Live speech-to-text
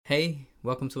Hey,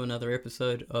 welcome to another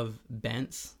episode of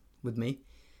Bants with me.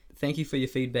 Thank you for your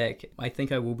feedback. I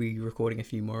think I will be recording a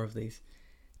few more of these.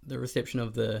 The reception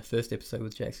of the first episode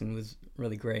with Jackson was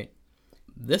really great.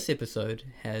 This episode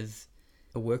has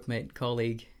a workmate,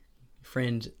 colleague,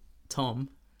 friend, Tom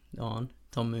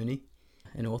Mooney,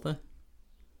 an author.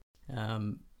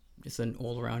 Just an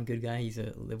all-around good guy. He's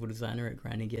a level designer at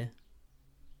Grinding Gear.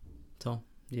 Tom,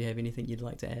 do you have anything you'd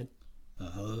like to add?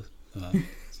 Hello.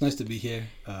 It's nice to be here.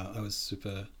 I was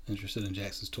super interested in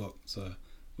Jackson's talk, so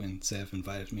when Sav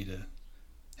invited me to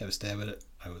have a stab at it,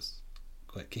 I was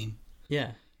quite keen.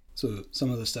 Yeah. So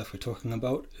some of the stuff we're talking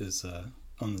about is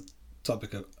on the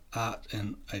topic of art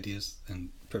and ideas and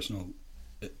personal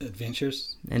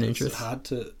adventures. And interests. It's hard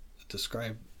to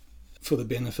describe for the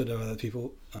benefit of other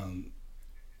people.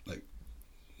 Like,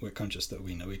 we're conscious that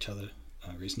we know each other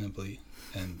reasonably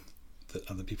and that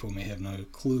other people may have no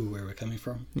clue where we're coming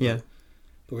from. Yeah.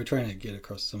 But we're trying to get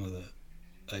across some of the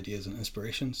ideas and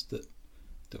inspirations that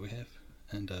we have.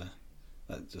 And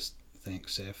I just thank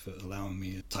Sav for allowing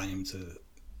me time to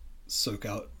soak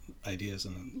out ideas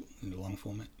in a long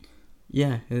format.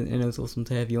 Yeah, and it was awesome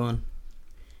to have you on.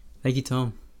 Thank you,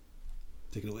 Tom.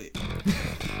 Take it away.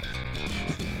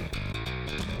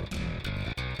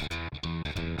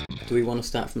 Do we want to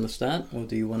start from the start, or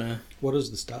do you want to... What is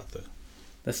the start, though?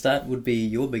 The start would be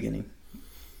your beginning.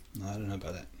 No, I don't know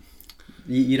about that.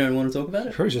 You don't want to talk about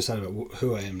it? Probably just about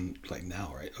who I am like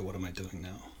now, right? Or what am I doing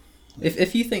now?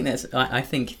 If you think that's... I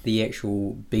think the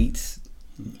actual beats,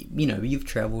 you know, you've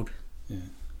travelled,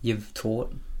 you've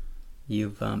taught,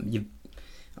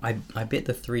 I bet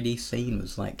the 3D scene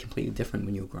was like completely different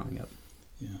when you were growing up.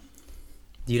 Yeah.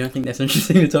 You don't think that's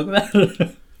interesting to talk about?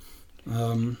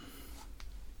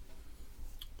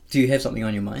 Do you have something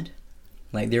on your mind?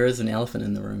 Like, there is an elephant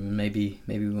in the room, and maybe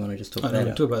we want to just talk about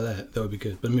that. Talk about that. That would be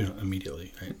good, but not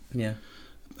immediately, right? Yeah.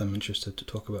 I'm interested to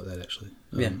talk about that, actually.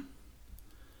 Yeah.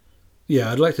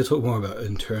 Yeah, I'd like to talk more about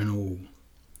internal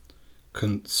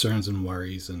concerns and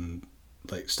worries and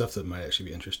like stuff that might actually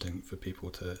be interesting for people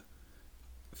to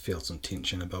feel some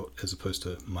tension about, as opposed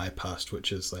to my past,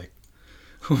 which is like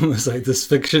almost like this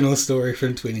fictional story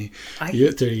from 30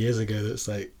 years ago that's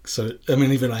like, so I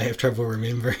mean, even I have trouble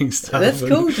remembering stuff. That's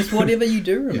cool, just whatever you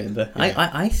do remember. Yeah.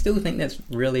 I still think that's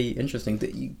really interesting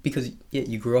that because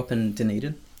you grew up in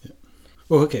Dunedin. Yeah.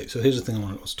 Well, okay, so here's the thing I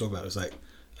want to talk about is like,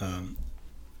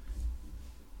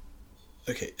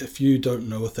 okay, if you don't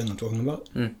know a thing I'm talking about,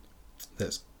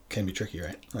 that can be tricky,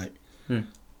 right? Like,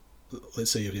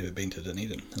 let's say you've never been to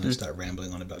Dunedin and I start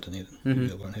rambling on about Dunedin.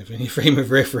 You won't have any frame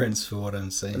of reference for what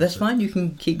I'm saying. That's fine. You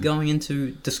can keep going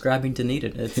into describing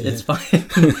Dunedin. It's fine.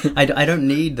 I don't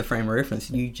need the frame of reference.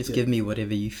 You just give me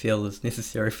whatever you feel is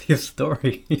necessary for your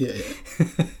story. Yeah.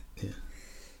 All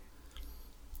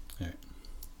right.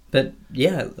 But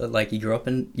yeah, like you grew up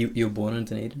you were born in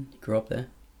Dunedin. You grew up there.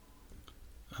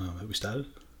 Have we started?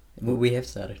 We have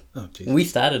started. Oh, geez. We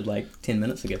started like 10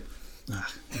 minutes ago. You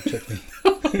tricked me.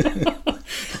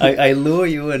 I lure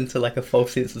you into like a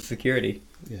false sense of security.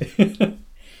 Yeah.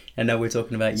 And now we're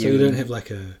talking about you. So you don't have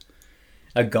like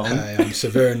a gong? Hi, I'm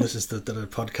Severin, this is the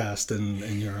podcast and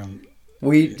you're on...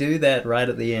 We do that right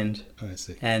at the end. Oh, I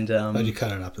see. And you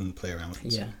cut it up and play around with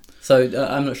it. Yeah. So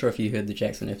I'm not sure if you heard the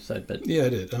Jackson episode, but... Yeah, I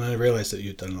did. And I realised that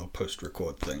you'd done a little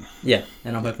post-record thing. Yeah,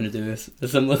 and I'm hoping to do a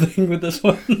similar thing with this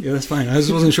one. Yeah, that's fine. I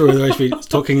just wasn't sure whether I should be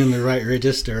talking in the right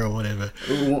register or whatever.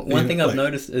 One thing I've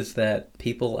noticed is that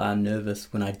people are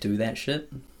nervous when I do that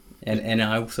shit. And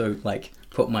I also, like,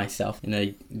 put myself in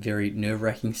a very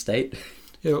nerve-wracking state.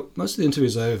 Yeah, well, most of the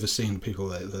interviews I've ever seen, people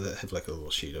that have, like, a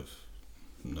little sheet of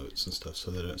notes and stuff,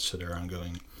 so they don't sit around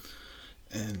going,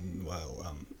 and,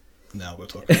 well, now we're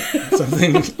talking about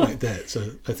something like that. So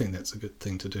I think that's a good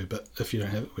thing to do. But if you don't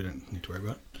have it, we don't need to worry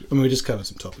about it. I mean, we just covered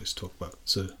some topics to talk about.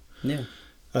 So yeah,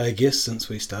 I guess since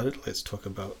we started, let's talk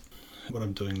about what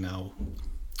I'm doing now.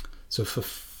 So for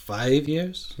 5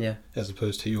 years, as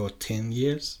opposed to your 10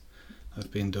 years, I've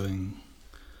been doing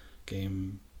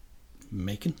game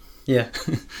making. Yeah,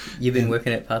 you've been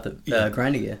working at part of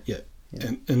Grinding Gear. Yeah,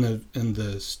 and in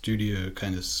the studio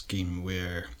kind of scheme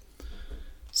where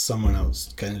someone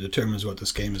else kind of determines what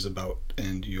this game is about,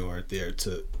 and you're there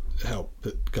to help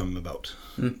it come about.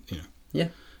 You know. Yeah.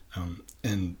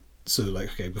 And so,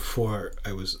 like, okay, before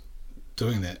I was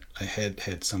doing that, I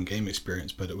had some game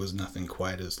experience, but it was nothing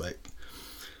quite as, like,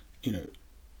 you know,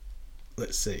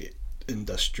 let's say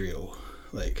industrial.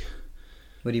 Like,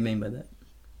 what do you mean by that?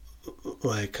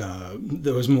 Like,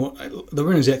 there was more. They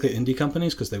weren't exactly indie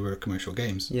companies because they were commercial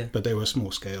games. Yeah. But they were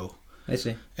small scale. I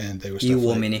see. And they were. You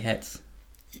wore many hats.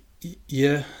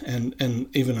 Yeah, and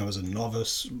even I was a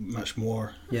novice, much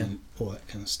more, Yeah. and all that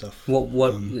kind of stuff. What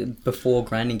before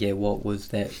Grinding Gear? What was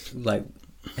that like?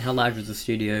 How large was the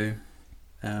studio?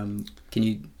 Can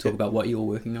you talk about what you were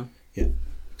working on?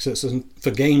 So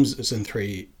for games, it's in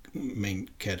three main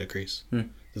categories. Hmm.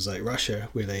 There's like Russia,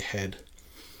 where they had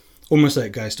almost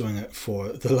like guys doing it for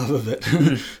the love of it,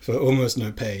 for almost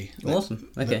no pay. Like, Awesome.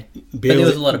 Okay. barely, But there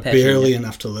was a lot of passion, barely yeah.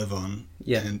 enough to live on.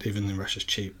 Yeah. And even in Russia's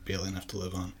cheap, barely enough to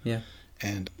live on. Yeah.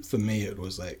 And for me, it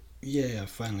was like, yeah,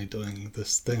 finally doing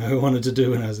this thing I wanted to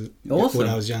do when Awesome. when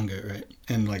I was younger, right?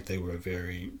 And like they were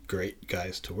very great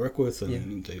guys to work with,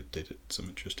 and they did some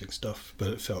interesting stuff. But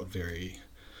it felt very,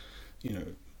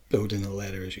 building the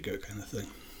ladder as you go kind of thing.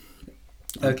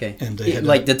 Okay. And they had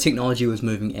like the technology was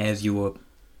moving as you were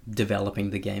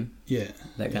developing the game. Yeah.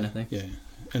 That kind of thing. Yeah,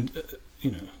 and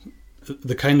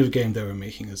the kind of game they were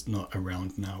making is not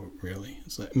around now, really.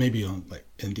 It's like maybe on like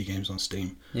indie games on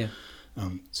Steam. Yeah.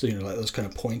 So like those kind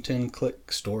of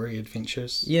point-and-click story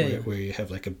adventures, Yeah, where you have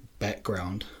like a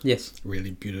background, Yes.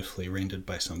 really beautifully rendered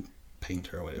by some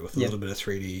painter or whatever, with a Yeah. little bit of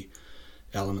 3D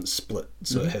elements split,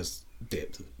 so Mhm. it has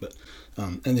depth. But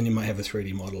and then you might have a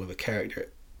 3D model of a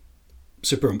character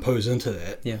superimpose into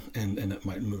that, Yeah. and it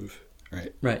might move,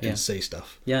 right? Right, And yeah. say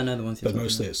stuff. Yeah, I know the ones. But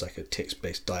mostly it's like a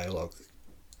text-based dialogue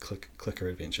clicker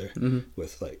adventure Mm-hmm.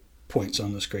 with like points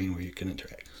on the screen where you can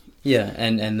interact. Yeah,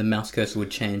 and the mouse cursor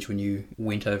would change when you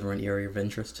went over an area of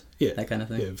interest. Yeah, That kind of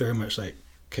thing. yeah, very much like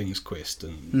King's Quest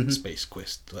and Mhm. Space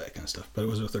Quest, that kind of stuff. But it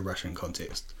was with a Russian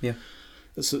context. Yeah.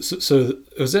 So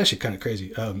it was actually kind of crazy.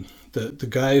 The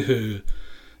guy who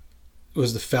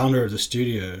was the founder of the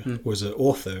studio was an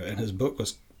author, and his book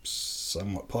was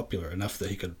somewhat popular enough that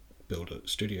he could build a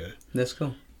studio. That's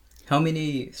cool. How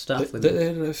many staff live They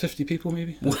there? had 50 people,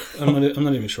 maybe. I'm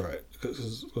not even sure, right?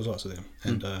 Because it was lots of them,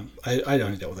 and I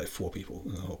only dealt with like 4 people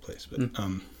in the whole place, but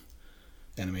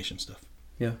animation stuff.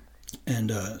 Yeah.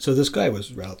 And so this guy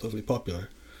was relatively popular.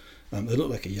 It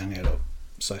looked like a young adult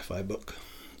sci-fi book,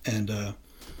 and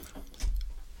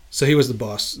so he was the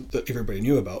boss that everybody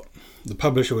knew about. The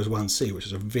publisher was 1C, which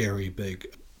is a very big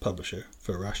publisher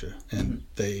for Russia, and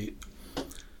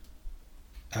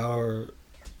our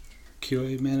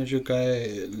QA manager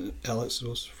guy, Alex,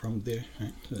 was from there.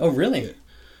 Right? Oh, really? Yeah.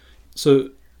 So,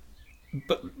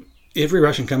 but every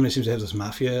Russian company seems to have this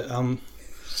mafia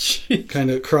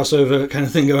kind of crossover kind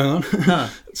of thing going on. Huh.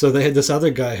 So they had this other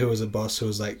guy who was a boss who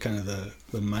was like kind of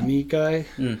the money guy,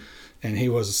 Mm. and he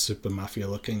was super mafia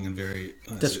looking and very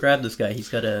Describe this guy. He's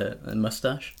got a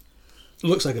mustache.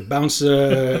 looks like a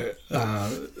bouncer,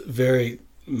 very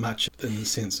much in the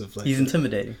sense of like He's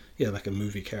intimidating. yeah, like a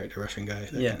movie character, Russian guy.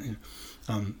 That Yeah. kind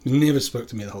of, he never spoke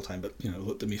to me the whole time, but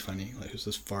looked at me funny, like who's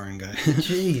this foreign guy?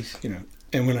 Jeez.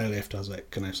 And when I left, I was like,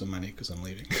 "Can I have some money? Because I'm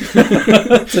leaving."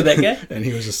 So that guy? And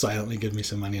he was just silently give me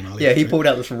some money, and I'll leave. Yeah, he right? pulled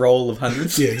out this roll of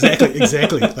hundreds. Yeah,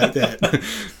 exactly like that.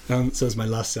 So it's my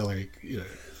last salary.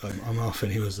 I'm off,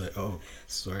 and he was like, "Oh,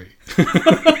 sorry,"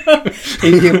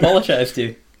 he apologized to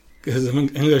you. because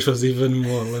English was even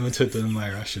more limited than my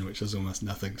Russian, which was almost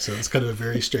nothing. So it's kind of a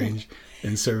very strange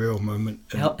and surreal moment.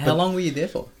 How long were you there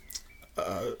for?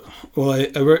 Well,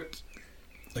 I worked.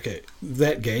 Okay,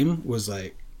 that game was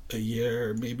like a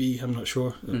year, maybe. I'm not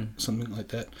sure, something like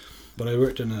that. But I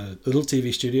worked in a little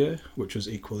TV studio, which was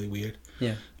equally weird.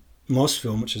 Yeah.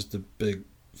 Mosfilm, which is the big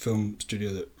film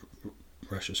studio that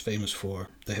Russia's famous for,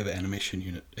 they have an animation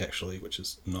unit actually, which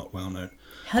is not well known.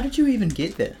 How did you even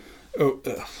get there? Oh,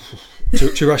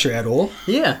 to Russia at all?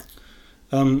 Yeah.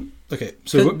 Okay,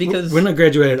 so Because- when I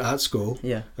graduated art school,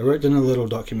 Yeah. I worked in a little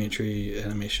documentary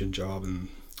animation job and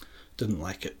didn't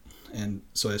like it. And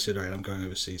so I said, all right, I'm going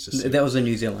overseas to see. That was in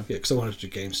New Zealand. Yeah, because I wanted to do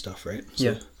game stuff, right? So,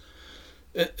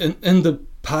 Yeah. In the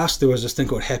past, there was this thing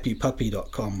called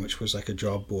happypuppy.com, which was like a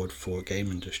job board for game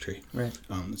industry. Right.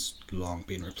 It's long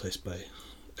been replaced by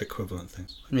equivalent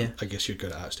things. Yeah. I guess you'd go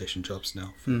to ArtStation jobs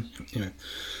now. Mm. Anyway,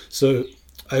 so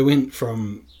I went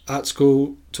from art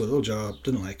school to a little job,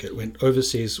 didn't like it, went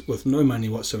overseas with no money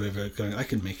whatsoever, going, I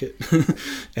can make it.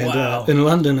 And Wow. in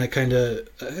London, I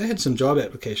had some job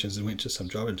applications and went to some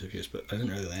job interviews, but I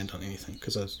didn't really land on anything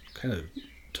because I was kind of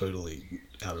totally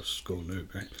out of school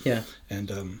noob, right? Yeah. And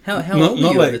How old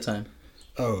were you at the time?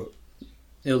 Oh,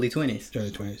 Early 20s. early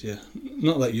 20s, yeah.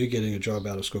 Not like you getting a job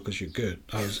out of school because you're good.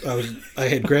 I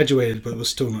had graduated, but was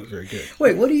still not very good.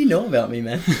 Wait, what do you know about me,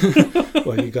 man?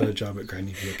 Well, you got a job at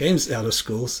Grinding Gear Games out of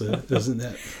school, so that's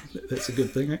a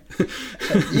good thing, right?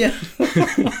 Yeah.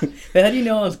 But how do you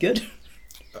know I was good?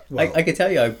 Well, I could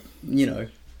tell you,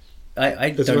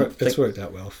 it's worked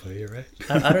out well for you, right?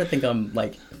 I don't think I'm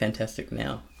like fantastic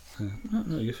now.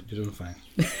 No, you're doing fine.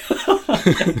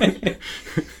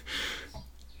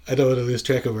 I don't want to lose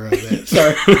track of where I was at.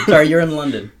 Sorry, you're in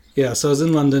London. Yeah, so I was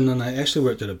in London and I actually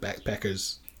worked at a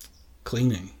backpackers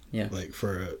cleaning, Yeah. like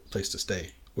for a place to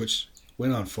stay, which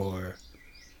went on for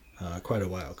quite a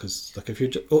while. Because like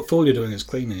if all you're doing is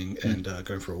cleaning and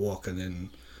going for a walk and then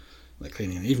like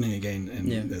cleaning in the evening again,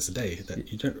 and there's a day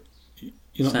that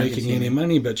you're not making any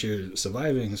money, but you're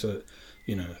surviving. So,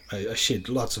 you know, I shed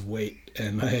lots of weight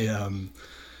and I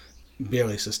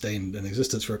barely sustained an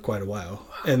existence for quite a while.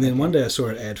 And then one day I saw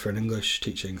an ad for an English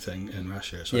teaching thing in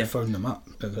Russia, so I phoned them up.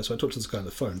 And so I talked to this guy on the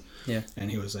phone. Yeah.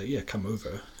 And he was like, "Yeah, come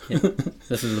over." Yeah.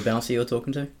 This is the bouncer you're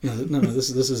talking to? No.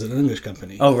 This is an English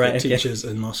company. Oh, right. That teaches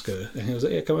in Moscow. And he was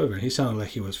like, "Yeah, come over." And he sounded like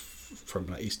he was from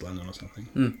like East London or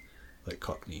something, like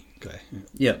Cockney guy.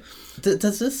 Yeah.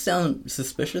 Does this sound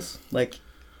suspicious? Like,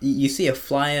 you see a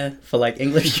flyer for like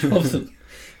English jobs in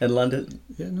London?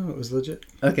 Yeah, no, it was legit.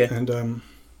 Okay. And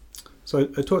so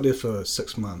I taught there for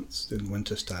 6 months. Then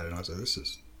winter started, and I was like, "This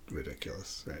is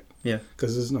ridiculous, right?" Yeah.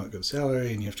 Because there's not a good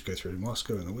salary, and you have to go through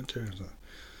Moscow in the winter. And so,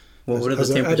 Well, what are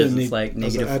the temperatures? It's like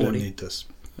negative 40. I don't need this.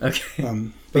 Okay.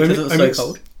 But because it was so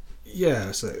cold?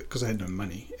 Yeah, so because I had no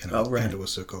money, and it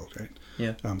was so cold, right?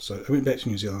 Yeah. So I went back to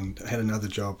New Zealand. I had another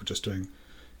job just doing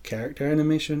character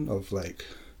animation of like,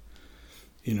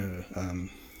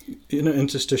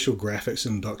 interstitial graphics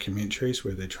in documentaries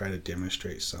where they try to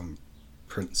demonstrate some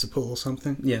principle or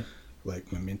something. Yeah.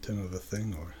 Like momentum of a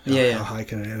thing, or how high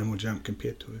can an animal jump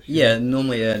compared to a human? Yeah,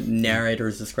 normally a narrator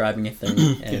is describing a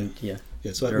thing, and Yeah,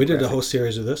 so we did a whole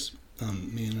series of this,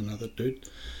 me and another dude,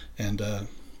 and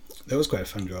that was quite a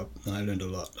fun job, and I learned a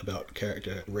lot about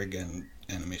character rig and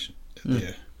animation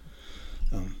there.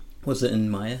 Was it in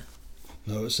Maya?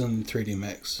 No, it's in 3D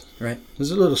Max. Right. There's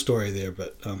a little story there,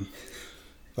 but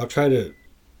I'll try to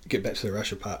get back to the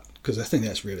Russia part, because I think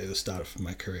that's really the start of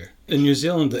my career. In New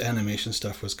Zealand, the animation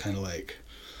stuff was kind of like,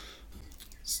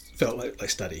 felt like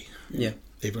study. Yeah.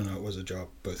 Even though it was a job,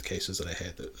 both cases that I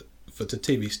had. For the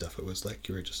TV stuff, it was like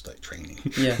you were just like training.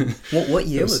 Yeah. What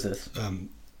year was this?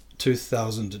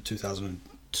 2000 to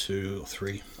 2002 or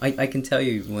 3. I can tell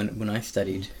you when I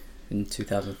studied in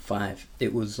 2005,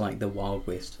 it was like the Wild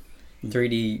West.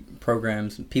 3D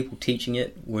programs, people teaching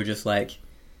it were just like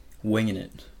winging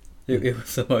it. It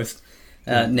was the most...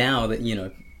 now that,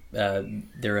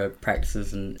 there are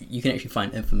practices and you can actually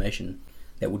find information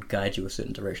that would guide you a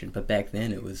certain direction. But back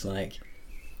then it was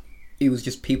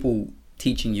just people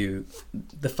teaching you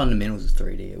the fundamentals of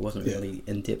 3D. It wasn't really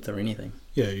in-depth or anything.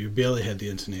 Yeah, you barely had the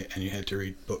internet and you had to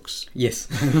read books. Yes.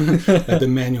 Like the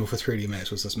manual for 3D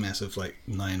Max was this massive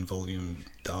 9-volume,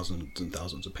 thousands and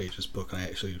thousands of pages book, and I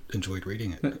actually enjoyed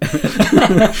reading it.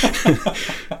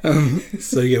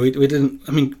 So yeah, we didn't,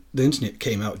 the internet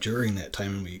came out during that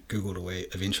time and we Googled away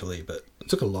eventually, but it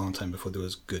took a long time before there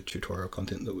was good tutorial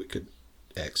content that we could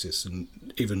access, and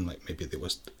even maybe it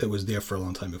was there for a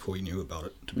long time before we knew about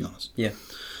it, to be honest. Yeah.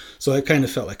 So I kind of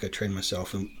felt like I trained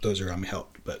myself, and those around me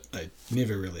helped, but I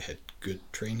never really had good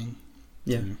training.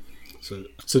 Yeah. So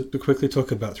to quickly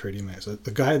talk about 3D Max,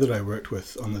 the guy that I worked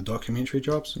with on the documentary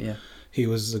jobs, he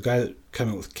was the guy that came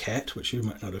up with CAT, which you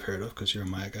might not have heard of because you're a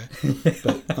Maya guy.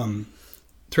 But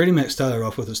 3D Max started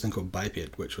off with this thing called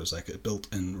Biped, which was like a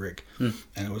built-in rig, and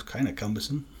it was kind of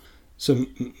cumbersome. So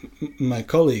my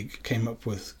colleague came up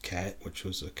with CAT, which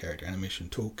was a character animation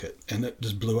toolkit, and it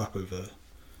just blew up over...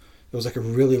 It was like a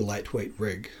really lightweight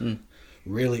rig,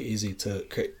 really easy to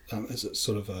create. It's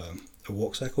sort of a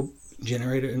walk cycle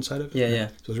generator inside of it. Yeah.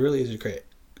 So it was really easy to create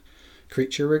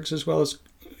creature rigs as well as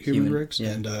human rigs,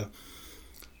 and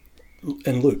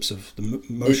loops of the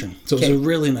motion. So it was a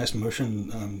really nice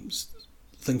motion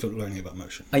thing for learning about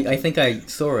motion. I think I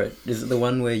saw it. Is it the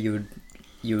one where you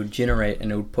would generate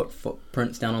and it would put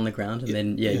footprints down on the ground, and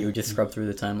then you would just scrub through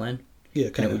the timeline? Yeah,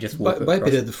 kind of. It would just walk across.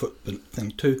 Biped had the footprint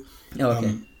thing too. Oh,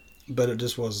 okay. But it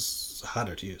just was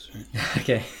harder to use, right?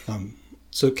 Okay.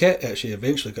 So CAT actually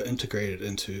eventually got integrated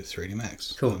into 3D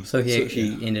Max. Cool. So he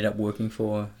actually ended up working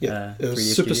for it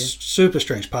was super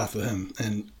strange path for him,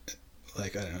 and I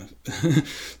don't know,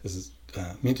 this is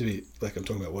meant to be like I'm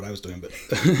talking about what I was doing, but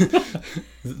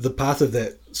the path of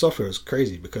that software was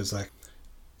crazy because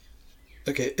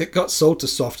it got sold to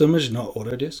Softimage, not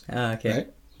Autodesk. Okay.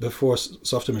 Right? Before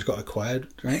Softimage got acquired,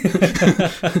 right?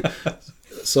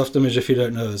 Softimage, if you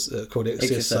don't know, is called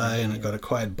XSI, and it got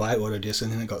acquired by Autodesk,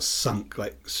 and then it got sunk,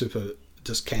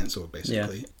 just cancelled,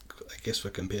 basically, I guess for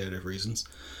competitive reasons.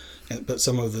 But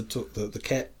some of the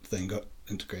CAT thing got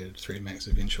integrated to 3D Max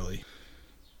eventually.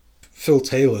 Phil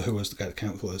Taylor, who was the guy that came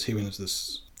up with this, he went into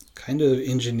this kind of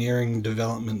engineering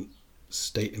development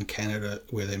state in Canada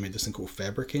where they made this thing called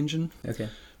Fabric Engine. Okay.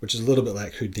 Which is a little bit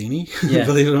like Houdini,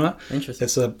 believe it or not.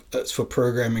 Interesting. It's for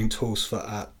programming tools for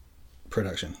art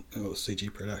production. It was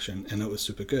CG production, and it was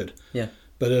super good. Yeah.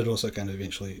 But it also kind of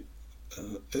eventually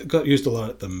it got used a lot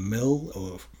at the mill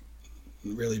or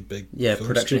really big film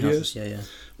production studios, houses.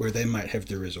 where they might have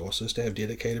the resources to have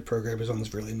dedicated programmers on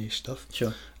this really niche stuff.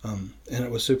 Sure. And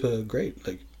it was super great.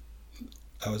 Like,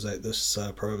 I was like, this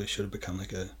probably should have become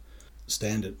like a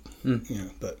standard,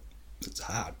 but it's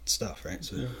hard stuff, right?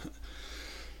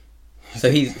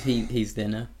 So he's there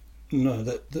now. No,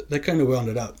 they kind of wound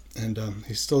it up, and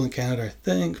he's still in Canada, I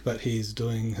think, but he's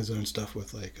doing his own stuff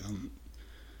with like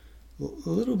a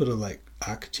little bit of like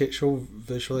architectural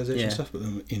visualization stuff, but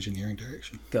in engineering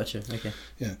direction. Gotcha. Okay.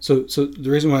 Yeah. So the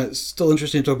reason why it's still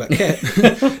interesting to talk about Cat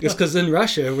is because in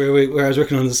Russia, where I was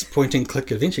working on this point and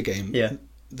click adventure game,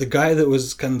 the guy that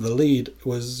was kind of the lead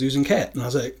was using Cat, and I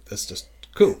was like, that's just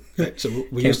cool. Right? So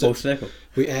we used it.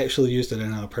 We actually used it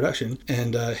in our production,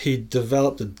 and he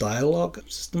developed a dialogue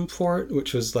system for it,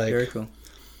 which was like very cool.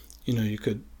 You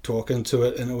could talk into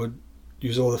it, and it would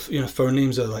use all the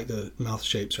phonemes are like the mouth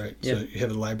shapes, right? Yeah. So you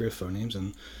have a library of phonemes,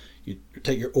 and you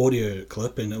take your audio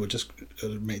clip, and it would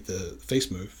make the face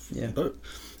move. Yeah. But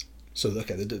so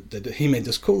he made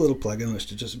this cool little plugin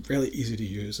which is just really easy to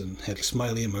use and had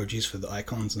smiley emojis for the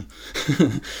icons,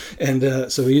 and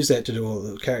and so we used that to do all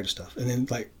the character stuff. And then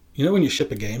like when you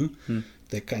ship a game,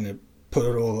 they kind of put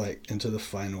it all like into the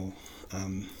final.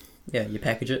 You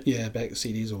package it. Yeah, back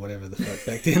CDs or whatever the fuck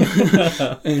back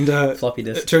then. And floppy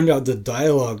disk. It turned out the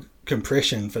dialogue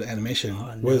compression for the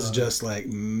animation was just like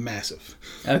massive.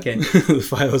 Okay. The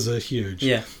files are huge.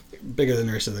 Yeah. Bigger than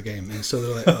the rest of the game. And so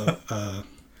they're like,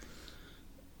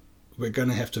 we're going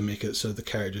to have to make it so the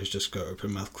characters just go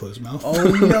open mouth, close mouth. Oh,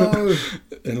 no.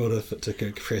 In order for it to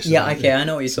compress. Yeah, okay, I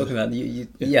know what you're talking about. You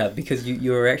because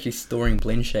you were actually storing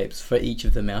blend shapes for each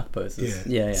of the mouth poses.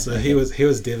 Yeah. So he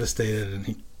was devastated, and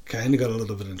he kind of got a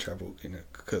little bit in trouble,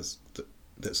 because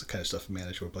that's the kind of stuff a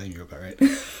manager will blame you about, right?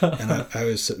 And I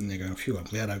was sitting there going, phew, I'm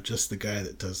glad I'm just the guy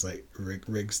that does like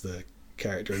rigs the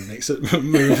character and makes it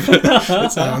move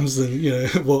its arms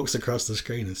and walks across the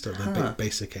screen and stuff, like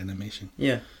basic animation.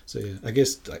 Yeah. So I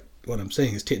guess like what I'm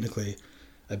saying is technically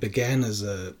I began as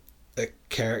a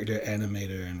character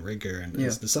animator and rigger, and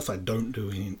it's the stuff I don't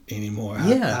do anymore.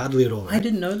 Hardly at all. Right? I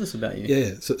didn't know this about you.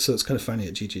 Yeah. So it's kind of funny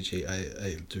at GGG.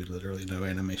 I do literally no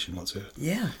animation whatsoever.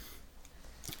 Yeah.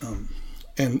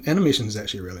 And animation is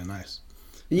actually really nice.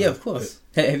 Yeah, of course.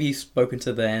 Have you spoken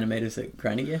to the animators at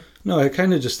Grinding Gear? No, I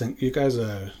kind of just think you guys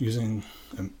are using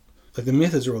like the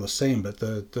methods are all the same, but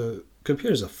the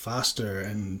computers are faster,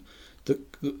 and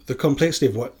the complexity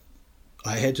of what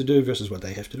I had to do versus what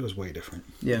they have to do is way different.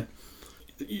 Yeah.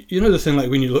 The thing, like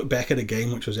when you look back at a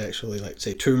game which was actually like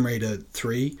say Tomb Raider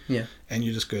 3, and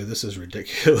you just go, this is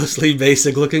ridiculously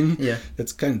basic looking. Yeah.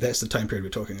 That's the time period we're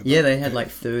talking about. Yeah, they had like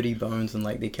 30 bones and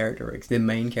like their character rigs, their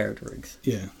main character rigs.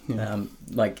 Yeah.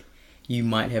 Like you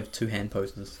might have two hand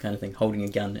poses kind of thing, holding a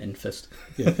gun and fist.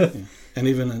 Yeah. And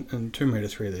even in Tomb Raider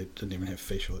 3 they didn't even have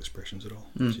facial expressions at all.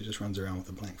 She just runs around with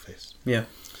a blank face. Yeah.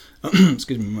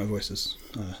 Excuse me, my voice is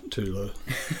too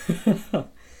low.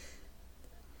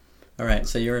 Alright,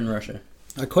 so you're in Russia.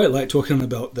 I quite like talking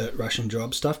about that Russian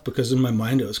job stuff because in my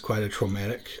mind it was quite a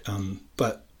traumatic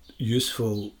but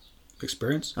useful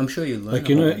experience. I'm sure you learn. Like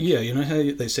how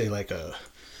they say like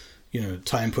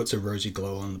time puts a rosy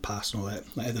glow on the past and all that.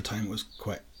 Like at the time it was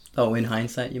quite. Oh, in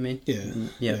hindsight, you mean?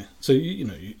 Yeah. So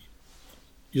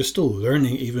you're still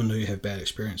learning even though you have bad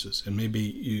experiences, and maybe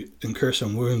you incur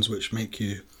some wounds which make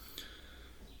you,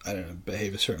 I don't know,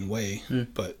 behave a certain way,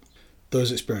 but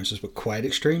those experiences were quite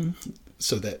extreme,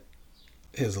 so that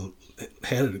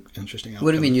had an interesting outcome.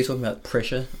 What do you mean? You're talking about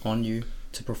pressure on you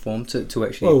to perform, to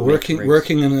actually... Well,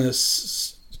 working in a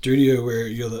studio where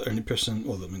you're the only person,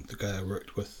 the guy I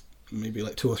worked with, maybe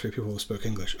like 2 or 3 people who spoke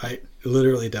English. I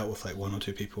literally dealt with like 1 or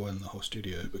 2 people in the whole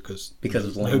studio because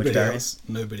of the language barrier.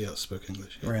 Nobody else spoke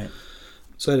English. Yeah. Right.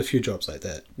 So I had a few jobs like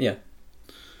that. Yeah.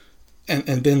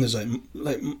 And then there's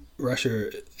like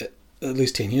Russia, at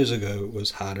least 10 years ago,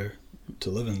 was harder to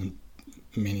live in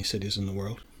many cities in the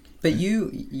world. But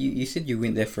you said you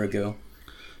went there for a girl.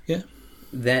 Yeah.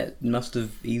 That must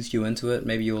have eased you into it.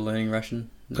 Maybe you were learning Russian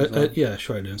as well. Yeah,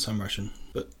 sure, I did some Russian,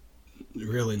 but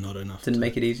really not enough. Didn't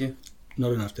make it easier?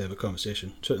 Not enough to have a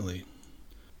conversation. Certainly,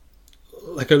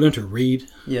 like I learned to read.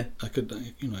 Yeah. I could, all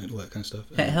that kind of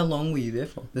stuff. How long were you there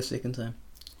for, the second time?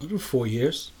 4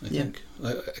 years, I think.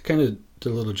 I kind of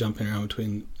did a little jumping around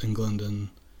between England and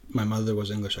my mother was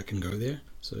English. I can go there.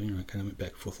 So, I kind of went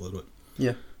back and forth a little bit.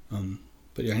 Yeah.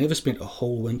 But I never spent a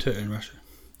whole winter in Russia.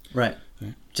 Right.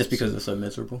 Just because it's so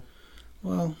miserable?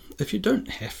 Well, if you don't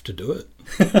have to do it,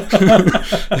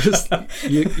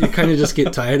 you kind of just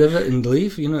get tired of it and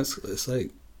leave. It's like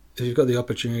if you've got the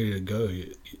opportunity to go,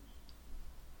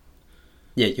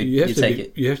 Yeah, you have you to take be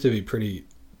it. you have to be pretty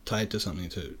tied to something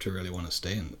to really want to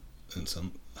stay in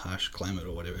some harsh climate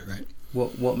or whatever, right?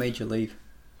 What made you leave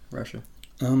Russia?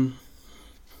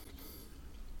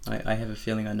 I have a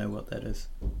feeling I know what that is.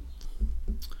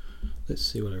 Let's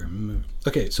see what I remember.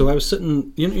 Okay, so I was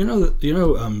sitting.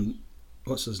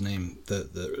 What's his name?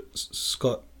 The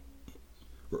Scott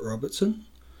Robertson,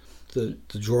 the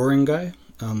drawing guy.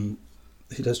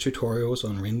 He does tutorials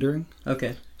on rendering.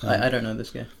 Okay, I don't know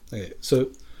this guy. Okay, so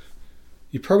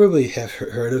you probably have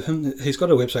heard of him. He's got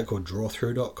a website called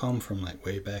drawthrough.com from like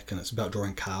way back, and it's about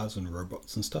drawing cars and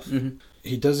robots and stuff. Mm-hmm.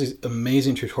 He does these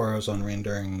amazing tutorials on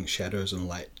rendering shadows and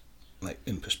light, like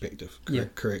in perspective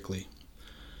correctly.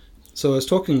 So I was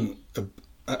talking,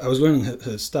 I was learning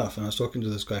his stuff, and I was talking to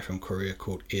this guy from Korea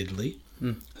called Ed Lee,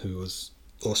 who was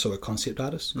also a concept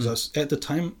artist. Because at the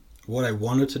time, what I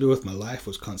wanted to do with my life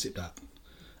was concept art.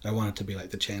 I wanted to be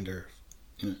like the Chandler,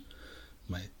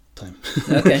 my time.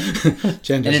 Okay.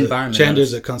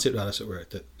 Chandler's a concept artist at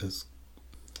work that is,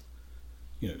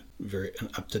 very an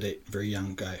up-to-date, very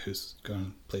young guy who's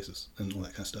going places and all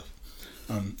that kind of stuff.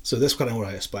 So that's kind of what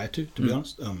I aspired to be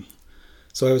honest.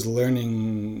 So I was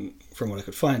learning from what I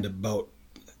could find about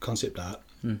concept art.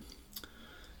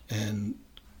 And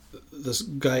this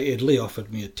guy, Ed Lee,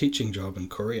 offered me a teaching job in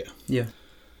Korea. Yeah.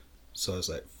 So I was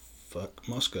like, fuck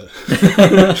Moscow.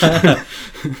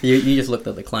 You just looked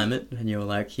at the climate and you were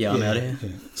like, yeah, I'm out of here.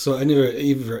 Yeah. So I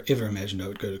never ever imagined I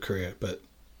would go to Korea, but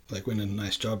like when a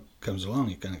nice job comes along,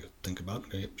 you kind of think about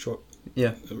it, short,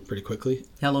 pretty quickly.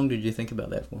 How long did you think about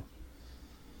that for?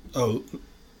 Oh,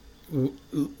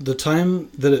 the time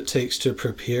that it takes to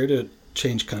prepare to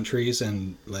change countries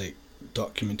and like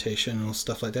documentation and all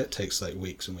stuff like that takes like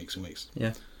weeks and weeks and weeks.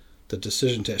 Yeah. The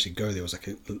decision to actually go there was like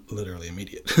literally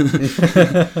immediate.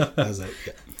 I was like,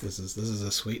 yeah, this is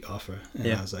a sweet offer,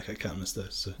 and I was like, I can't miss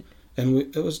this. So,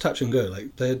 and it was touch and go.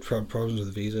 Like they had problems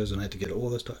with visas, and I had to get all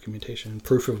this documentation,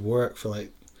 proof of work for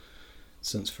like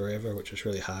since forever, which was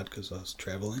really hard because I was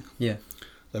traveling. Yeah.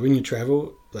 Like when you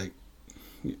travel, like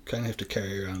you kind of have to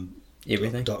carry around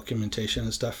everything, documentation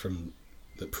and stuff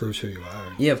that proves who you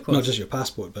are. Yeah, of course. Not just your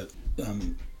passport, but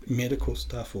medical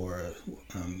stuff or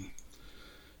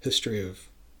history of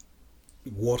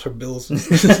water bills.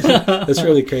 It's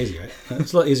really crazy, right?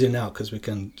 It's a lot easier now because we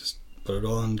can just put it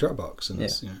all in Dropbox, and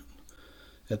it's,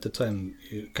 at the time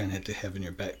you kind of had to have in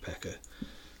your backpack a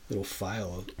little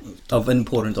file of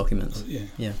important documents.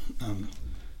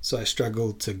 So I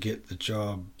struggled to get the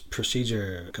job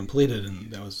procedure completed,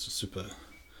 and that was super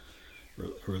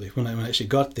relief. When I actually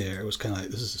got there, it was kind of like,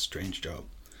 this is a strange job.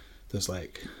 There's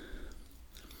like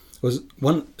it was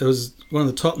one of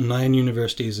the top 9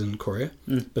 universities in Korea,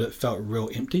 but it felt real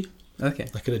empty. Okay.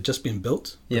 Like it had just been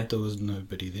built, but there was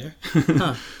nobody there.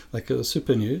 Huh. Like it was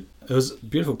super new. It was a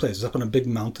beautiful place. It was up on a big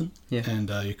mountain, and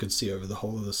you could see over the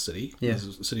whole of the city. Yeah. It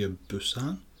was the city of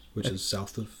Busan, which is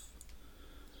south of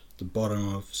the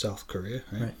bottom of South Korea,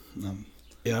 right?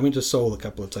 I went to Seoul a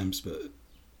couple of times, but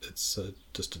it's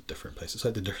just a different place. It's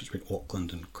like the difference between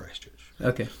Auckland and Christchurch.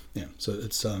 Okay. Yeah, so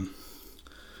it's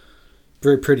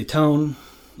very pretty town.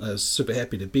 I was super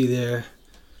happy to be there.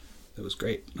 It was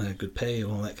great. I had good pay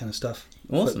and all that kind of stuff.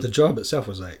 Awesome. But the job itself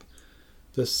was like,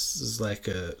 this is like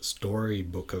a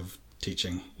storybook of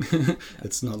teaching.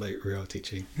 It's not like real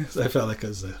teaching. I felt like it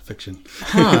was a fiction.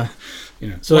 Huh.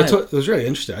 So it was really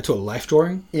interesting. I taught life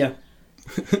drawing. Yeah.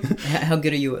 How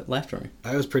good are you at life drawing?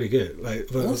 I was pretty good. Like,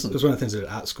 awesome. It was one of the things I did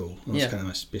at art school. It was kind of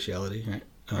my speciality, right?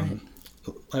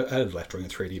 I did life drawing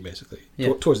in 3D basically.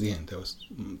 Towards the end, that was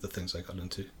the things I got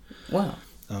into. Wow.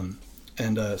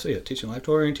 Teaching life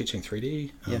drawing, teaching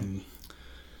 3D.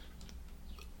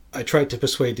 I tried to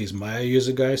persuade these Maya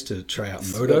user guys to try out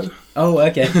Modo. Oh,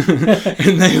 okay.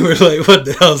 And they were like, what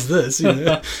the hell's this?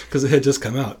 Because it had just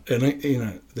come out.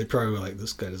 And, they probably were like,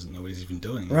 this guy doesn't know what he's even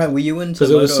doing. Right, were you into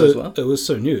Modo as well? It was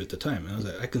so new at the time. And I was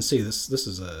like, I can see this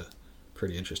is a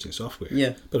pretty interesting software.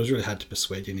 Yeah. But it was really hard to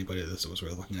persuade anybody that this was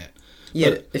worth looking at. Yeah,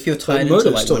 but, if you're tied into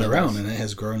Modo's like still around, and it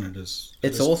has grown.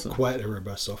 It's awesome. Quite a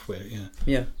robust software,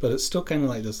 Yeah. But it's still kind of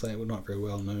like this, like, not very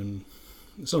well known.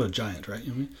 It's not a giant, right?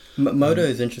 You know what I mean? Modo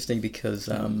is interesting because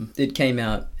it came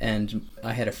out, and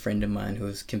I had a friend of mine who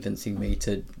was convincing me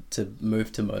to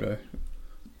move to Modo.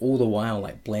 All the while,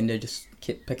 like Blender just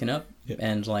kept picking up,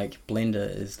 and like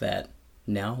Blender is that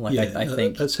now. Like I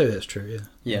think I'd say that's true.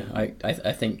 Yeah. Yeah,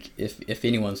 I think if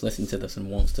anyone's listening to this and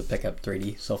wants to pick up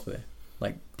 3D software,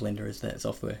 like Blender is that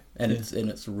software, and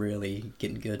it's really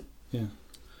getting good. Yeah.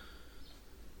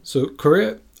 So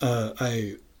Korea,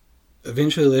 I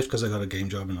eventually left because I got a game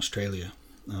job in Australia.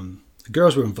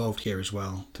 girls were involved here as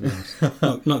well, to be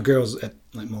honest. Not girls at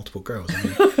like multiple girls. I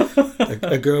mean,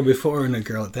 a girl before and a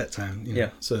girl at that time. You know? Yeah.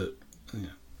 So,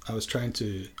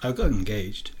 I got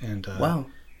engaged, and Wow.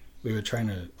 we were trying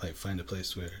to like find a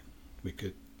place where we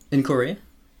could. In Korea?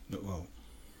 Well,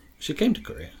 she came to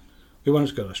Korea. We wanted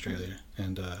to go to Australia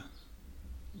and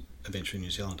eventually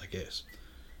New Zealand, I guess.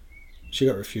 She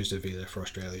got refused a visa for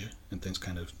Australia, and things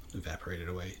kind of evaporated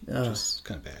away, which was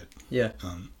kind of bad. Yeah.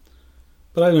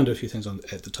 But I learned a few things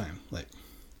at the time, like,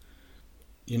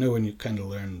 you know, when you kind of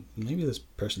learn maybe this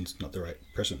person's not the right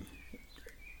person.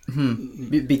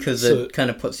 Because So- it kind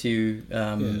of puts you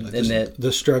Like in that.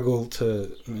 the struggle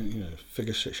to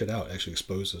figure shit out actually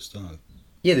exposes.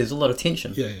 Yeah, there's a lot of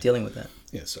tension Yeah. dealing with that.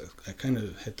 Yeah, so I kind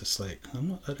of had this like I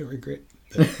don't regret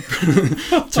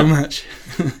that too much.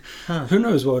 Huh. Who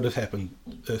knows what would have happened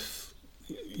if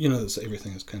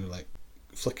everything is kind of like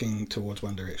flicking towards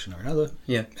one direction or another.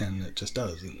 Yeah. And it just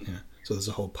does. And, so there's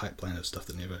a whole pipeline of stuff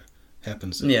that never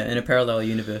happens. Yeah, in a parallel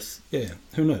universe. Yeah.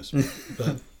 Who knows?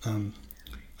 But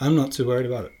I'm not too worried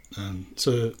about it.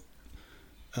 So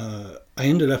I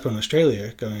ended up in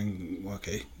Australia going, well,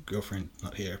 okay, girlfriend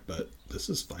not here, but this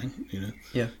is fine,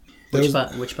 Yeah. There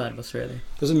Which part of Australia?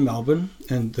 I was in Melbourne,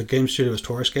 and the game studio was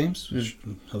Taurus Games. Which,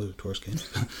 hello, Taurus Games.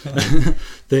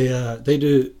 They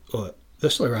do, or they're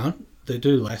still around. They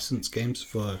do licensed games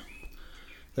for,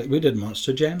 like we did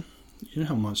Monster Jam. You know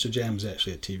how Monster Jam is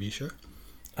actually a TV show?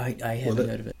 I haven't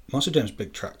heard of it. Monster Jam's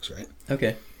big trucks, right?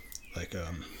 Okay. Like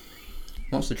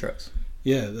Monster trucks.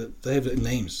 yeah, they have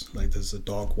names. Like there's a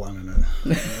dog one and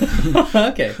a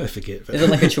Okay. I forget. But Is it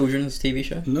like a children's TV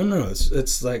show? No.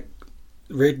 It's like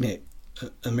redneck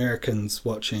Americans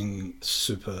watching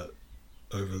super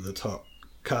over the top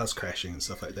cars crashing and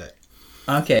stuff like that.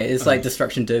 Okay, it's like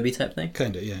Destruction Derby type thing?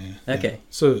 Kind of, yeah. Okay. Yeah.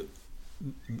 So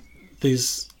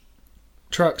these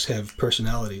trucks have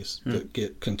personalities that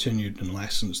get continued and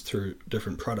licensed through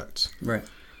different products. Right.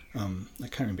 I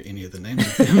can't remember any of the names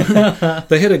of them.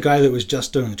 They had a guy that was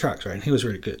just doing the trucks, right? And he was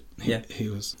really good. He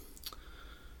was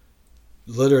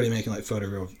literally making like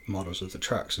photoreal models of the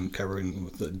trucks and covering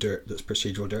with the dirt, that's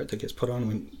procedural dirt that gets put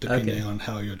on depending on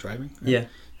how you're driving. Right? Yeah,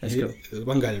 that's cool.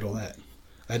 One guy did all that.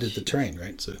 I did the terrain,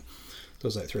 right? So there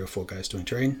was like 3 or 4 guys doing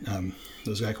terrain. There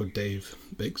was a guy called Dave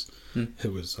Biggs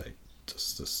who was like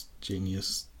just this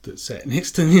genius that sat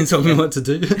next to me and told me what to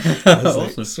do. I was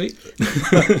Awesome. like, sweet.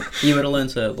 You would have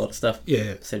learned a lot of stuff.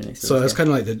 Yeah. Sitting next to So I us, was yeah. kind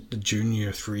of like the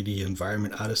junior 3D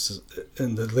environment artist,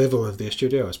 and the level of their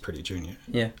studio was pretty junior.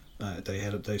 Yeah.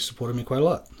 They supported me quite a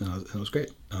lot, and it was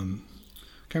great. Can't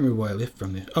remember why I left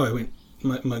from there. Oh, I went.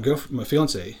 My girlfriend, my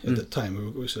fiance at the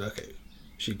time, we said, okay,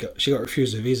 she got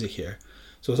refused a visa here,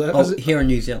 so I was Here in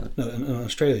New Zealand. no, in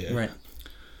Australia. Right.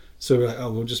 So we're like,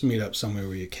 oh, we'll just meet up somewhere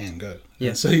where you can go. Yeah.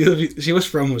 And so she was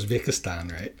from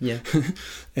Uzbekistan, right? Yeah.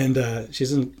 And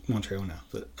she's in Montreal now.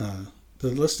 But the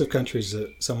list of countries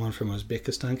that someone from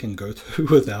Uzbekistan can go to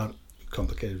without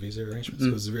complicated visa arrangements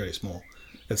was really small.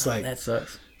 It's like That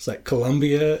sucks. it's like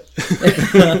Colombia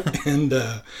and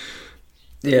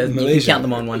Yeah, you Malaysia. can count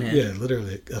them on one hand. Yeah,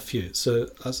 literally a few. So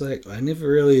I was like, I never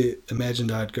really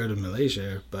imagined I'd go to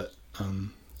Malaysia, but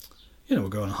we'll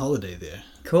go on a holiday there.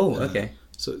 Cool, okay.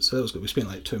 So that was good. We spent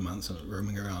like 2 months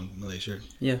roaming around Malaysia.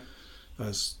 Yeah. I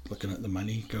was looking at the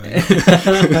money going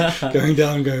going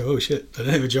down and going, oh shit, I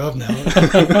don't have a job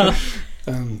now.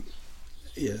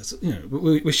 So,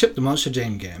 we shipped the Monster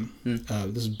Jam game.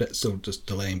 This is still just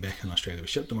delaying back in Australia. We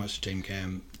shipped the Monster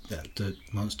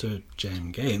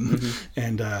Jam game,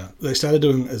 and they started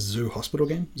doing a Zoo Hospital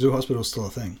game. Zoo Hospital is still a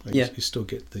thing. Like, Yeah. you still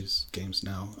get these games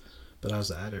now. But I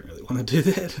was like, I don't really want to do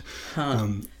that. Huh.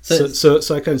 So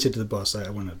I kind of said to the boss, like,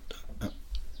 I want to.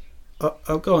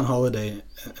 I'll go on holiday,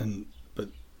 but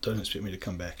don't expect me to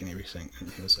come back and everything.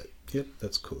 And he was like, "Yep,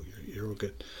 that's cool. You're all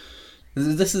good."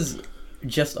 This is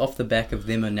just off the back of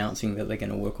them announcing that they're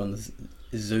going to work on this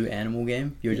zoo animal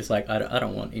game. You were just like, I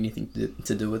don't want anything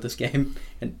to do with this game,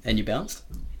 and you bounced?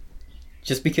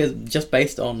 Just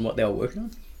based on what they were working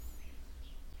on?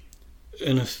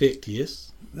 In effect,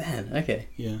 yes. Man, okay.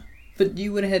 Yeah. But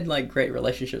you would have had like great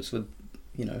relationships with,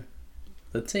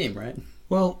 the team, right?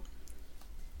 Well,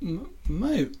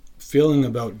 my feeling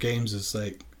about games is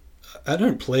like, I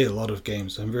don't play a lot of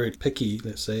games. I'm very picky,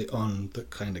 let's say, on the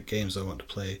kind of games I want to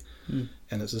play.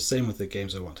 And it's the same with the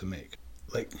games I want to make.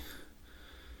 Like,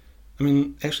 I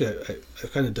mean, actually,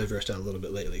 I've kind of diverged out a little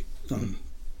bit lately.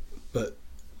 But,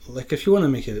 like, if you want to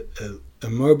make a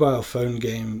mobile phone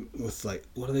game with, like,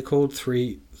 what are they called?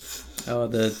 Oh,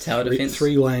 the tower defense.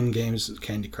 3-line games,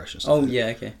 Candy Crush and stuff. Oh yeah,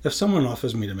 okay. If someone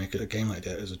offers me to make a game like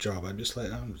that as a job, I'm just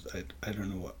like, I don't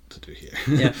know what to do here.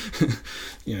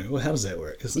 Yeah. Well, how does that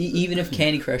work? Even if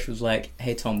Candy Crush was like,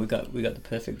 hey Tom, we got the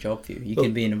perfect job for you. You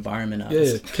can be an environment Yeah,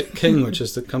 artist. King, which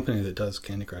is the company that does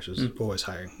Candy Crush, is always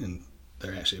hiring, and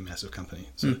they're actually a massive company.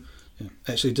 So, yeah.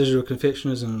 Actually, Digital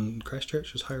Confectioners in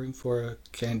Christchurch is hiring for a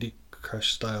Candy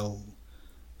Crush style.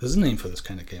 There's a name for this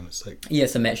kind of game. It's like Yeah,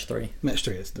 it's a match 3. Match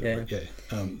 3 is the Yeah. word.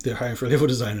 Yeah. They're hiring for a level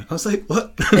designer. I was like,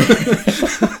 what?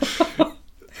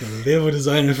 A level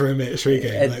designer for a Match 3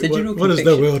 game. Like, what is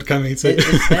the world coming to?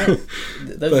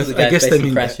 Those are the guys based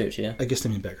in Christchurch, yeah. I guess they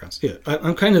mean backgrounds. Yeah,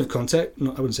 I'm kind of contact. I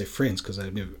wouldn't say friends because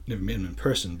I've never met him in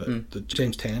person. But the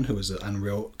James Tan, who was an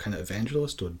Unreal kind of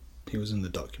evangelist, or he was in the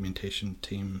documentation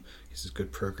team. He's a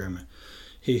good programmer.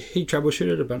 He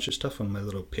troubleshooted a bunch of stuff on my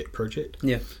little pet project.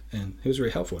 Yeah. And he was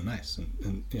very helpful and nice.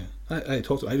 And yeah, I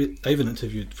talked to him. I even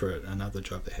interviewed for another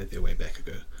job they had there way back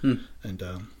ago. And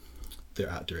their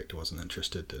art director wasn't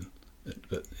interested in it.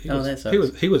 But he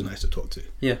was nice to talk to.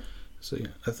 Yeah. So yeah,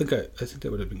 I think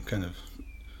that would have been kind of,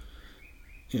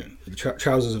 the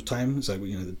trousers of time. It's like,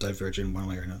 the diverging one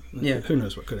way or another. Yeah. Who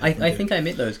knows what could happen. I think I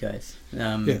met those guys.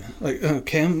 Yeah, like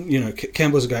Cam.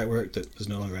 Cam was a guy at work that is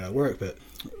no longer at work, but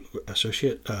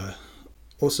associate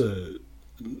also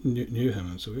knew him,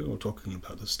 and so we were all talking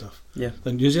about this stuff. Yeah.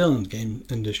 The New Zealand game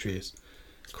industry is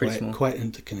small. quite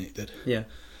interconnected. Yeah.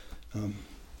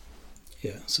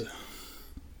 Yeah. So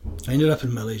I ended up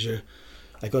in Malaysia.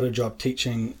 I got a job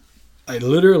teaching. I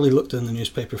literally looked in the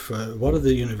newspaper for what are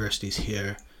the universities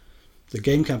here. The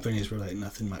game companies were like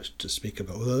nothing much to speak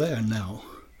about, although they are now.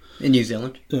 In New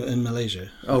Zealand? In Malaysia.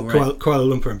 Oh, right. Kuala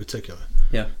Lumpur in particular.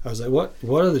 Yeah. I was like,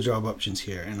 what are the job options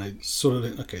here? And I sort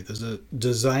of, okay, there's a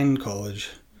design college,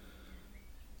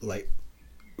 like,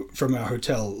 from our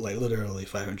hotel, like, literally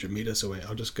 500 meters away.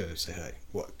 I'll just go say, hey,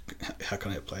 how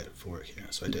can I apply for work here?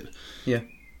 So I did. Yeah.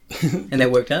 And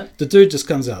that worked out? The dude just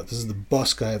comes out. This is the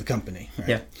boss guy of the company. Right?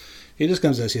 Yeah. He just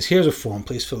comes out and says, here's a form,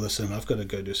 please fill this in. I've got to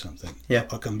go do something. Yeah.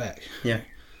 I'll come back. Yeah.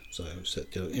 So I said,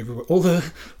 all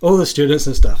the students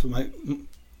and stuff.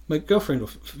 My girlfriend or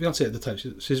fiance at the time,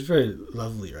 she's very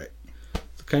lovely, right?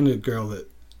 The kind of girl that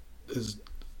is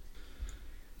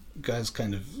guys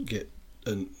kind of get.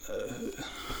 What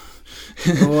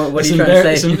are you trying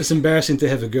to say? It's embarrassing to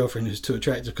have a girlfriend who's too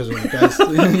attractive because of the guys,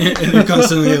 and you're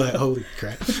constantly like, holy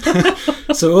crap.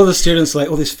 So all the students, like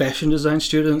all these fashion design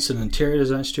students and interior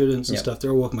design students and stuff,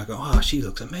 they're all walking by going, oh, she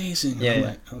looks amazing. And I'm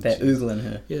like, oh, they're oogling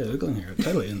her. Yeah, oogling her,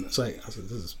 totally. And it's like, I was like,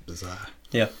 this is bizarre.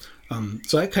 Yeah.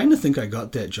 So I kind of think I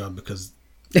got that job because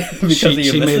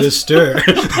she made a stir.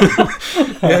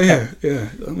 yeah.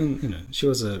 I mean, she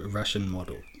was a Russian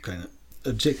model, kind of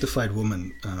objectified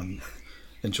woman,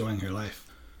 enjoying her life.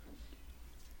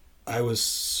 I was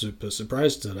super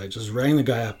surprised that I just rang the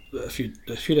guy up a few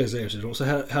days later and said,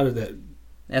 also, how did that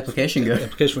application go?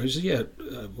 Application. He said, yeah,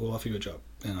 we'll offer you a job.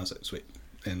 And I was like, sweet.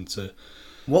 And so,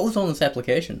 what was on this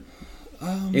application?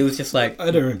 It was just like,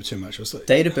 I don't remember too much. It was like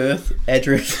date of birth,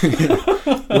 address.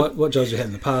 what jobs you had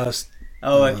in the past.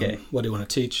 Oh, okay. What do you want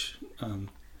to teach?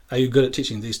 Are you good at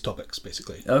teaching these topics,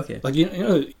 basically? Okay. Like,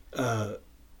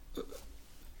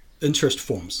 interest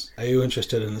forms. Are you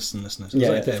interested in this and this and this? Yeah,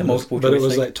 like that. But it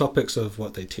was like topics of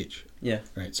what they teach. Yeah.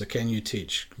 Right. So can you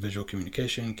teach visual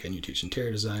communication? Can you teach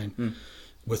interior design?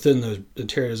 Within the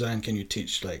interior design, can you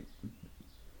teach like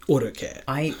AutoCAD?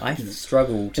 I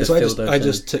struggle to so fill those. I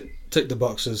just tick the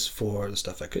boxes for the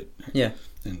stuff I could. Yeah.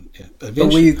 And yeah. But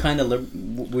were you kind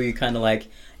of like,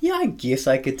 yeah, I guess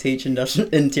I could teach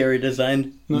interior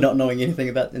design, not knowing anything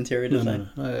about interior design?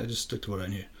 No. I just stuck to what I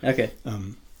knew. Okay.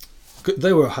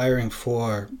 They were hiring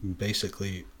for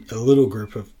basically a little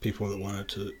group of people that wanted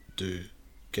to do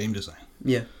game design.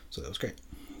 Yeah. So that was great.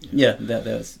 Yeah,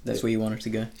 that's where you wanted to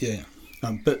go. Yeah.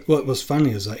 But what was funny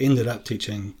is I ended up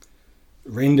teaching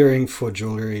rendering for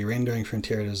jewelry, rendering for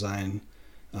interior design.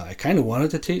 I kind of wanted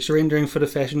to teach rendering for the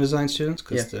fashion design students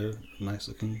because they're nice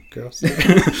looking girls. But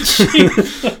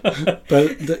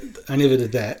I never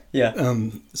did that. Yeah.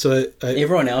 So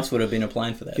everyone else would have been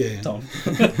applying for that. Yeah. Tom.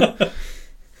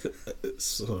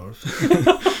 Sort of.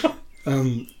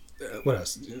 What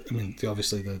else? I mean,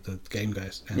 obviously the game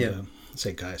guys. And, I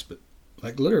say guys, but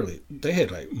like literally, they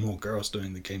had like more girls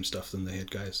doing the game stuff than they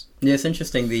had guys. Yeah, it's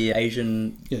interesting. The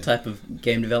Asian type of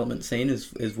game development scene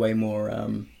is way more.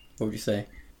 What would you say?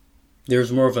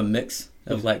 There's more of a mix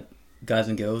of like guys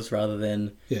and girls rather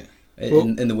than. Yeah.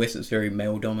 In the West, it's very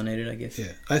male dominated, I guess.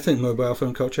 Yeah, I think mobile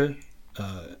phone culture,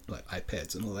 like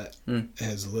iPads and all that,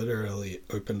 has literally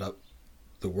opened up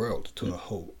the world to a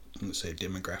whole, let's say,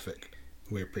 demographic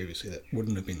where previously that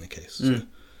wouldn't have been the case. So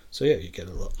So yeah, you get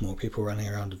a lot more people running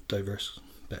around with diverse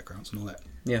backgrounds and all that.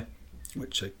 Yeah.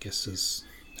 Which I guess is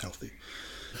healthy.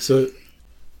 So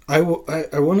I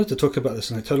wanted to talk about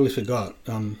this and I totally forgot.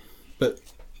 But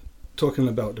talking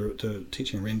about the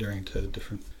teaching rendering to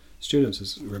different students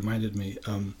has reminded me.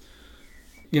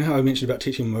 You know how I mentioned about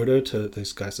teaching Modo to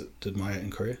those guys that did Maya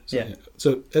in Korea?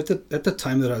 So at the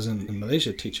time that I was in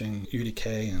Malaysia teaching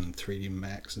UDK and 3D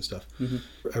Max and stuff,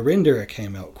 a renderer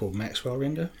came out called Maxwell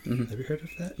Render. Have you heard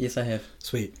of that? Yes, I have.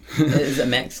 Sweet. Is it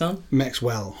Maxon?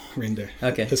 Maxwell Render.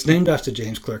 Okay. It's named after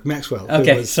James Clerk Maxwell.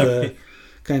 Okay, who was the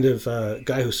kind of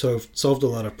guy who solved a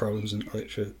lot of problems in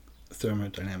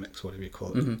electrothermodynamics, whatever you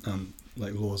call it,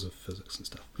 like laws of physics and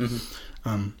stuff.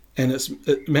 And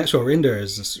Maxwell Render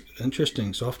is this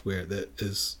interesting software that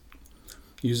is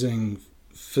using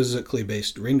physically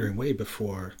based rendering way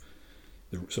before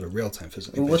the sort of real-time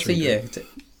physically based What's the year?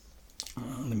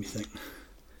 Let me think.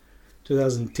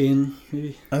 2010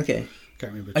 maybe. Okay.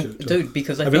 Can't remember. Dude,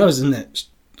 because I was in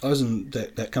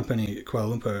that company,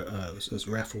 Kuala Lumpur. It was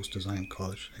Raffles Design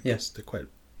College. I guess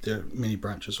there are many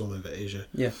branches all over Asia.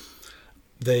 Yeah.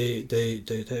 They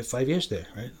had 5 years there,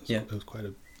 right? So yeah. It was quite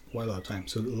a while of time.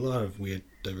 So a lot of weird,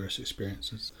 diverse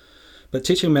experiences. But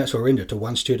teaching Maxwell Render to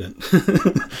one student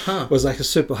was like a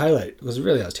super highlight. It was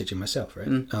really I was teaching myself, right?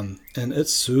 And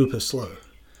it's super slow.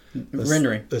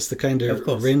 Rendering. It's the kind of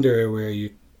renderer where you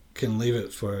can leave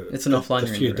it for it's an offline a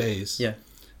few renderer. Days. Yeah.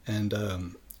 And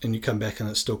you come back and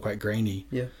it's still quite grainy.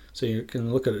 Yeah. So you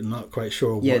can look at it not quite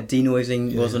sure what... Yeah,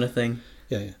 denoising wasn't a thing.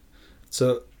 Yeah.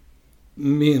 So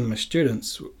me and my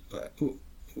students,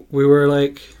 we were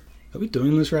like, are we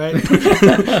doing this right?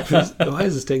 Why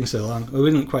is this taking so long? We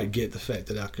didn't quite get the fact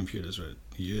that our computers were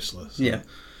useless. Yeah.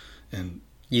 And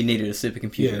you needed a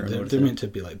supercomputer. Yeah, they're meant to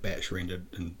be like batch rendered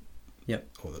and yep.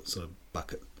 all that sort of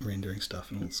bucket rendering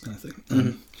stuff and all this kind of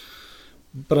thing.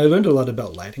 But I learned a lot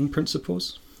about lighting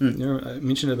principles. You know, I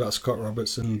mentioned about Scott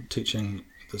Robertson teaching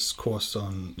this course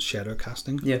on shadow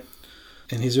casting. Yeah.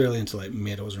 And he's really into like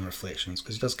metals and reflections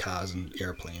because he does cars and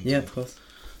airplanes. Yeah, of course.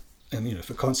 And you know,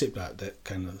 for concept art, that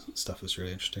kind of stuff is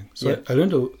really interesting. So I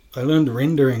learned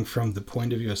rendering from the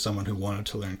point of view of someone who wanted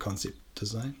to learn concept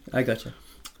design. I gotcha.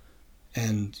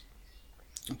 And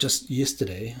just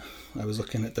yesterday, I was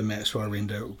looking at the Maxwell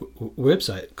Render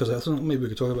website because I thought maybe we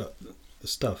could talk about the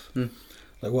stuff,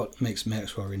 like what makes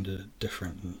Maxwell Render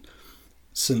different, and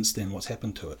since then what's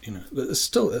happened to it. You know, but it's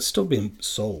still being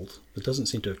sold. It doesn't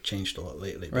seem to have changed a lot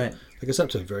lately. Right. Like it's up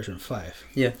to version 5.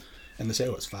 Yeah. And they say,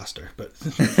 oh, it's faster. But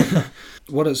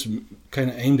what it's kind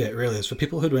of aimed at really is for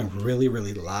people who are doing really,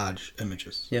 really large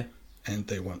images. Yeah. And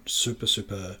they want super,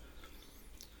 super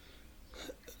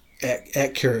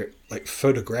accurate, like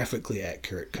photographically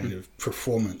accurate kind of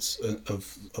performance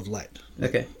of light.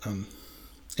 Okay.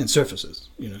 And surfaces,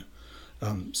 you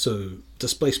know. So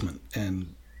displacement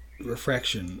and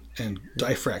refraction and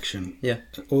diffraction. Yeah.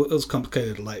 All those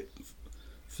complicated light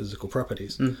physical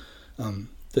properties.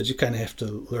 That you kind of have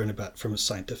to learn about from a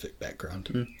scientific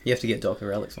background. You have to get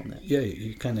Dr. Alex on that. Yeah,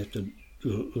 you kind of have to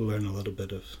learn a little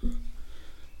bit of...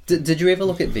 Did you ever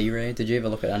look at V-Ray? Did you ever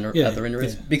look at other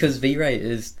renderers? Yeah. Because V-Ray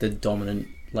is the dominant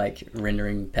like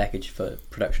rendering package for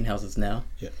production houses now.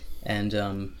 Yeah. And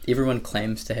everyone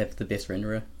claims to have the best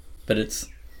renderer, but it's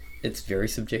very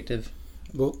subjective.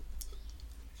 Well,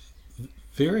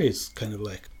 V-Ray is kind of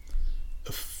like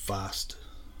a fast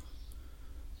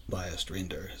biased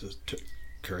render. Is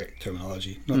correct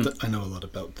terminology. Not that I know a lot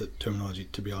about the terminology,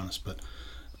 to be honest, but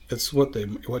it's what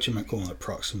you might call an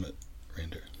approximate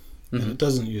render, and it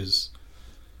doesn't use.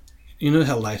 You know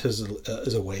how light is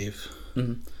a wave,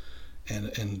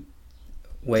 and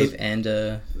wave and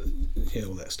yeah,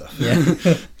 all that stuff.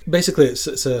 Yeah. Basically, it's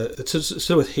to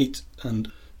do with heat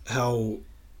and how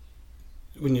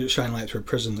when you shine light through a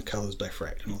prism, the colors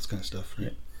diffract and all this kind of stuff.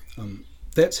 Right? Yeah.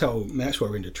 That's how Maxwell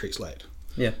Render treats light.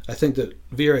 Yeah, I think that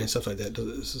V-Ray and stuff like that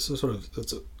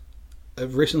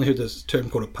I've recently heard this term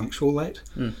called a punctual light,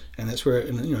 and that's where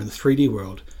in the 3D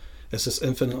world, it's this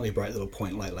infinitely bright little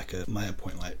point light, like a Maya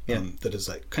point light, that is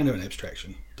like kind of an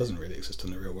abstraction. It doesn't really exist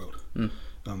in the real world.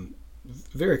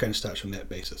 V-Ray kind of starts from that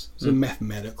basis. It's a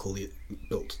mathematically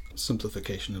built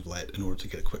simplification of light in order to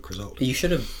get a quick result. You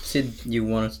should have said you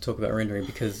wanted to talk about rendering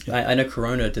because I know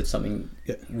Corona did something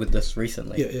with this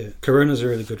recently. Yeah. Corona's a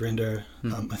really good renderer.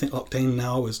 I think Octane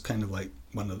now is kind of like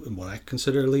one of what I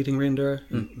consider a leading renderer.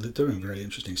 They're doing very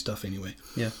interesting stuff anyway.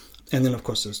 Yeah. And then of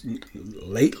course there's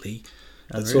lately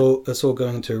it's all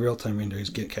going into real-time rendering,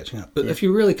 catching up. But if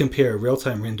you really compare a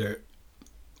real-time render,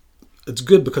 it's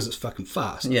good because it's fucking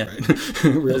fast. Yeah. Right?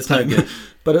 Real it's time. No good.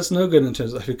 But it's no good in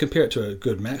terms of, if you compare it to a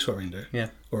good Maxwell render, yeah,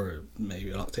 or maybe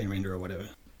an Octane render or whatever,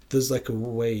 there's like a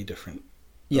way different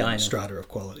I know. strata of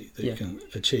quality that Yeah. you can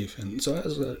achieve. And so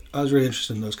I was really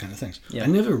interested in those kind of things. Yeah. I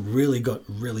never really got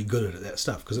really good at that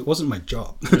stuff because it wasn't my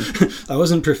job. I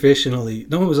wasn't professionally.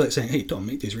 No one was like saying, "Hey, Tom,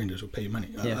 make these renders. We'll pay you money."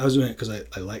 Yeah. I was doing it because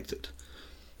I liked it.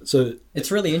 So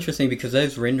It's really interesting because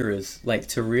those renderers, like,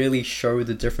 to really show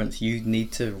the difference, you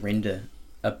need to render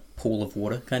a pool of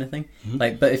water kind of thing. Mhm.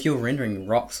 Like, but if you're rendering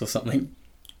rocks or something,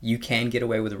 you can get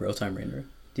away with a real-time renderer.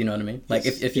 Do you know what I mean? Like,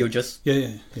 Yes, if yeah. you're just...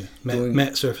 yeah. Doing-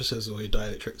 Matte surfaces or your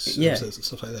dielectric surfaces Yeah. and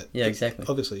stuff like that. Yeah, exactly.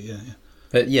 Obviously, yeah.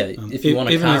 But yeah, if you want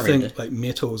a even car I think render... like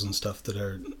metals and stuff that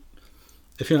are,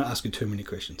 if you're not asking too many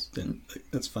questions, then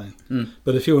that's fine. Mm.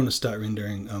 But if you want to start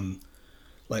rendering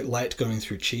like light going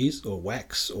through cheese or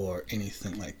wax or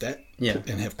anything like that, Yeah.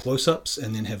 and have close-ups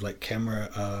and then have like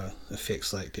camera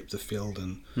effects like depth of field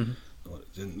and Mhm.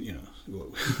 then, you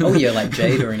know. Oh yeah, like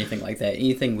jade or anything like that.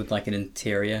 Anything with like an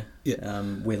interior, Yeah.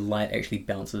 where light actually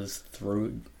bounces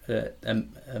through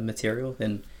a material,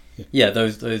 then Yeah.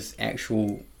 those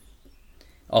actual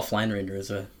offline renderers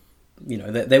are, you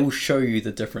know, they will show you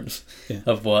the difference Yeah.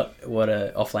 of what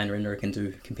a offline renderer can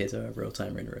do compared to a real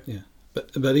time renderer. Yeah,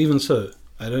 but even so,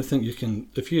 I don't think you can.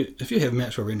 If you have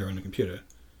natural render on a computer,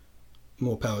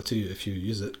 more power to you if you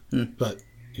use it. Mm. But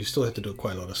you still have to do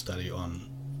quite a lot of study on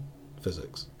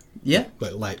physics, Yeah.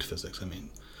 like light physics. I mean,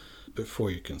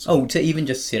 before you can Oh, to even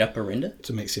just set up a render.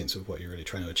 to make sense of what you're really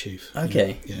trying to achieve.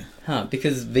 Okay. Yeah. Huh?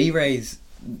 Because V-Ray's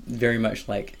very much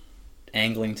like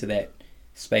angling to that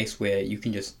space where you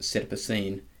can just set up a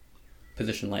scene,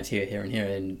 position lights here, here, and here,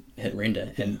 and hit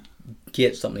render, and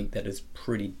get something that is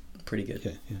pretty good.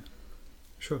 Yeah.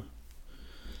 Sure.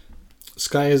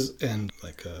 Skies and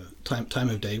like time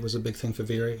of day was a big thing for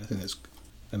V-Ray. I think that's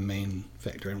a main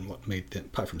factor in what made that,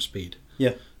 apart from speed.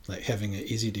 Yeah. Like having an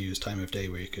easy to use time of day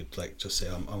where you could like just say,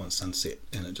 I want sunset,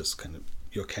 and it just kind of,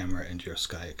 your camera and your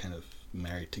sky are kind of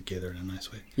married together in a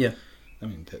nice way. Yeah. I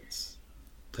mean, that's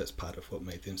part of what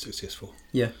made them successful.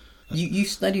 Yeah. You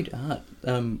studied art.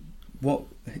 What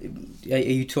are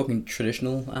you talking?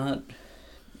 Traditional art,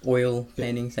 oil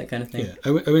paintings, that kind of thing. Yeah,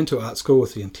 I went to art school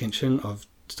with the intention of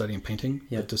studying painting,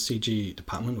 Yeah. but the CG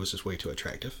department was just way too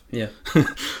attractive. Yeah.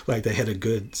 Like they had a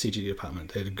good CG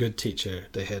department, they had a good teacher,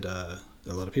 they had a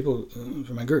lot of people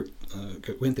from my group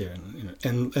went there, and you know,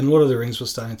 and Lord of the Rings was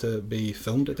starting to be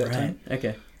filmed at that Right. time.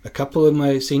 Okay. A couple of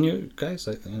my senior guys,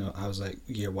 like, you know, I was like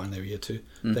year 1, they were year 2.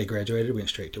 Mm. They graduated, went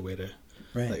straight to Weta.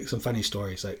 Right. Like some funny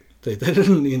stories, like they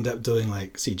didn't end up doing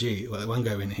like CG. Like one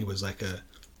guy when he was like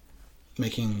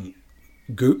making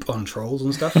goop on trolls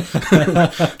and stuff.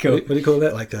 Cool. What do you call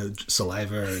that? Like a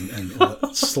saliva and all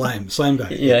that. slime guy.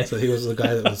 Yeah. So he was the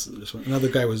guy that was. Another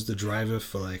guy was the driver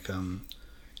for like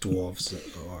dwarves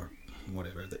or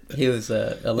whatever. He was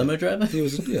a limo driver. He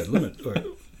was limit. Or,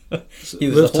 He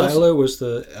was Liv the horse? Tyler was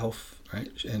the elf, right?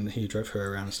 And he drove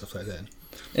her around and stuff like that.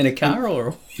 In a car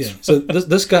or? Yeah. So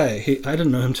this guy, I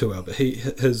didn't know him too well, but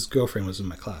his girlfriend was in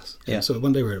my class. And Yeah. so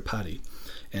one day we were at a party,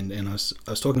 and I was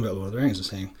talking about Lord of the Rings and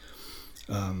saying,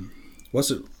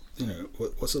 what's it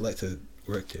like to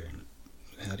work there, and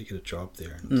how do you get a job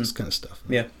there, and this kind of stuff.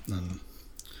 Yeah.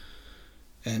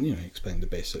 And you know, he explained the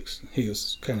basics. He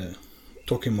was kind of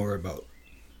talking more about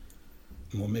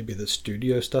maybe the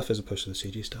studio stuff as opposed to the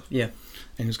CG stuff. Yeah.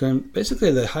 And he was going,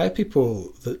 basically they hire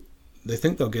people that they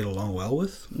think they'll get along well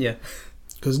with, Yeah.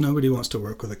 because nobody wants to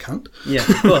work with a cunt. Yeah.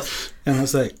 Of course. And I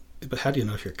was like, but how do you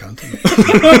know if you're a cunt?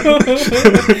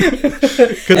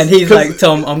 And he's like,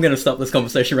 Tom, I'm going to stop this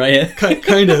conversation right here.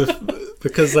 kind of,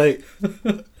 because like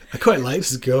I quite liked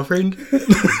his girlfriend,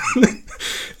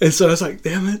 and so I was like,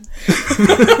 damn it.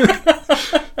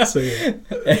 So yeah,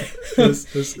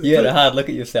 You had a hard look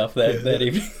at yourself that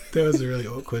evening. that was a really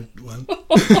awkward one.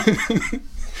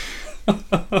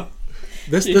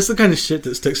 This is the kind of shit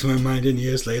that sticks in my mind, and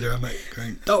years later I'm like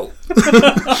going, oh.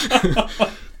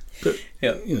 But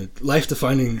Yeah. you know,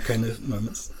 life-defining kind of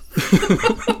moments.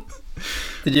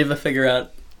 Did you ever figure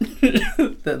out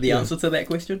the answer to that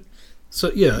question?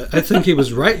 So yeah, I think he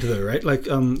was right though, right? Like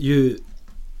your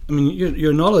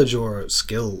knowledge or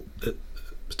skill at a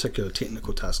particular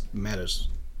technical task matters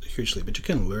hugely, but you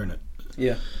can learn it.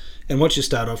 Yeah. And once you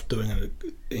start off doing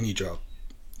any job,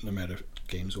 no matter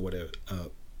games or whatever,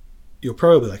 you'll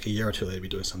probably like a year or two later be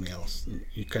doing something else.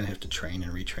 You kind of have to train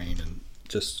and retrain and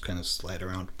just kind of slide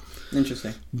around.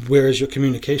 Interesting. Whereas your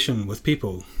communication with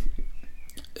people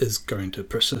is going to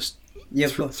persist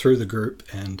through the group,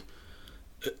 and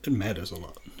it matters a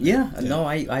lot. Yeah. No,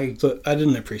 I So I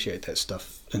didn't appreciate that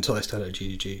stuff until I started at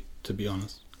GDG, to be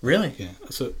honest. really. Yeah.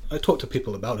 So I talked to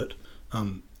people about it,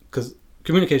 because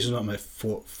communication is not my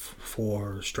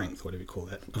for strength, whatever you call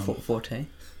that. Forte.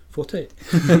 forte.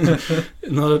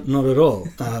 Not at all.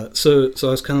 So I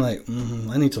was kind of like,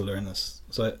 I need to learn this.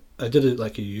 So I did it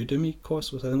like a Udemy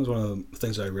course, which I think was one of the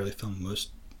things I really found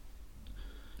most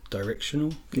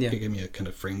directional. It gave me a kind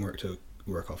of framework to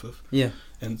work off of. Yeah.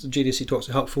 And the GDC talks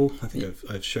are helpful. I think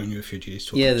I've shown you a few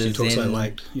GDC talks I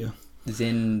liked. Yeah.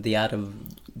 Zen, the art of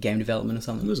game development or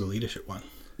something. There's a leadership one.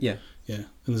 Yeah. Yeah. And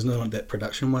there's another one, that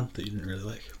production one that you didn't really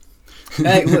like.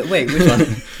 Wait, which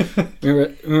one?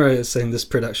 remember I was saying this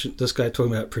guy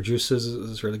talking about producers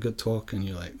is really good talk, and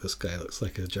you're like, this guy looks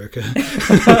like a joker.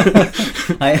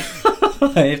 I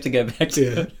have to go back to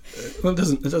it. Well, it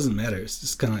doesn't matter. It's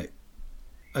just kind of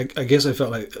like, I guess I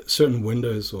felt like certain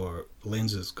windows or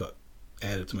lenses got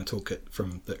added to my toolkit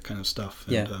from that kind of stuff.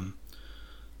 And,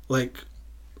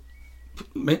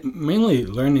 mainly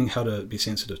learning how to be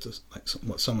sensitive to like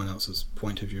what someone else's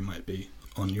point of view might be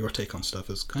on your take on stuff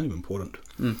is kind of important.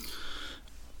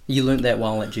 You learned that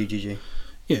while at GGG.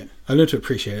 Yeah, I learned to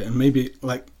appreciate it, and maybe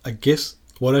I guess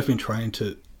what I've been trying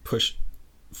to push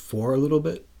for a little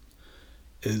bit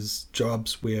is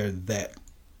jobs where that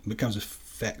becomes a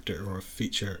factor or a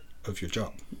feature of your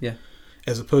job. Yeah.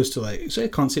 As opposed to like, say, a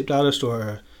concept artist or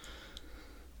a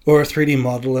 3D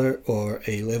modeler or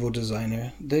a level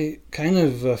designer. They kind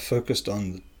of are focused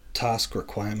on the task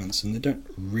requirements, and they don't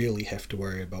really have to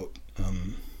worry about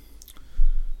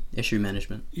issue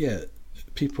management. Yeah,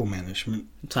 people management,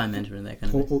 time management, that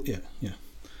kind of thing. Yeah.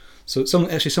 So some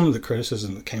of the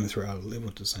criticism that came through our level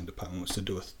design department was to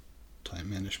do with time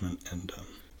management and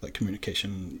like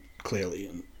communication clearly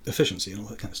and efficiency and all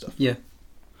that kind of stuff. Yeah.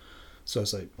 So I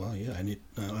was like, well, yeah,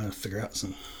 I want to figure out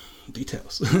some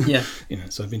details. Yeah.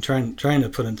 So I've been trying to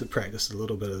put into practice a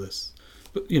little bit of this.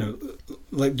 But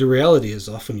like the reality is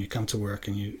often you come to work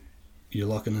and you're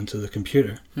locking into the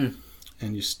computer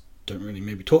and you don't really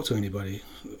maybe talk to anybody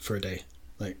for a day.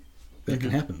 Like that can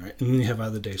happen, right? And then you have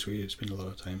other days where you spend a lot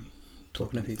of time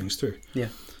talking things through. Yeah.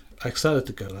 I started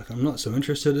to go like, I'm not so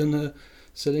interested in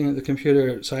sitting at the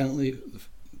computer silently.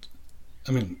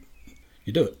 I mean,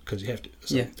 you do it because you have to.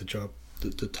 It's like the job,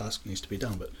 the task needs to be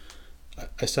done. But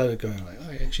I started going like,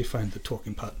 I actually find the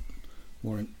talking part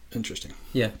more interesting.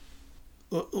 Yeah.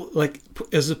 Like,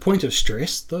 as a point of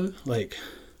stress, though, like,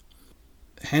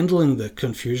 handling the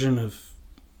confusion of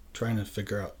trying to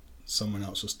figure out someone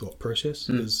else's thought process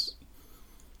is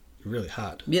really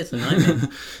hard. Yeah, it's a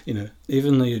nightmare.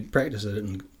 Even though you practice it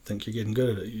and think you're getting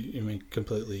good at it, you may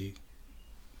completely...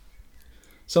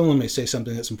 Someone may say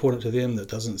something that's important to them that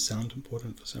doesn't sound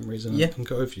important for some reason and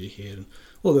go over your head and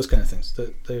all those kind of things.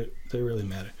 They really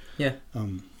matter. Yeah.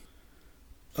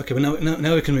 Okay, but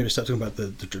now we can maybe start talking about the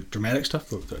dramatic stuff,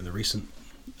 the recent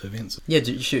events. Yeah,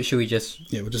 should we just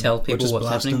tell people what's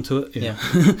blast happening? Into it.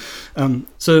 Yeah.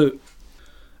 So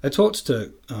I talked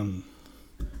to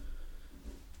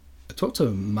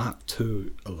Mark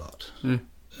II a lot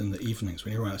in the evenings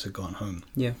when everyone else had gone home.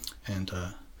 Yeah. And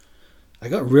I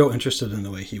got real interested in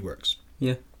the way he works.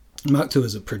 Yeah. Mark II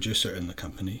is a producer in the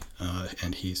company,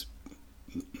 and he's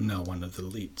now one of the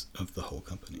leads of the whole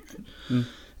company. Right?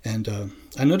 And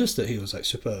I noticed that he was like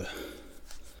super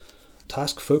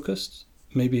task focused.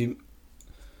 Maybe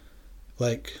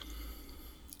like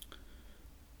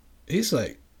he's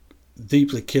like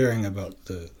deeply caring about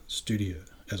the studio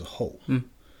as a whole.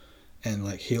 And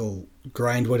like he'll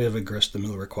grind whatever grist the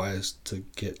mill requires to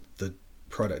get the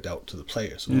product out to the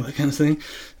players and all that kind of thing,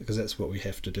 because that's what we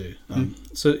have to do.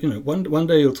 So one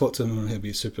day you'll talk to him and he'll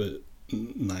be super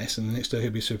nice, and the next day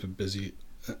he'll be super busy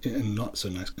and not so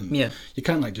nice. And you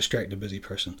can't like distract a busy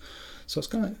person. So it's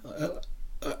kind of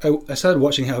I started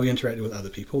watching how he interacted with other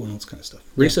people and all this kind of stuff.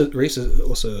 Reese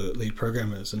also lead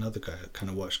programmer, is another guy I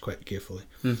kind of watched quite carefully.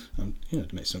 To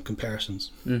make some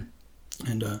comparisons.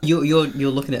 And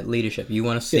you're looking at leadership. You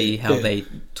want to see how they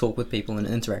talk with people and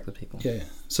interact with people. Yeah.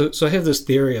 So I have this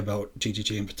theory about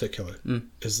GGG in particular,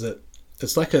 is that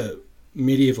it's like a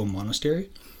medieval monastery.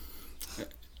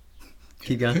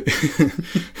 Keep going.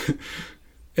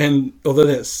 And although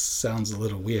that sounds a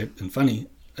little weird and funny,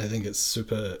 I think it's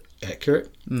super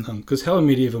accurate. Because how a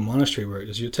medieval monastery worked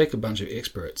is you take a bunch of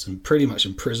experts and pretty much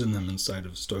imprison them inside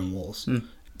of stone walls.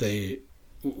 They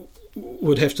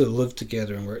would have to live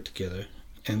together and work together,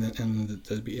 and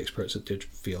there'd be experts at their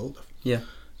field. Yeah.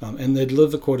 And they'd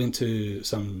live according to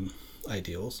some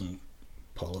ideals and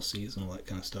policies and all that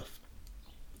kind of stuff.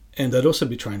 And they'd also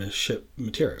be trying to ship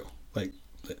material. Like,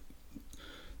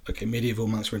 okay, medieval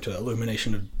monks were into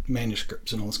illumination of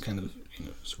manuscripts and all this kind of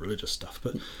religious stuff,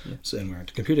 but so then we're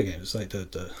into computer games. It's like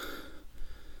the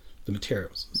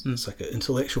materials. It's like an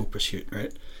intellectual pursuit,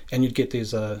 right? And you'd get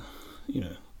these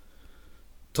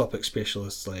topic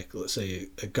specialists, like let's say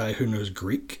a guy who knows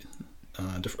Greek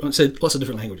lots of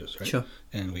different languages, right? Sure.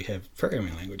 And we have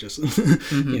programming languages,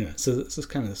 Mm-hmm. So this is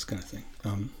kind of this kind of thing.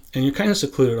 And you're kind of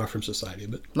secluded off from society,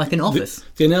 but Like an office.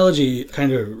 the analogy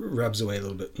kind of rubs away a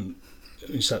little bit, and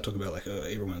you start talking about like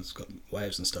everyone's got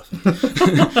wives and stuff,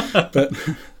 but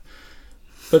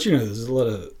there's a lot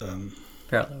of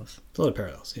Parallels.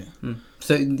 yeah. Mm.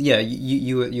 So yeah,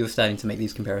 you were starting to make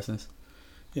these comparisons.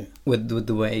 Yeah. With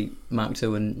the way Mark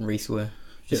II and Reese were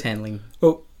just handling.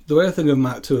 Well, the way I think of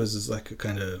Mark II is like a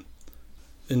kind of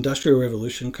industrial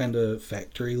revolution kind of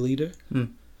factory leader,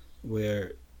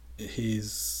 where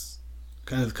he's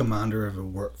kind of the commander of a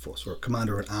workforce or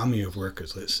commander of an army of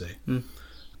workers, let's say. And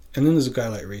then there's a guy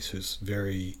like Reese who's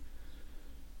very.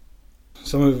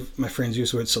 Some of my friends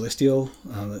use the word celestial.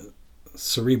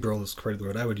 Cerebral is probably the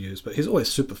word I would use, but he's always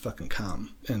super fucking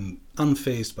calm and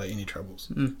unfazed by any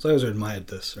troubles. So I always admired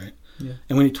this, right? Yeah.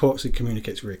 And when he talks, he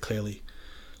communicates very clearly,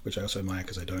 which I also admire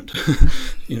because I don't.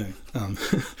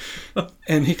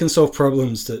 And he can solve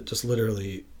problems that just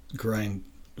literally grind,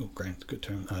 good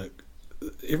term.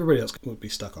 Everybody else would be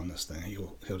stuck on this thing.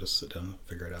 He'll just sit down and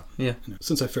figure it out. Yeah.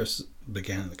 Since I first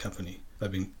began in the company,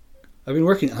 I've been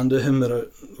working under him,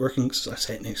 I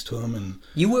sat next to him, and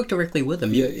You work directly with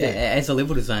him. Yeah. As a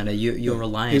level designer, you're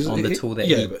reliant on the tool that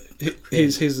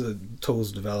he's a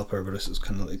tools developer, but this is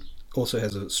kind of like also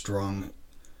has a strong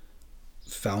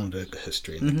founder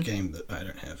history in the game that I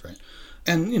don't have, right?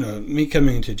 And me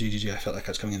coming into GGG, I felt like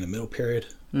I was coming in the middle period,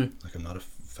 like I'm not a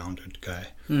founded guy,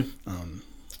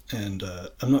 and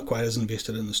I'm not quite as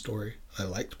invested in the story. I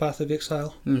liked Path of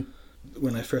Exile.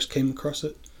 When I first came across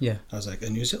it, I was like, a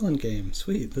New Zealand game,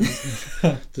 sweet.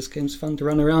 This game's fun to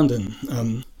run around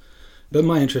in. But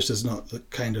my interest is not the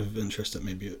kind of interest that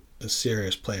maybe a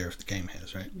serious player of the game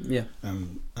has, right? Yeah.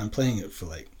 I'm playing it for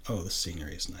like, the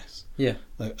scenery is nice. Yeah.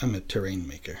 Like, I'm a terrain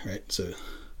maker, right? So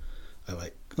I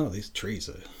like, these trees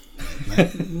are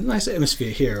nice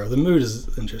atmosphere here, or the mood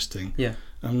is interesting. Yeah.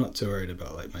 I'm not too worried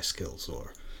about like my skills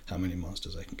or how many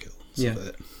monsters I can kill. Yeah. Like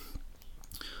that.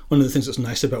 One of the things that's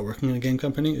nice about working in a game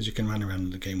company is you can run around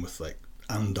in the game with like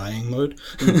undying mode,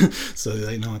 so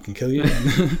like no one can kill you.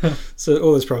 So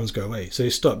all those problems go away. So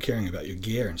you stop caring about your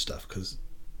gear and stuff because,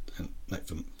 like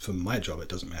for my job, it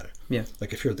doesn't matter. Yeah.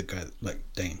 Like if you're the guy like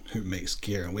Dane who makes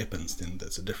gear and weapons, then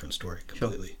that's a different story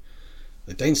completely. Sure.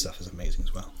 The Dane stuff is amazing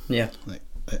as well. Yeah. Like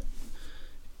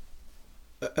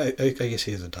I guess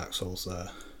he has a Dark Souls.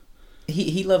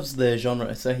 He loves the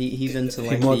genre, so he's into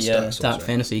like the dark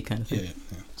fantasy kind of thing.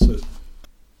 Yeah. So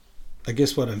I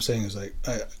guess what I'm saying is like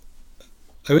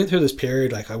I went through this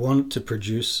period like I wanted to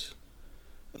produce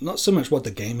not so much what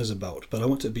the game is about, but I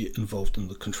want to be involved in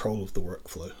the control of the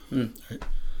workflow. Right?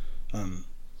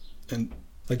 And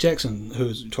like Jackson, who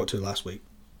we talked to last week,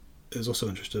 is also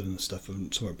interested in this stuff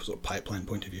from some sort of pipeline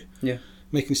point of view. Yeah.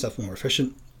 Making stuff more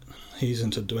efficient. He's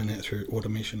into doing that through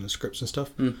automation and scripts and stuff.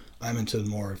 I'm into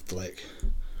more of the like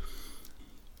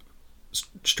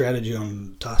strategy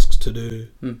on tasks to do,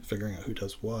 figuring out who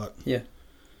does what. Yeah.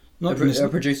 Not a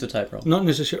producer type role. Not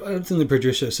necessarily. I don't think the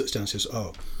producer sits down and says,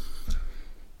 "Oh,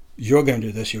 you're going to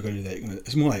do this, you're going to do that."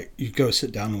 It's more like you go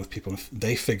sit down with people and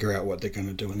they figure out what they're going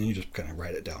to do, and then you just kind of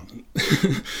write it down.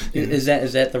 Is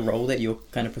that the role that you're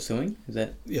kind of pursuing? Is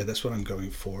that? Yeah, that's what I'm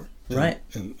going for.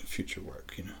 In future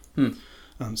work,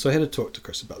 So I had to talk to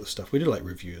Chris about this stuff. We did like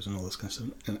reviews and all this kind of stuff,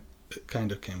 and it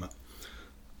kind of came up.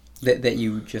 That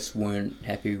you just weren't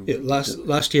happy with? Yeah,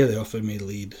 last year they offered me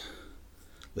lead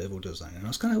level designer, and I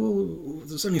was kind of, well,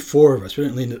 there's only 4 of us. We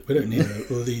don't need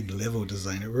a lead level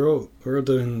designer. We're all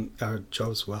doing our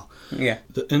jobs well. Yeah.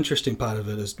 The interesting part of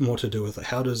it is more to do with like,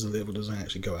 how does the level design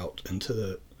actually go out into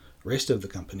the rest of the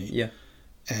company? Yeah.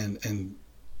 And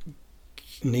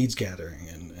needs gathering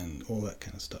and all that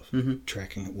kind of stuff.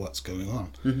 Tracking what's going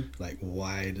on. Like,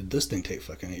 why did this thing take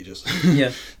fucking ages?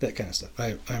 Yeah. That kind of stuff.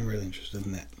 I'm really interested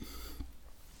in that.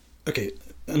 Okay,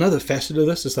 another facet of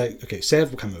this is like, okay, Sav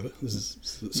will come over.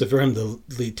 So for him, the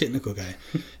lead technical guy,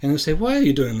 and he'll say, "Why are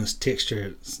you doing this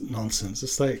texture nonsense?"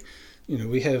 It's like,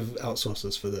 we have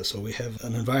outsourcers for this, or we have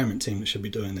an environment team that should be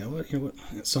doing that. What?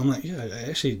 So I'm like, yeah,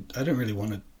 I don't really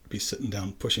want to be sitting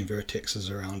down pushing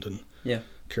vertexes around and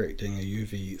correcting a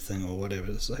UV thing or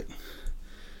whatever. It's like,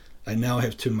 I now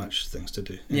have too much things to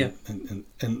do.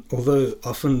 And although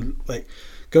often like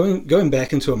going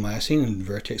back into a Maya scene and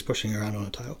vertex pushing around on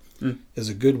a tile is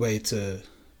a good way to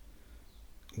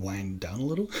wind down a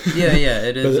little. Yeah,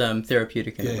 it is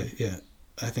therapeutic in a way. Yeah.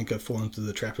 I think I've fallen into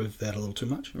the trap of that a little too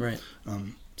much. Right.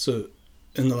 So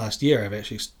in the last year, I've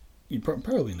actually, you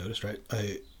probably noticed, right?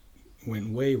 I went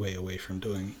way, way away from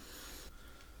doing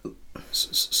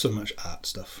so much art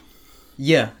stuff.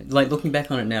 Yeah, like looking back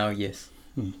on it now, yes.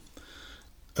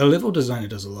 a level designer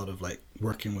does a lot of like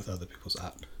working with other people's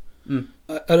art. Mm.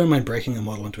 I don't mind breaking a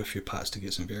model into a few parts to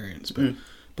get some variance,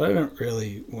 but I don't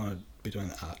really want to be doing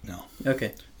the art now.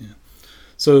 Okay. Yeah.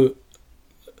 So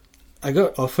I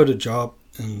got offered a job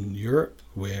in Europe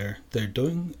where they're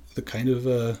doing the kind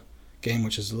of game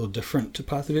which is a little different to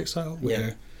Path of Exile,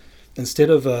 where instead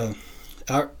of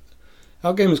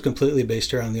our game is completely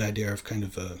based around the idea of kind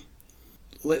of a,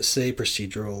 let's say,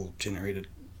 procedural generated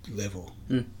level,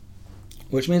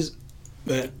 which means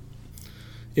that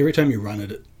every time you run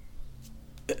it,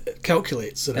 it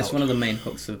calculates it That's out. one of the main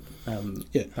hooks of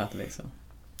Path of Exile.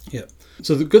 Yeah.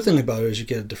 So the good thing about it is you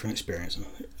get a different experience.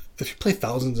 If you play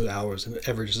thousands of hours, it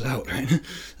averages out, right?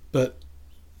 But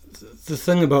the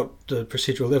thing about the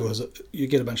procedural level is that you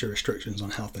get a bunch of restrictions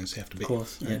on how things have to be. Of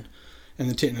course, right? yeah. And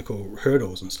the technical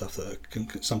hurdles and stuff that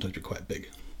can sometimes be quite big.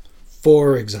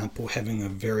 For example, having a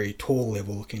very tall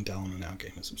level looking down on our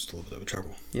game is still a bit of a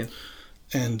trouble. Yeah.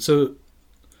 And so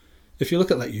if you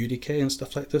look at like UDK and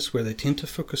stuff like this, where they tend to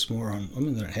focus more on, I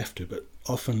mean, they don't have to, but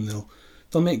often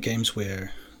they'll make games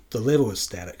where the level is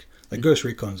static. Like Ghost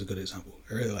Recon is a good example.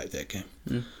 I really like that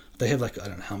game. They have like, I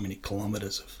don't know how many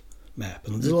kilometers of map,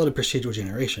 and there's a lot of procedural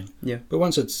generation. Yeah. But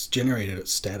once it's generated,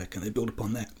 it's static, and they build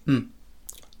upon that.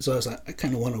 So I was like, I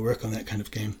kind of want to work on that kind of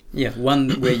game. Yeah,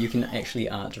 one where you can actually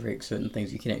art direct certain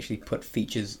things. You can actually put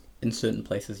features in certain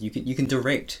places. You can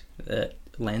direct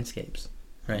landscapes,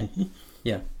 right?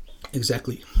 Yeah.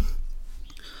 Exactly.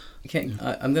 Okay,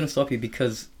 I'm going to stop you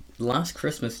because last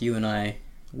Christmas you and I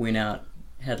went out,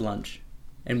 had lunch,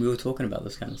 and we were talking about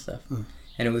this kind of stuff.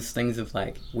 And it was things of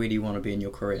like, where do you want to be in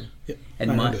your career? Yeah, and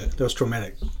I remember that was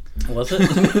traumatic. Was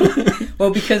it?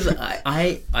 Well, because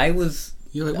I was...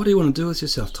 You're like, what do you want to do with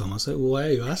yourself, Tom? I was like, well, why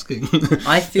are you asking?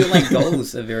 I feel like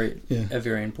goals are very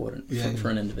important for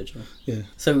an individual. Yeah.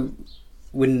 So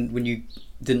when you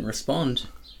didn't respond,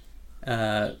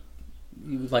 like,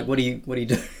 what do you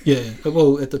do? Yeah.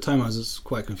 Well, at the time I was just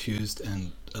quite confused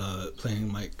and playing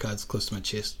my cards close to my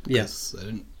chest because I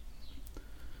didn't.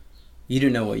 You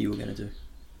didn't know what you were going to do.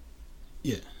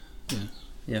 Yeah.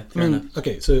 Yeah. I mean,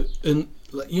 okay, so in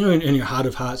your heart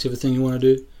of hearts, you have a thing you want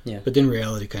to do. Yeah. But then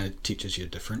reality kind of teaches you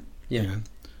different. Yeah. You know?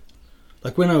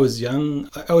 Like when I was young,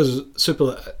 I was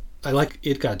super. I like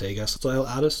Edgar Degas, style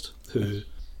artist who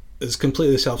is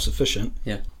completely self-sufficient.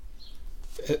 Yeah.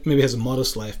 It maybe has a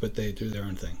modest life, but they do their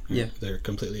own thing. Right? Yeah. They're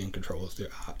completely in control of their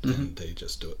art, and they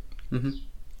just do it.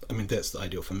 I mean, that's the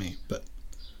ideal for me, but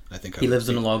I think he lives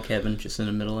in a log cabin just in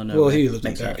the middle of nowhere. Well, he lived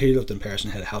in Paris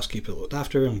and had a housekeeper that looked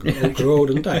after him, grew old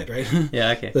and died, right?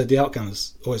 Yeah, okay. The outcome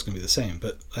is always going to be the same,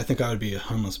 but I think I would be a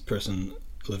homeless person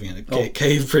living in a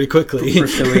cave pretty quickly.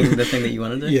 Pursuing the thing that you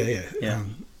want to do? Yeah.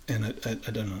 And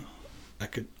I don't know. I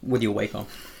could... With your wake on.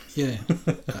 Yeah.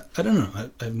 I don't know.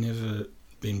 I've never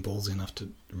been ballsy enough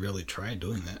to really try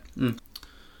doing that.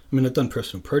 I mean, I've done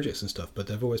personal projects and stuff, but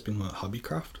they've always been like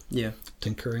hobbycraft. Yeah.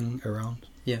 Tinkering around.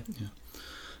 Yeah.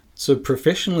 So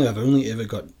professionally, I've only ever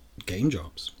got game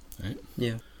jobs, right?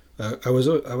 Yeah. I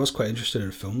was quite interested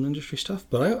in film industry stuff,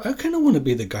 but I kind of want to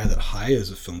be the guy that hires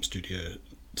a film studio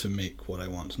to make what I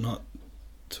want, not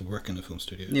to work in a film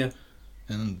studio. Yeah.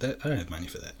 And that I don't have money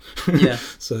for that. Yeah.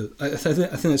 So I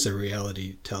think that's a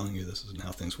reality telling you this isn't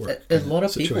how things work. A lot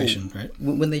of situation, people, right?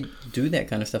 when they do that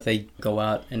kind of stuff, they go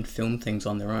out and film things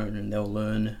on their own, and they'll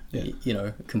learn,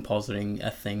 compositing a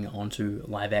thing onto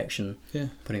live action,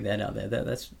 putting that out there.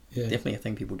 That's definitely a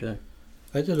thing people do.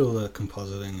 I did all the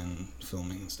compositing and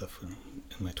filming and stuff in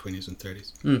my 20s and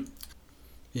 30s.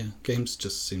 Yeah, games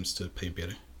just seems to pay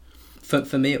better.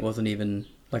 For me, it wasn't even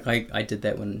like I did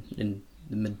that when in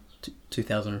the mid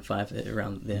 2005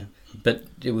 around there, but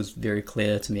it was very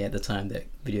clear to me at the time that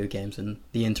video games and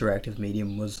the interactive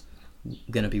medium was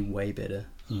going to be way better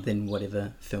than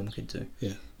whatever film could do.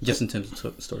 Yeah, just in terms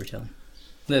of storytelling.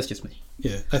 That's just me.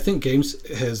 Yeah, I think games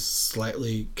has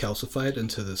slightly calcified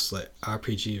into this like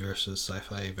RPG versus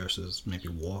sci-fi versus maybe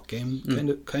war game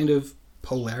kind of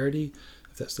polarity,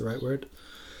 if that's the right word.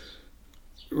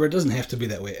 Where it doesn't have to be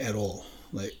that way at all.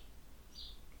 Like,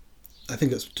 I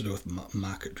think it's to do with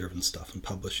market-driven stuff and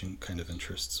publishing kind of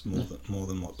interests more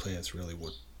than what players really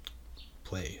would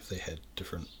play if they had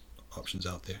different options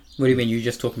out there. What do you mean? You're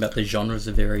just talking about the genres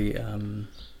are very...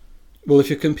 Well, if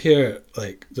you compare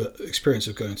like the experience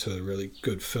of going to a really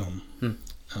good film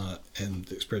and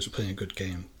the experience of playing a good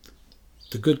game,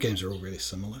 the good games are all really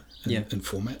similar in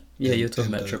format. Yeah, you're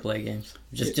talking about AAA games,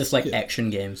 just like action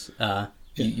games.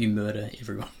 You murder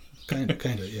everyone. kind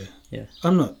of, yeah. Yeah.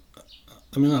 I'm not.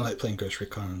 I mean, I like playing Ghost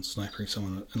Recon and sniping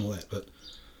someone and all that, but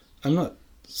I'm not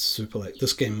super like,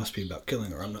 this game must be about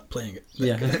killing or I'm not playing it.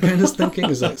 That kind of thinking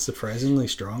is like surprisingly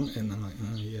strong, and I'm like,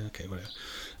 oh, yeah, okay, whatever.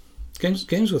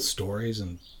 games with stories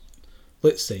and,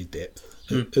 let's say, depth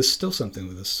is still something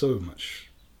where there's so much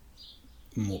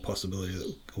more possibility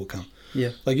that will come.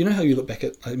 Yeah. Like, you know how you look back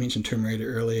at, I mentioned Tomb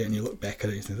Raider earlier, and you look back at it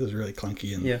and you think this is really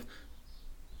clunky, and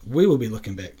we will be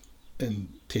looking back in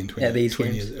 10, 20,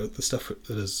 20 years at the stuff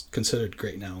that is considered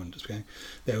great now and just going,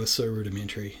 that was so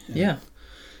rudimentary. And,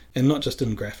 and not just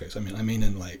in graphics. I mean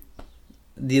in like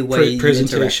the way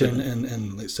presentation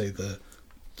and let's say the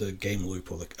game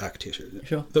loop or the architecture.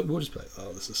 Sure. That we'll just be like,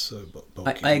 oh, this is so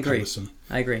bulky. I agree. Cumbersome.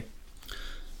 I agree.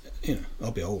 You know,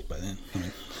 I'll be old by then. I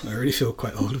mean, I already feel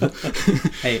quite old. But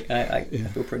Hey, I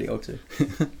feel pretty old too.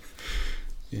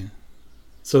 Yeah.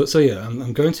 So yeah,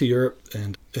 I'm going to Europe,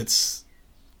 and it's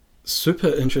super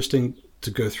interesting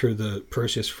to go through the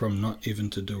process from not even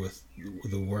to do with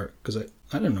the work, because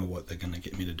I don't know what they're going to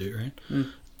get me to do, right?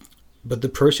 But the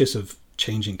process of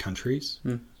changing countries,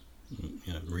 you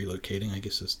know, relocating, I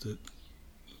guess is the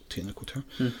technical term.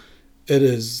 It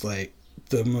is like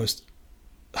the most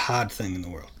hard thing in the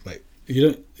world. Like,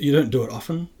 you don't do it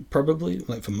often, probably.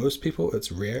 Like, for most people,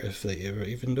 it's rare if they ever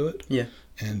even do it. Yeah.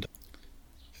 And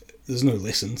there's no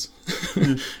lessons,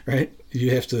 right?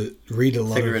 You have to read a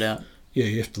lot. Figure it out. Yeah,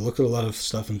 you have to look at a lot of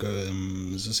stuff and go,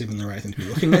 is this even the right thing to be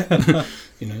looking at?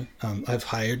 You know, I've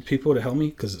hired people to help me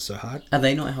because it's so hard. Are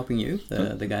they not helping you,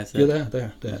 the guys there?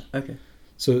 Yeah, they're. Okay.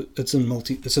 So it's in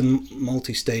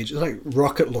multi-stage. It's like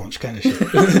rocket launch kind of shit.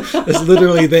 It's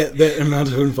literally that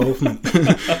amount of involvement.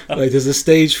 Like, there's a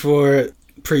stage for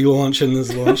pre-launch, and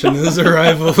there's launch, and there's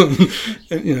arrival, and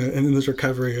you know, and then there's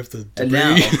recovery of the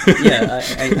debris.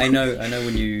 And now, I know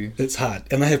when you. It's hard,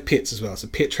 and I have pets as well. So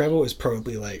pet travel is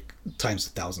probably like times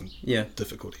 1,000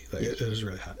 difficulty. Like, it is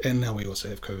really hard. And now we also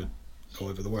have COVID all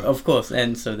over the world. Of course,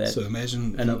 and so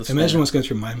imagine another what's going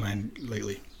through my mind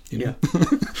lately. You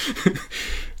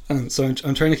know? So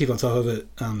I'm trying to keep on top of it.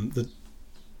 The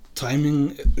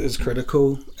timing is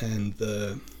critical, and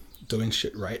the doing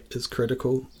shit right is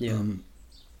critical.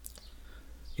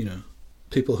 You know,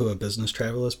 people who are business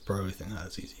travelers probably think,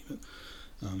 it's easy, but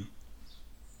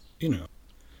you know,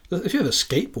 if you have a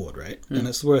skateboard, right, and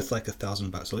it's worth like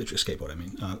 $1,000, electric skateboard, I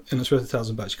mean, and it's worth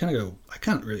 $1,000, you kind of go, I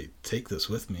can't really take this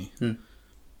with me. I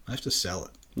have to sell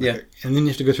it. And then you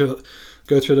have to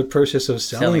go through the process of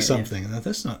selling something. And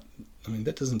that's not, I mean,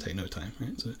 that doesn't take no time,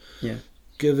 right? So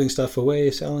giving stuff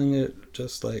away, selling it,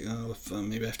 just like,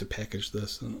 maybe I have to package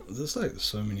this. And there's like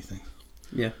so many things.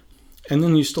 Yeah. And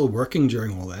then you're still working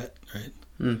during all that, right?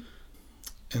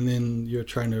 And then you're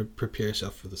trying to prepare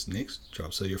yourself for this next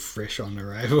job, so you're fresh on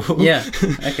arrival. Yeah,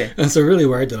 okay. And so really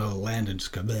worried that I'll land and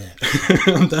just go, bleh,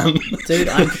 I'm done. Dude,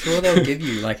 I'm sure they'll give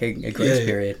you like a grace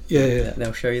period. Yeah.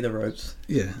 They'll show you the ropes.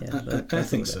 Yeah, I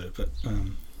think so. But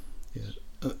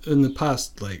in the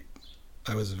past, like,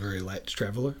 I was a very light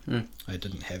traveler. I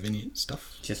didn't have any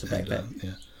stuff. Just a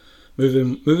backpack.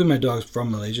 Moving my dogs from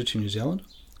Malaysia to New Zealand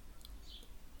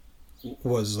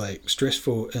was like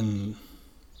stressful in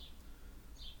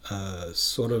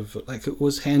sort of like, it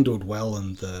was handled well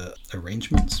in the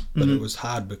arrangements, but it was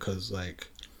hard because, like,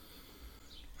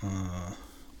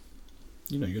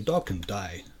 you know, your dog can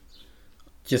die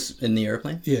just in the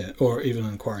airplane, or even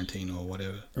in quarantine or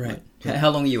whatever, right?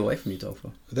 How long are you away from your dog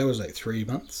for? That was like 3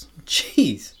 months.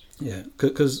 Jeez.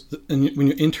 Because when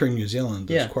you're entering New Zealand,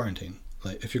 there's quarantine.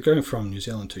 Like, if you're going from New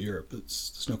Zealand to Europe,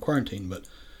 there's no quarantine, but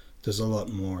there's a lot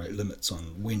more limits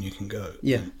on when you can go.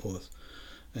 And all this.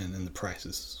 And then the price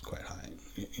is quite high,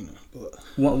 you know.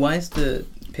 But why is the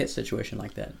pet situation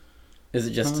like that? Is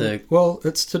it just well,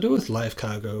 it's to do with live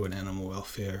cargo and animal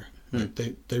welfare. Like,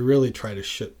 they really try to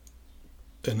ship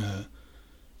in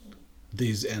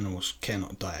these animals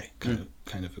cannot die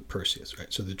kind of a process,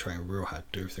 right? So they're trying real hard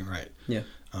to do everything right.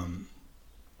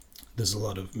 There's a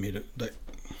lot of like,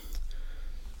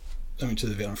 I went to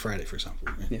the vet on Friday, for example.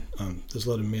 Right? There's a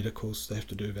lot of medicals. They have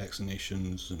to do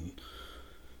vaccinations, and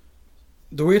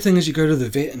the weird thing is, you go to the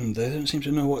vet and they don't seem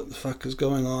to know what the fuck is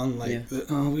going on. Like,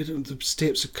 the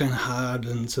steps are kind of hard,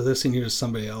 and so they'll send you to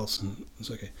somebody else, and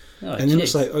it's okay. And then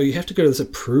it's like, you have to go to this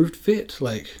approved vet.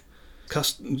 Like,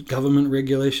 government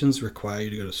regulations require you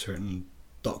to go to a certain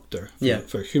doctor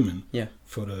for a human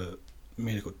for the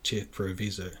medical check for a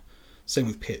visa. Same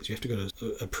with pets. You have to go to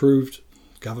an approved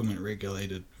government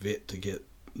regulated vet to get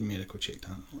medical check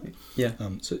done.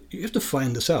 So you have to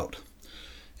find this out.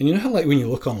 And you know how, like, when you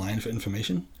look online for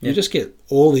information, you just get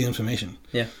all the information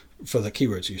for the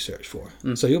keywords you search for.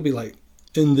 So you'll be like,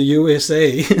 in the USA,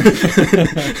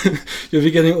 you'll be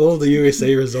getting all the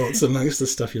USA results amongst the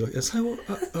stuff you look at. It's like,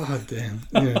 oh, damn.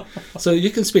 So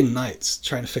you can spend nights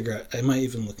trying to figure out, am I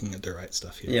even looking at the right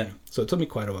stuff here? So it took me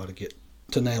quite a while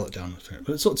to nail it down.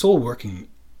 But it's all working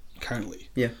currently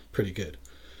pretty good.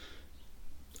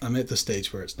 I'm at the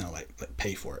stage where it's now like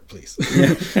pay for it, please.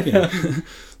 Yeah. You know?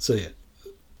 So yeah,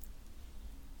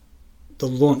 the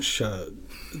launch,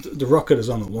 the rocket is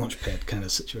on the launch pad kind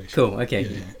of situation. Cool.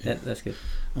 Okay. Yeah. That's good.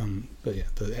 But yeah,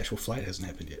 the actual flight hasn't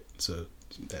happened yet, so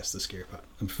that's the scary part.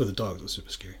 And for the dogs, it was super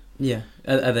scary. Yeah.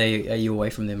 Are you away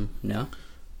from them now?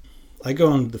 I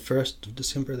go on the 1st of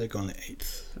December. They go on the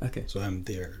 8th. Okay. So I'm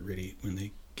there ready when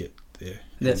they get there.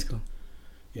 That's And, cool.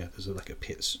 yeah, there's like a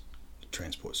pets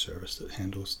transport service that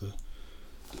handles the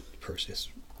process.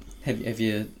 Have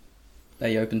you? Are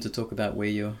you open to talk about where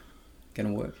you're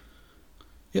gonna work?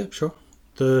 Yeah, sure.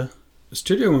 The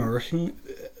studio we're working,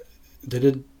 they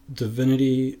did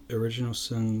Divinity Original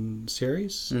Sin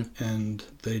series, and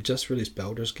they just released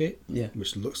Baldur's Gate, Yeah.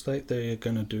 which looks like they're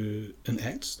going to do in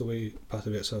acts, the way Path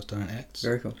of Exile's done in acts.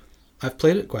 Very cool. I've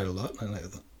played it quite a lot, like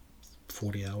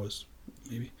 40 hours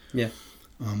maybe. Yeah.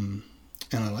 And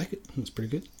I like it. It's pretty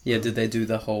good. Yeah. Did they do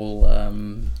the whole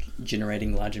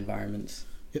generating large environments?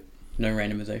 Yep. No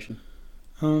randomization.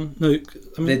 No, I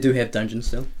mean, They do have dungeons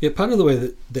still. yeah, part of the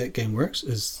way that game works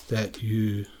is that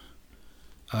you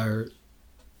are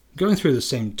going through the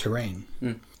same terrain,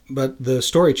 but the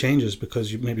story changes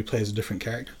because you maybe play as a different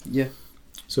character. Yeah.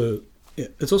 So yeah,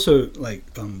 it's also like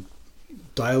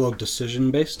dialogue decision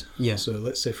based. Yeah. So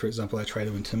let's say, for example, I try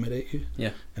to intimidate you.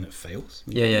 Yeah. And it fails.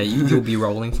 Yeah. You'll be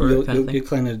rolling for it, kind of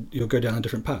thing. You'll go down a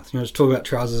different path. You know, just talk about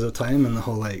trousers at a time, and the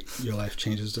whole like your life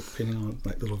changes depending on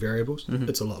like little variables.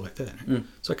 It's a lot like that. Right?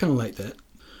 So I kind of like that.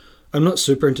 I'm not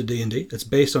super into D&D. It's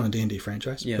based on a D&D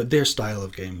franchise, but their style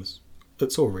of games,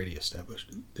 it's already established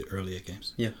in the earlier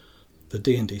games. Yeah. The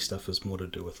D&D stuff is more to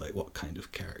do with like what kind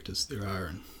of characters there are,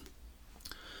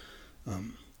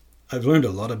 and I've learned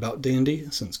a lot about D&D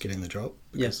since getting the job.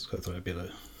 Because I thought I'd better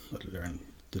learn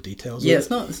the details. Yeah, of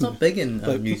it. it's not big in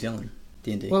Like, New Zealand.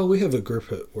 D&D. Well, we have a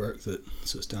group at work that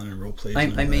sits down and role plays.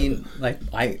 I mean, like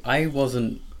I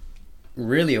wasn't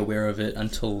really aware of it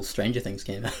until Stranger Things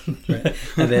came out, Right.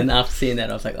 and then after seeing that,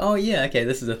 I was like, oh yeah, okay,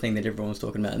 this is a thing that everyone was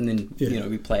talking about, and then Yeah.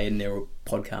 we played, and there were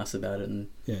podcasts about it, and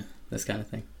Yeah. this kind of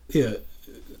thing. Yeah.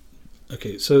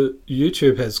 Okay, so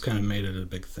YouTube has kind of made it a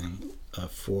big thing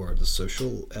for the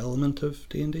social element of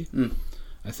D&D.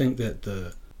 I think that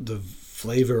the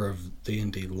flavor of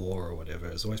D&D lore or whatever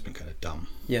has always been kind of dumb.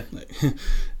 Yeah. Like,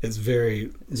 it's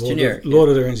very generic. Lord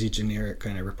of the Rings-y generic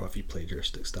kind of rip-offy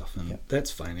plagiaristic stuff, and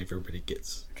that's fine. Everybody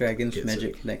gets Dragons, gets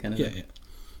magic, it. that kind of Yeah, thing.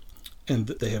 yeah. And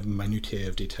they have minutiae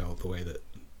of detail the way that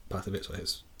Path of Exile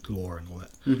has lore and all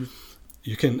that.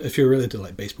 You can, if you're really into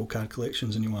like baseball card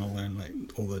collections and you want to learn like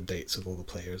all the dates of all the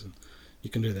players, and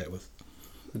you can do that with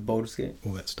The Baldur's Gate.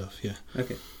 all that stuff. Yeah.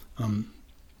 Okay.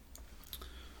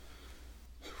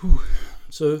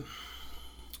 So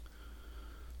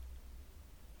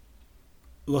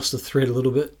lost the thread a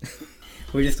little bit.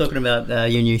 We're just talking about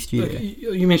your new studio.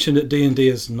 You mentioned that D&D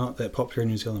is not that popular in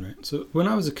New Zealand, right? So when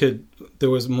I was a kid, there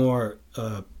was more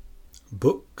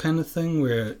book kind of thing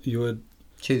where you would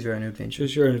Choose your own adventure.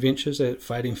 choose your own adventures.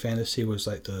 Fighting Fantasy was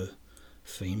like the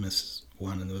famous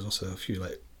one, and there was also a few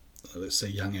like, let's say,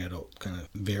 young adult kind of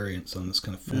variants on this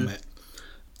kind of format.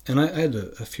 And I had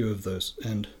a few of those,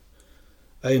 and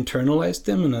I internalized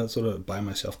them in a sort of by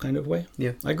myself kind of way.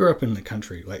 Yeah. I grew up in the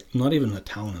country, like not even a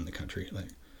town in the country, like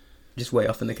Just way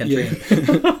off in the country.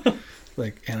 yeah,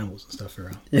 like animals and stuff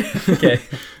around. Yeah. Okay.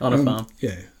 On a farm.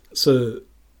 Yeah. So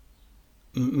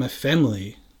my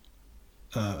family,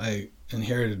 I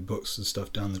inherited books and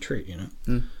stuff down the tree, you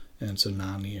know, and so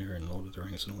Narnia and Lord of the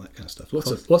Rings and all that kind of stuff.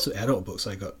 Lots of adult books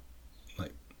I got,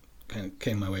 like, kind of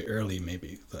came my way early.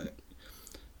 Maybe like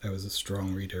I was a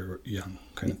strong reader, young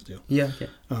kind of deal. Yeah. Okay.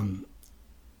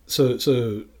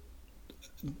 So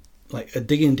like a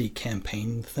D&D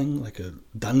campaign thing, like a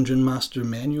dungeon master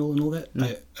manual and all that.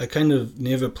 I kind of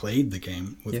never played the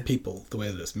game with people the way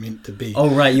that it's meant to be. Oh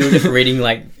right, you were just reading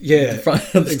like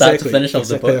from start to finish of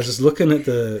the book. I was just looking at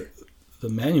the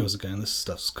manuals again. This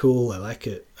stuff's cool. I like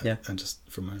it. Yeah. And just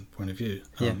from my point of view,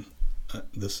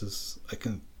 this is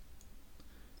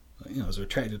I was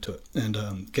attracted to it.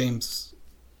 And games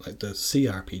like the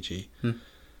CRPG.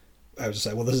 I was just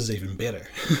like, well, this is even better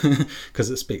because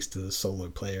it speaks to the solo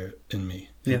player in me.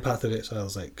 Yeah. And Path of Exile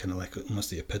is like kind of like almost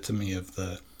the epitome of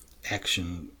the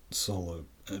action solo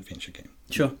adventure game.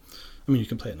 Sure. I mean, you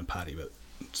can play it in a party, but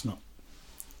it's not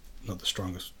the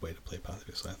strongest way to play Path of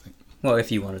Exile, I think. Well,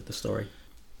 if you wanted the story.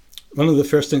 One of the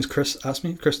first things Chris asked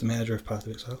me, Chris, the manager of Path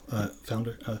of Exile,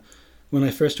 founder, when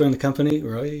I first joined the company,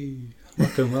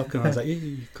 welcome. I was like,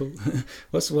 yeah, cool.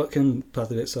 What can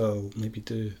Path of Exile maybe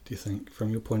do you think, from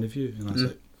your point of view? And I was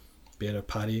like, be at a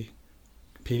party,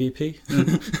 PvP.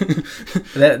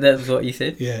 That's what you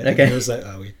said? Yeah. Okay. And it was like,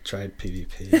 oh, we tried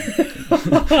PvP.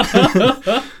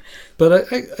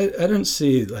 But I don't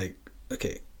see, like,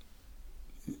 okay,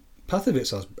 Path of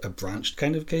Exile is a branched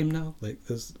kind of game now. Like,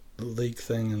 there's the League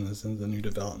thing and there's the new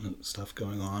development stuff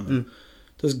going on. And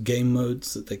there's game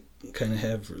modes that they kind of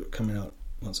have coming out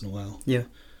once in a while. Yeah.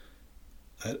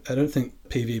 I don't think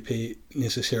PvP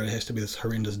necessarily has to be this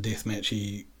horrendous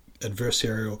deathmatchy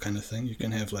adversarial kind of thing. You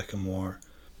can have like a more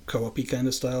co-op-y kind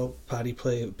of style party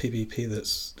play PvP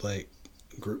that's like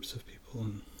groups of people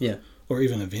and or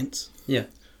even events. Yeah.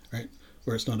 Right?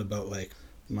 Where it's not about like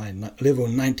my level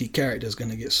 90 character is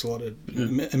going to get slaughtered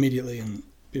immediately and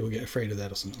people get afraid of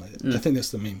that or something like that. I think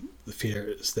that's the fear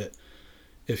is that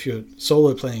if you're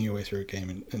solo playing your way through a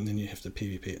game and then you have to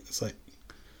PvP it, it's like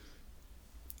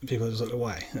people are just like,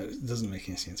 why? It doesn't make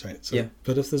any sense, right? So,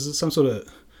 but if there's some sort of...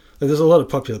 Like, there's a lot of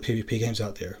popular PvP games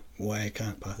out there. Why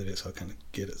can't Path of Exile kind of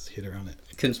get its head around it?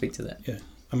 Couldn't speak to that. Yeah.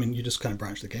 I mean, you just kind of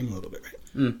branch the game a little bit,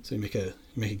 right? So you make a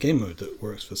game mode that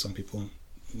works for some people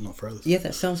and not for others. Yeah,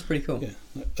 that sounds pretty cool.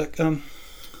 Yeah. Like,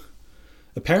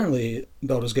 apparently,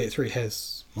 Baldur's Gate 3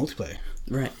 has multiplayer.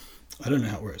 Right. I don't know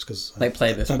how it works because like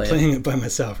I'm playing it by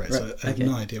myself, right? So I have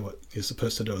no idea what you're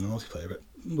supposed to do in the multiplayer. But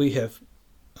we have...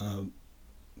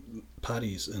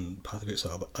 parties in Path of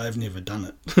Exile, but I've never done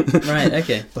it. Right,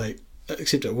 okay. Like,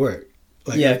 except at work.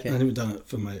 Like, I've never done it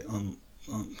for my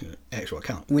actual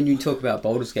account. When you talk about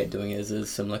Baldur's Gate doing it, is it a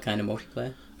similar kind of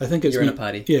multiplayer? I think it's You're in a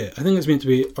party. Yeah, I think it's meant to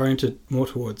be oriented more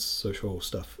towards social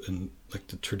stuff in like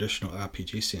the traditional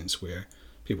RPG sense where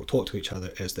people talk to each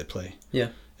other as they play. Yeah.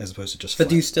 As opposed to just But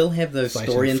do you still have those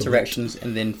story interactions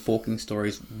and then forking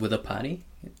stories with a party?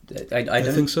 I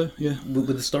don't think so, yeah. Would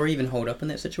the story even hold up in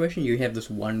that situation? You have this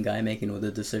one guy making all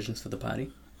the decisions for the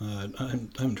party? I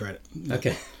haven't tried it.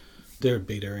 Okay. They're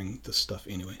betaing this stuff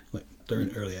anyway. Like, they're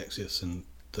in early access, and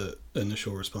the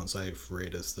initial response I've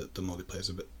read is that the multiplayer's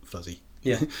a bit fuzzy.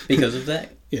 Yeah, because of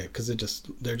that? Yeah, because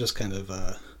they're just kind of...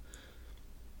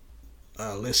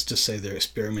 let's just say they're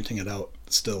experimenting it out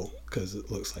still, because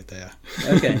it looks like they are.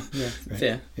 Okay, yeah, right?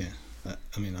 Fair. Yeah,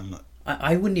 I mean, I'm not...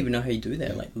 I wouldn't even know how you do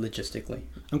that, like, logistically.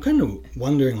 I'm kind of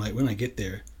wondering, like, when I get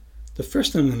there, the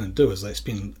first thing I'm going to do is, like,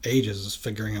 spend ages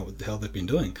figuring out what the hell they've been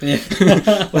doing. Yeah.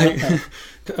 Like,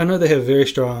 I know they have very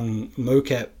strong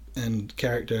mocap and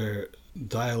character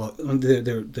dialogue. I mean,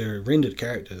 they're rendered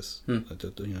characters.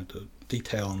 The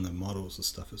detail on the models and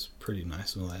stuff is pretty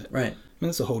nice and all that. Right. I mean,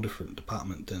 it's a whole different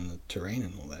department than the terrain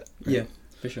and all that. Right? Yeah,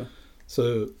 for sure.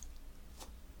 So,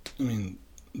 I mean,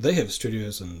 they have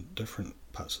studios in different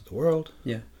parts of the world.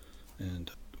 Yeah.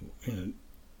 And,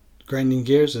 grinding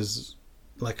gears is,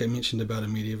 like I mentioned about a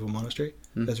medieval monastery,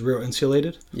 that's real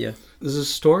insulated. Yeah. There's a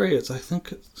story, I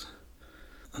can't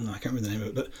remember the name of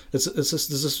it, but there's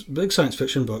this big science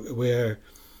fiction book where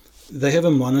they have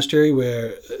a monastery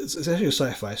where it's actually a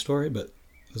sci-fi story, but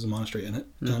there's a monastery in it,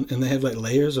 and they have like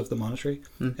layers of the monastery,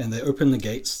 and they open the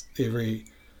gates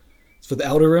for the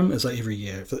outer rim it's like every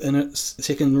year, for the inner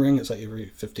second ring it's like every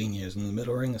 15 years, and the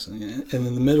middle ring and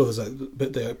in the middle is like,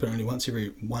 but they open only once every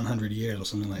 100 years or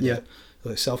something like that. It's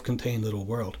like self-contained little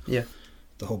world. Yeah.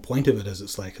 The whole point of it is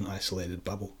it's like an isolated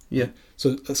bubble. Yeah.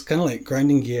 So it's kind of like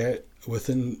grinding gear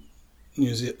within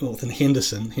New Zealand, within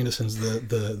Henderson. Henderson's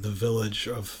the village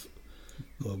of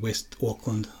West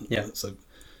Auckland. Yeah. It's a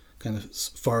kind of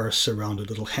forest-surrounded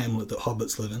little hamlet that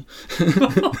hobbits live in.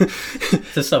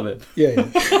 It's a suburb. Yeah.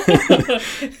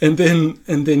 and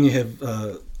then you have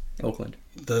Auckland,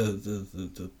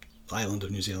 the island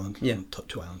of New Zealand. Yeah. Top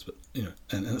two islands, but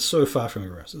and it's so far from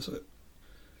everywhere else. So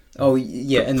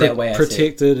that way,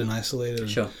 protected and isolated.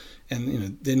 Sure.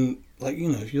 And then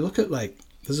if you look at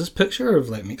there's this picture of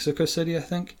Mexico City, I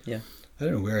think. Yeah. I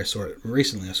don't know where I saw it.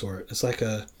 Recently I saw it. It's like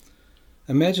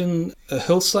imagine a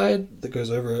hillside that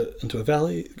goes over into a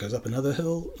valley, goes up another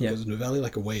hill, goes into a valley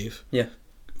like a wave. Yeah.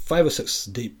 5 or 6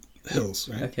 deep hills,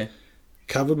 right? Okay.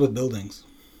 Covered with buildings.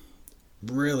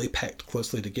 Really packed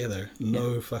closely together.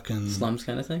 No fucking... slums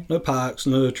kind of thing? No parks,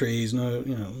 no trees, no,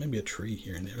 maybe a tree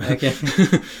here and there. Right?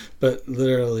 Okay. But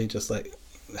literally just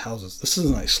houses. This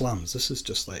isn't like slums. This is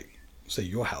just say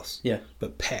your house. Yeah.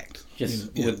 But packed.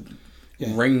 Just with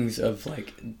rings of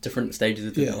different stages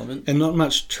of development. And not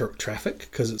much traffic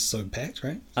because it's so packed,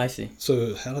 right? I see.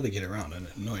 So how do they get around? I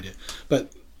have no idea.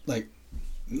 But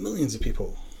millions of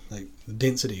people,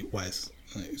 density wise.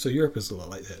 So Europe is a lot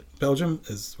like that. Belgium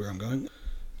is where I'm going.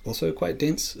 Also quite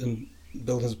dense and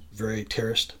buildings very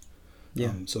terraced.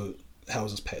 Yeah. So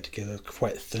houses packed together,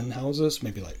 quite thin houses,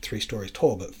 maybe 3 stories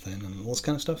tall but thin and all this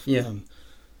kind of stuff. Yeah.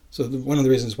 So one of the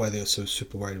reasons why they're so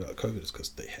super worried about COVID is because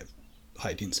they have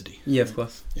high density. Yeah, of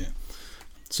course. Yeah.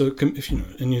 So if you know,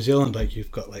 in New Zealand, like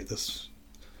you've got like this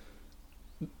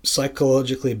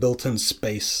psychologically built-in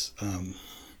space.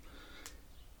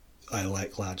 I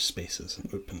like large spaces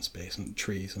and open space and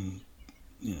trees and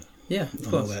Yeah, of and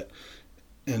course. all that.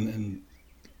 And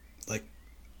like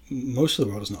most of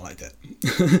the world is not like that.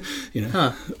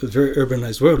 Huh. It's a very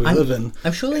urbanized world we live in.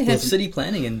 I'm sure they have city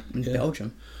planning in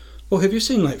Belgium. Well, have you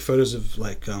seen like photos of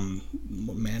like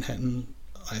Manhattan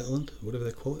Island, whatever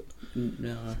they call it?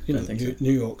 No, I You know, don't think so.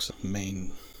 New York's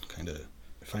main kind of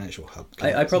financial hub.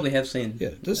 I probably have seen.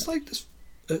 Yeah, there's like this.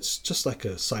 It's just like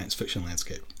a science fiction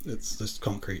landscape. It's this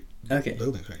concrete Okay.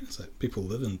 buildings, right? It's like people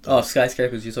live in. Oh,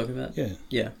 skyscrapers you're talking about? Yeah.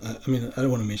 Yeah. I mean, I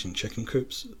don't want to mention chicken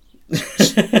coops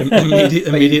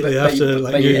immediately after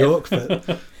New York,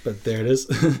 but there it is.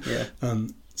 Yeah.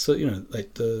 So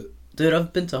like the Dude,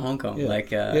 I've been to Hong Kong. Yeah.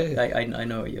 Like, Yeah. I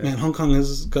know what you're. man, Hong Kong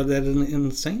has got that in an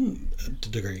insane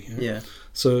degree. Yeah.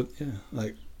 So yeah,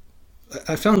 like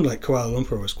I found like Kuala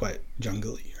Lumpur was quite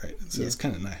jungly, right? So Yeah. it's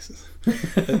kind of nice.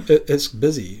 It's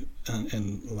busy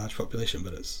and a large population,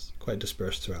 but it's quite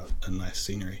dispersed throughout a nice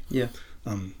scenery. Yeah.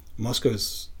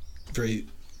 Moscow's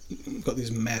got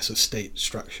these massive state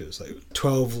structures, like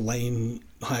 12-lane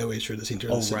highways through the center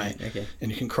of the city, Right. Okay.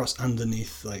 and you can cross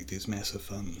underneath like these massive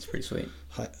It's pretty sweet.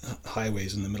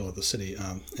 highways in the middle of the city,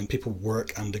 and people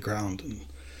work underground and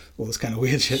all this kind of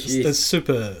weird shit. Jeez. It's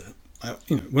super.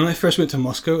 When I first went to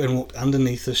Moscow and walked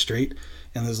underneath the street,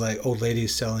 and there's like old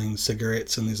ladies selling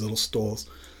cigarettes in these little stalls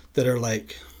that are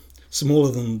like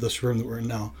smaller than this room that we're in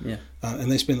now. Yeah.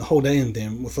 And they spend the whole day in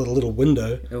them with a little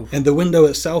window, Oof. and the window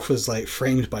itself is like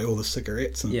framed by all the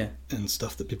cigarettes and Yeah. and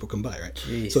stuff that people can buy, right?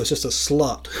 Jeez. So it's just a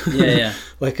slot. Yeah.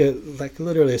 like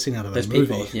literally a scene out of Those a movie.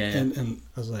 people, yeah. And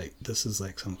I was like, this is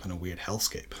like some kind of weird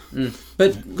hellscape.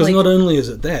 But Because like, not only is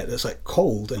it that, it's like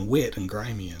cold and wet and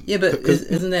grimy. And Yeah, but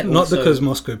isn't that not also... because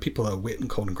Moscow people are wet and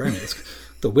cold and grimy. It's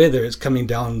the weather is coming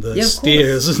down the Yeah, of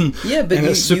stairs, and Yeah, but and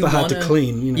it's super hard to wanna-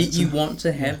 clean. You want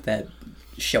to have that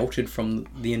sheltered from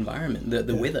the environment,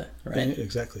 the weather, right? Yeah,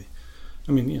 exactly.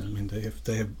 I mean,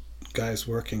 they have guys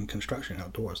working construction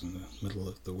outdoors in the middle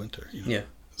of the winter. Yeah.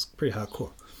 It's pretty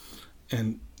hardcore.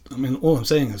 And I mean, all I'm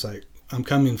saying is like I'm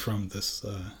coming from this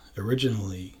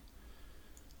originally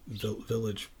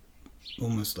village,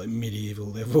 almost like medieval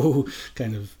level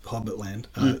kind of hobbit land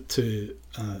to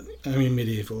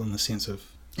medieval in the sense of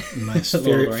nice Lord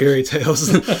of the Rings. fairy tales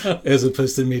as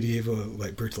opposed to medieval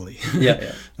like brutally.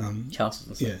 Yeah. Um, Castles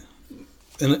and stuff.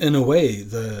 yeah. In a way,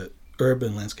 the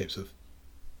urban landscapes of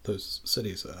those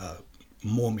cities are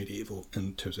more medieval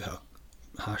in terms of how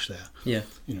harsh they are. Yeah.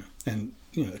 And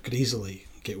it could easily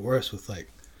get worse with like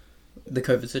The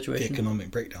COVID the situation. economic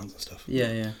breakdowns and stuff.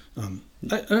 Yeah.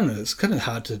 I don't know. It's kind of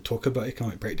hard to talk about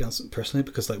economic breakdowns personally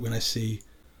because like when I see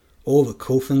all the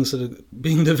cool things that are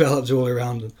being developed all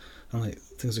around, I'm like,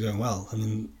 things are going well. I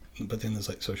mean, but then there's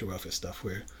like social welfare stuff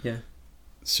where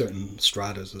certain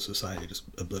stratas of society just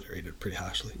obliterated pretty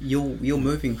harshly. You're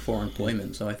moving for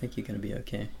employment, so I think you're going to be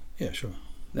okay. Yeah, sure.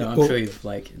 No, I'm Well, sure you've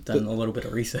like done a little bit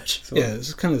of research. So. Yeah,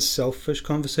 it's a kind of selfish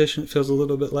conversation. It feels a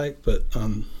little bit like, but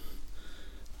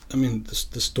I mean,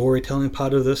 the storytelling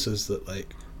part of this is that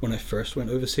like when I first went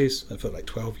overseas, I felt like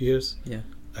 12 years. Yeah.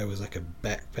 I was like a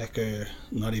backpacker,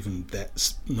 not even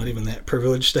that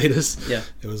privileged status. Yeah.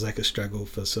 It was like a struggle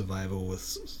for survival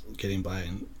with getting by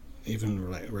and even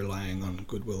like relying on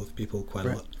goodwill of people quite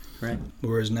a lot. Right.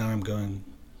 Whereas now I'm going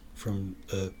from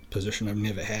a position I've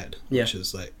never had, which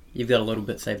is like You've got a little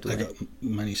bit saved away. I got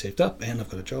money saved up and I've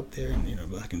got a job there, and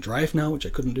I can drive now, which I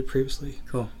couldn't do previously.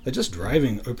 Cool. Like just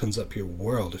driving opens up your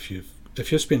world if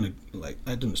you're spending like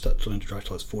I didn't start to learn to drive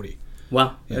till I was 40.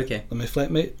 Wow. Yeah. Okay. And my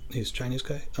flatmate, he's a Chinese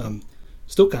guy,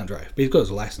 still can't drive, but he's got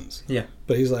his license. Yeah.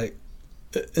 But he's like,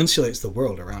 it insulates the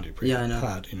world around you pretty I know.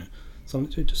 hard, So I'm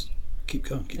like, dude, just keep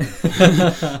going.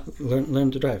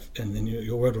 learn to drive, and then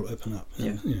your world will open up.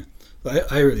 And,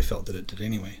 But I really felt that it did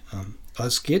anyway. I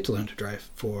was scared to learn to drive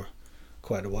for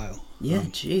quite a while. Yeah.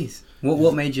 Jeez.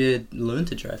 What made you learn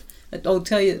to drive? I'll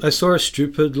tell you. I saw a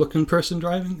stupid looking person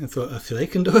driving and thought, if they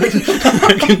can do it,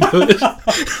 I can do it.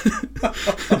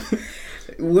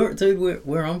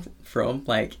 Where I'm from,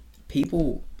 like,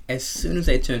 people, as soon as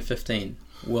they turn 15,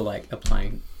 were, like,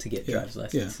 applying to get driver's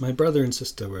license. Yeah, my brother and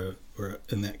sister were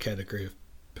in that category of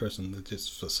person that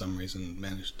just, for some reason,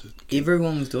 managed to...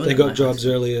 Everyone was doing it. They got jobs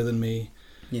earlier than me.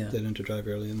 Yeah. They learned to drive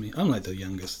earlier than me. I'm like the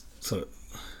youngest, so...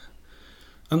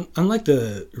 I'm like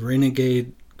the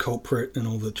renegade culprit in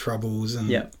all the troubles and...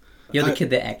 Yeah. You're the kid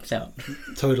that acts out.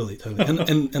 Totally.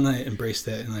 And I embrace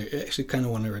that, and I actually kind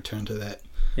of want to return to that.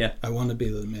 Yeah. I want to be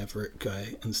the maverick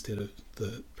guy instead of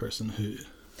the person who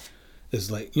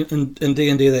is like... In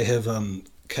D&D they have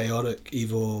chaotic,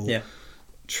 evil,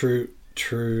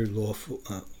 true, lawful.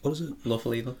 What is it?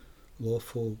 Lawful evil.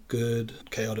 Lawful, good,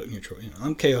 chaotic, neutral.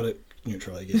 I'm chaotic,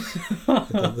 neutral, I guess.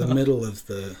 the middle of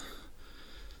the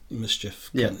mischief.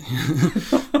 Yeah.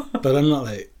 But I'm not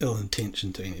like ill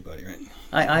intention to anybody, right?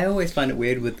 I always find it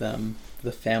weird with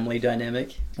the family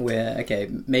dynamic where, okay,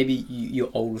 maybe your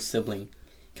older sibling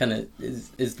kind of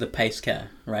is the pace car,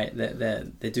 right?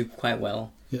 They do quite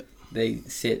well. Yeah. They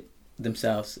set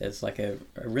themselves as like a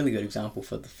really good example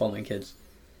for the following kids.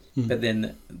 But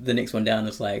then the next one down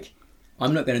is like,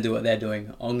 I'm not going to do what they're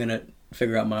doing. I'm going to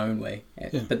figure out my own way.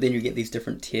 Yeah. But then you get these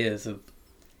different tiers of...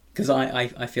 Because I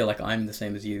feel like I'm the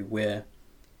same as you, where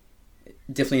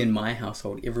definitely in my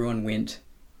household, everyone went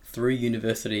through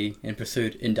university and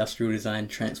pursued industrial design,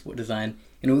 transport design,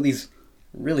 and all these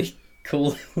really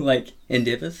cool like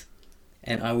endeavors.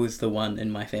 And I was the one in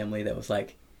my family that was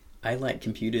like, I like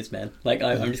computers, man. Like,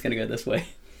 I'm just going to go this way.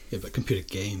 Yeah, but computer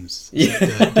games. Yeah.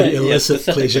 Like the illicit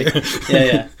pleasure.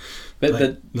 Yeah. But,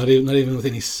 like, not even with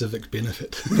any civic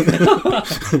benefit.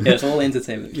 Yeah, it's all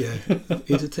entertainment. Yeah.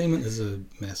 Entertainment is a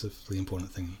massively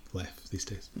important thing in life these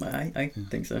days. I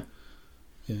think so.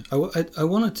 Yeah. I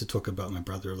wanted to talk about my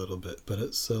brother a little bit, but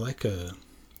it's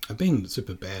I've been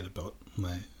super bad about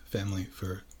my family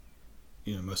for,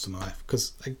 most of my life.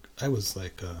 Because I was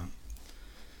like...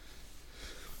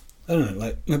 I don't know,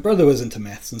 like, my brother was into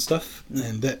maths and stuff,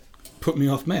 and that put me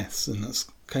off maths, and that's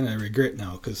kind of a regret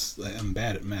now, because I'm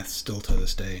bad at maths still to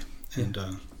this day, and...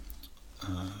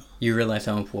 you realise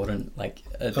how important, like,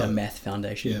 a math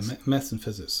foundation is. Yeah, maths and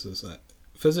physics is like...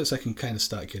 Physics I can kind of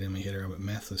start getting my head around, but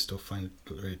math I still find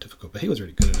it very difficult, but he was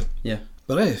really good at it. Yeah.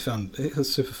 But I found it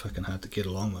was super fucking hard to get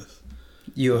along with.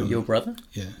 Your brother?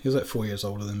 Yeah, he was like 4 years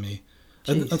older than me.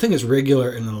 I think it's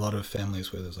regular in a lot of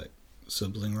families where there's like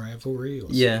sibling rivalry.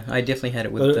 Yeah, I definitely had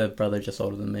it with the brother just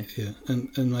older than me. Yeah,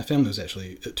 and my family was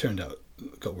actually, it turned out,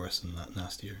 got worse than that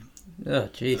last year. Oh,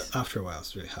 jeez. After a while,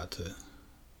 it's really hard to...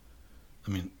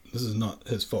 I mean, this is not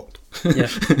his fault. Yeah.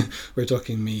 We're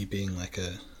talking me being like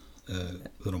a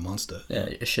little monster. Yeah,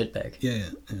 a shitbag.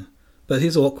 Yeah. But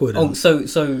he's awkward. Oh, so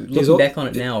looking back on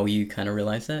it now, you kind of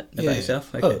realise that about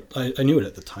yourself? Okay. Oh, I knew it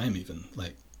at the time even.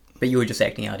 Like. But you were just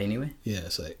acting out anyway? Yeah,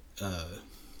 it's like...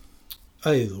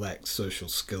 I lacked social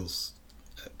skills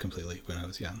completely when I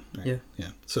was young. Right? Yeah.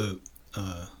 So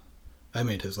I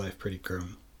made his life pretty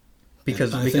grim.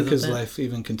 Because I think his life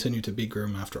even continued to be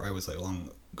grim after I was like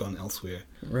long gone elsewhere.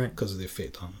 Right. Because of the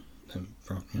effect on him.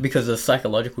 Because of the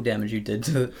psychological damage you did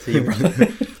to your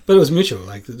brother. But it was mutual.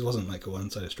 Like, it wasn't like a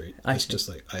one-sided street. It's just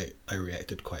like I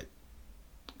reacted quite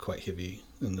heavy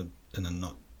in a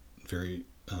not very...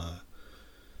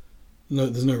 No,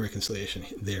 there's no reconciliation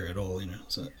there at all,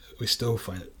 So we still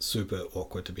find it super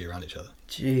awkward to be around each other.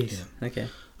 Jeez. Yeah. Okay.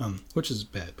 Which is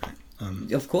bad, right?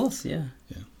 Of course, yeah.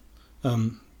 Yeah.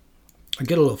 I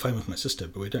get a lot of fun with my sister,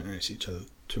 but we don't really see each other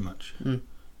too much. And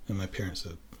my parents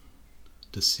are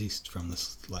deceased from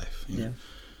this life. Yeah.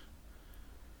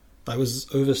 I was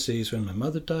overseas when my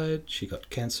mother died. She got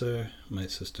cancer. My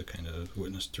sister kind of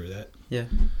witnessed through that. Yeah.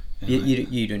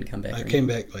 You didn't come back. I came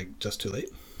back like just too late.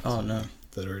 Oh no.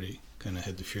 They'd already kind of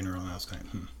had the funeral, and I was like,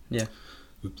 Yeah.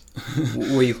 Oops.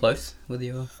 Were you close with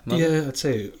your mother? Yeah, I'd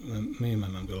say me and my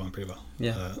mum got along pretty well.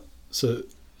 Yeah.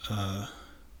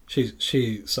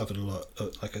 She suffered a lot,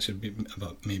 like I said,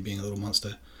 about me being a little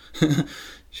monster.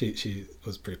 She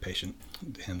was pretty patient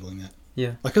handling that.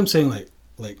 Yeah. Like I'm saying, like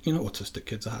autistic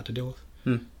kids are hard to deal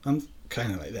with. I'm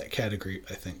kind of like that category,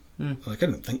 I think. Like I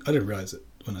didn't realize it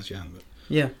when I was young, but.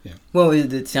 Yeah. Well,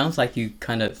 it sounds like you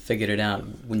kind of figured it out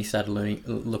when you started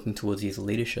looking towards these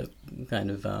leadership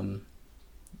kind of, those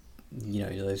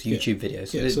YouTube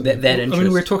videos. Yeah, so that interest. I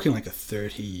mean, we're talking like a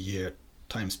 30-year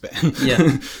time span.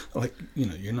 Yeah. Like,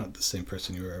 you're not the same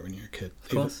person you were when you were a kid. Of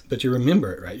course. But you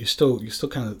remember it, right? You still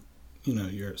kind of,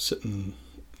 you're sitting,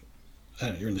 I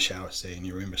don't know, you're in the shower, say, and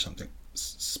you remember something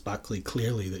sparkly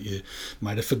clearly that you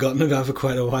might have forgotten about for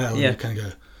quite a while. Yeah. And you kind of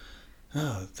go,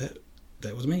 oh,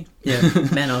 that was me. Yeah,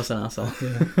 man, I was an asshole.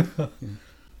 Yeah. Well,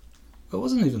 it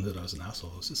wasn't even that I was an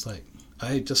asshole. It was just like,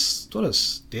 I just sort of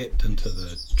stepped into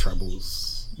the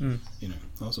troubles. I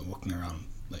wasn't walking around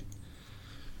like...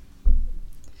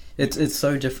 It's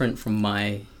so different from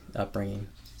my upbringing.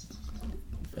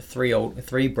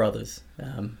 Three brothers,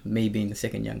 me being the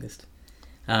second youngest.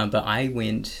 But I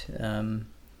went...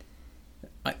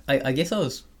 I guess I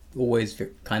was always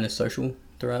kind of social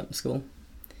throughout school.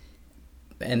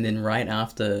 And then right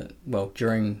after,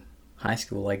 during high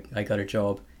school, I got a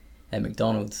job at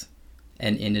McDonald's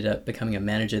and ended up becoming a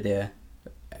manager there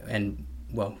and,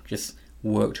 just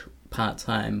worked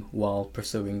part-time while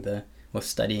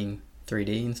studying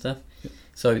 3D and stuff. Yeah.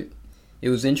 So it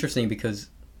was interesting because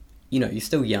you're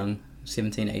still young,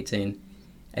 17, 18,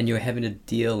 and you're having to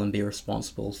deal and be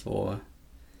responsible for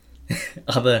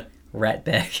other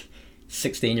ratbag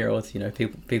 16-year-olds,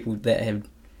 people that have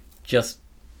just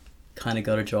kind of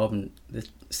got a job and they're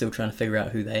still trying to figure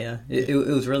out who they are. It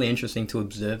was really interesting to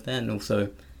observe that and also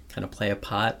kind of play a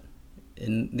part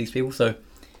in these people. So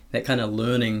that kind of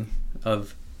learning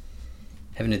of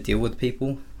having to deal with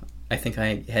people, I think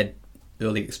I had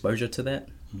early exposure to that,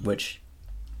 which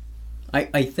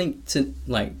I think to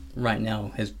right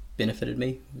now has benefited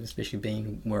me, especially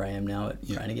being where I am now at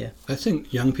Training Gear. I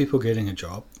think young people getting a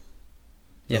job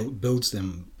builds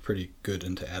them pretty good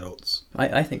into adults.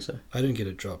 I think so. I didn't get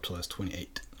a job till I was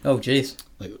 28. Oh, jeez.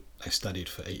 Like, I studied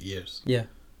for 8 years. Yeah.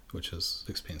 Which is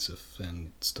expensive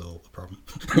and still a problem.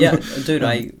 Yeah,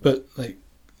 dude, But, like,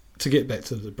 to get back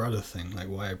to the brother thing, like,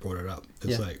 why I brought it up,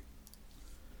 is, like,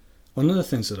 one of the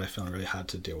things that I found really hard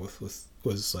to deal with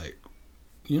was, like,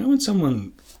 when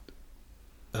someone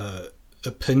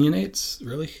opinionates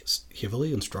really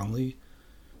heavily and strongly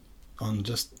on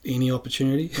just any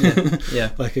opportunity.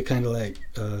 Yeah. Like a kind of like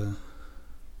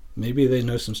maybe they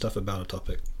know some stuff about a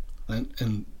topic,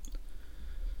 and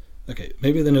okay,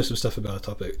 maybe they know some stuff about a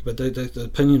topic, but the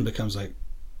opinion becomes like,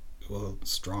 well,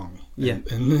 strong. Yeah.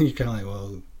 And then you're kind of like,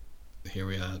 well, here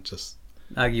we are just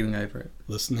arguing over it,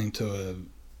 listening to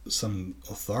some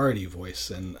authority voice,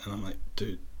 and I'm like,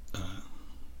 dude,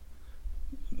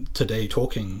 today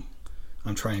talking,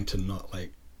 I'm trying to not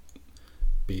like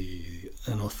be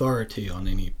an authority on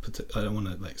any I don't want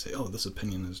to like say, oh, this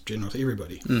opinion is general to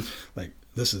everybody. Like,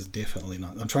 this is definitely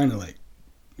not. I'm trying to like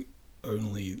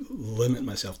only limit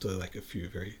myself to like a few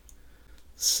very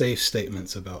safe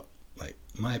statements about like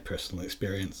my personal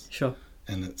experience. Sure.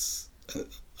 And it's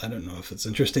I don't know if it's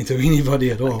interesting to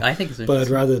anybody at all. I think it's interesting. But I'd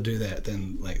rather do that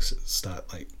than like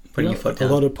start like putting your foot down.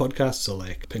 A lot of podcasts are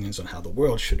like opinions on how the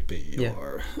world should be,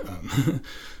 or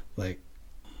like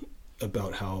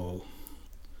about how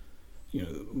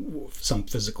some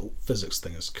physics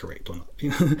thing is correct or not.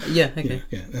 Yeah. Okay.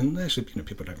 Yeah. And actually,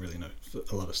 people don't really know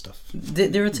a lot of stuff.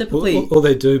 There are typically, or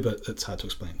they do, but it's hard to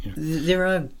explain. There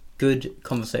are good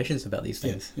conversations about these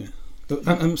things. Yeah. But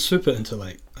I'm super into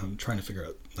like I'm trying to figure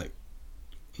out like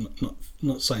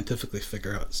not scientifically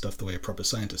figure out stuff the way a proper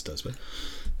scientist does, but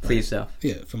for yourself.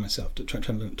 Yeah, for myself, trying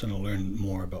to learn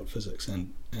more about physics,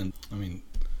 and I mean,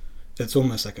 it's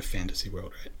almost like a fantasy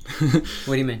world, right?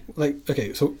 What do you mean? Like,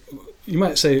 okay, so you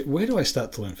might say, where do I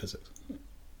start to learn physics?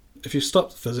 If you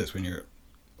stopped physics when you're at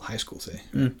high school, say,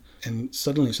 and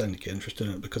suddenly you're starting to get interested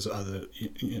in it because of other,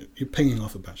 you're pinging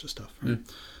off a bunch of stuff, right?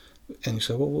 And you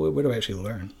say, well, where do I actually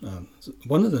learn?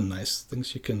 One of the nice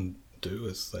things you can do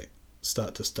is like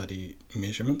start to study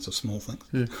measurements of small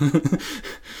things.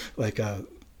 Like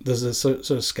there's a sort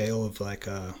of scale of like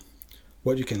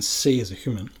what you can see as a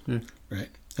human, right?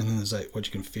 And then there's like what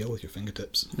you can feel with your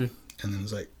fingertips, and then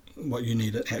there's like what you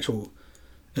need actual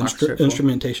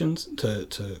instrumentations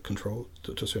to control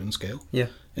to a certain scale. Yeah.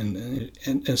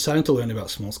 And starting to learn about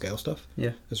small scale stuff.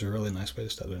 Yeah. Is a really nice way to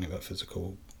start learning about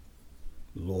physical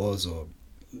laws or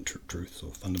truths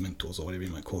or fundamentals or whatever you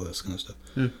might call this kind of stuff.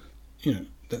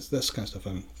 That's the kind of stuff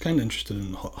I'm kind of interested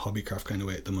in, hobbycraft kind of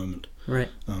way at the moment. Right.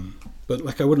 But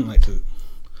like I wouldn't like to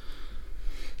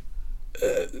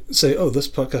say, oh, this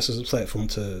podcast is a platform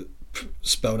to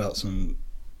spout out some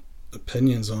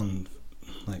opinions on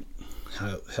like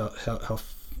how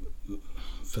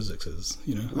physics is.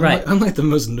 Right. I'm like the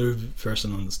most noob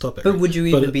person on this topic. But would you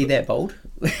even be that bold?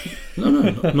 No,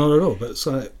 not at all. But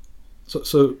so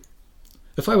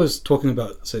if I was talking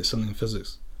about, say, something in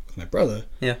physics with my brother,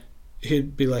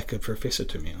 he'd be like a professor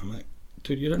to me, and I'm like,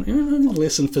 dude, you don't know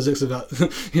less in physics about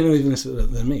even less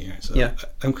than me. Right? So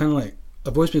I'm kind of like,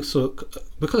 I've always been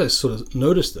because I sort of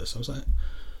noticed this, I was like,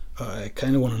 I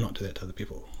kind of want to not do that to other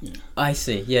people. I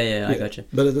see. Yeah, I got you.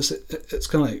 But it's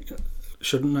kind of like,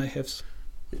 shouldn't I have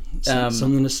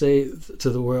something to say to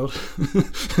the world?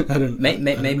 I don't.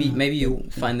 Maybe you'll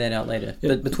find that out later.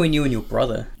 Yeah. But between you and your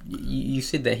brother, you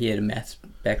said that he had a maths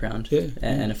background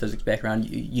and a physics background.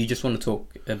 You just want to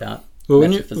talk about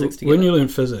physics together. When you learn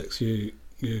physics, you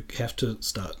have to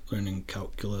start learning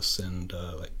calculus and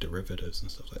like derivatives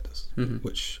and stuff like this,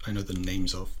 which I know the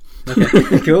names of.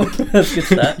 Okay, cool. That's a good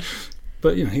start.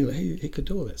 But he could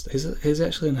do all that stuff. He's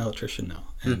actually an electrician now,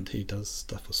 and he does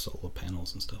stuff with solar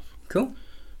panels and stuff. Cool.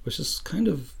 Which is kind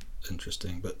of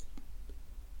interesting, but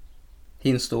he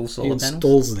installs solar panels. He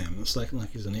installs them. It's like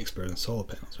he's an expert in solar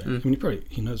panels, right? I mean,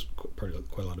 he knows probably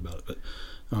quite a lot about it.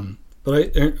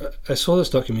 But I saw this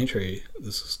documentary.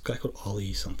 This guy called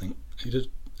Ollie something. He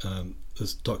did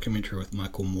this documentary with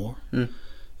Michael Moore.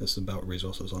 It's about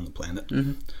resources on the planet,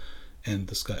 and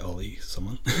this guy Ollie,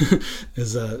 someone,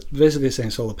 is basically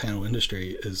saying solar panel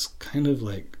industry is kind of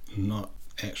like not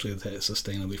actually that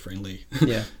sustainably friendly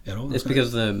Yeah. at all. It's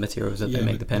because of the materials that they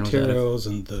make the panels out of. Materials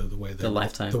and the way they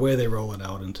lifetime. the way they roll it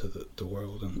out into the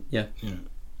world, and Yeah.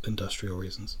 industrial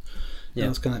reasons. Yeah.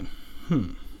 And it's kind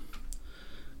of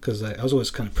because I was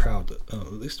always kind of proud that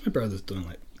at least my brother's doing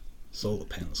like solar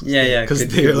panels. Yeah, because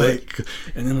good they're work. like,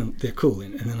 and then they're cool,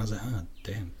 and then I was like, oh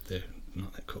damn, they're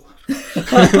not that cool.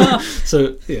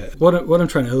 So yeah, what I'm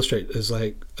trying to illustrate is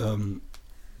like,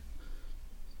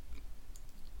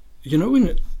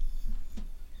 when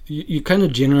you kind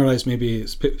of generalize maybe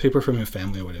people from your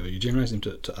family or whatever, you generalize them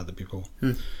to other people,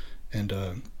 and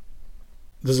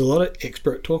there's a lot of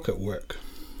expert talk at work.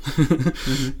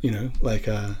 Like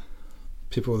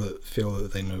people that feel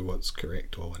that they know what's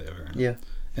correct or whatever.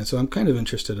 And so I'm kind of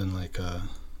interested in like the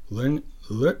learning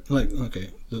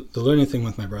thing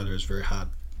with my brother is very hard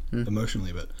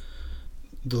emotionally, but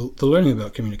the learning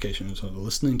about communication and sort of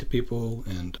listening to people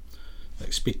and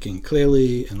like speaking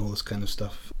clearly and all this kind of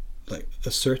stuff, like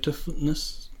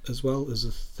assertiveness as well is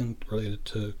a thing related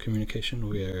to communication,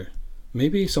 where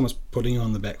maybe someone's putting you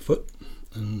on the back foot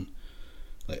and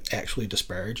like actually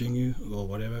disparaging you or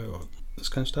whatever, or this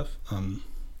kind of stuff,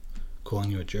 calling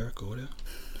you a jerk or whatever.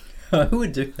 Who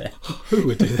would do that? Who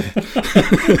would do that?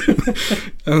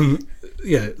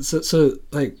 So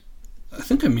like, I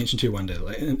think I mentioned to you one day,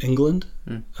 like in England,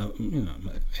 my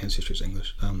ancestry is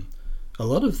English. A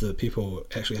lot of the people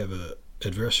actually have a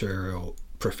adversarial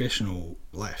professional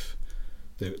life.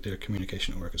 Their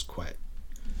communication at work is quite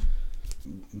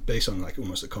based on like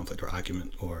almost a conflict or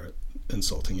argument or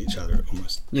insulting each other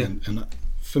almost. Yeah. And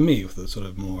for me, with the sort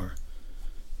of more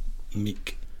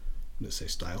meek, let's say,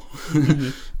 style,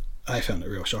 I found it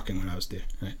real shocking when I was there,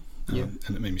 right? And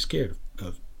it made me scared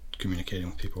of communicating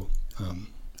with people.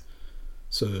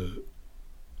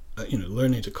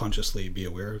 Learning to consciously be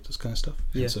aware of this kind of stuff.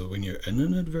 Yeah. And so when you're in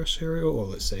an adversarial, or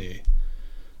let's say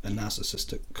a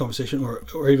narcissistic conversation,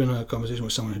 or even a conversation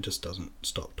with someone who just doesn't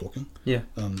stop talking,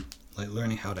 like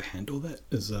learning how to handle that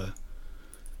is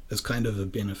kind of a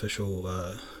beneficial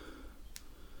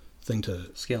thing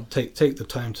to skill. Take the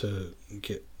time to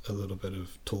get a little bit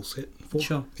of tool set for.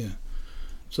 Sure. Yeah.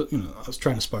 So I was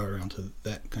trying to aspire around to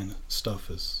that kind of stuff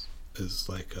is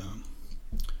like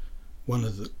one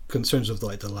of the concerns of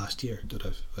like the last year that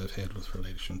I've had with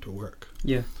relation to work.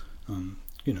 Yeah.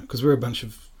 Because we're a bunch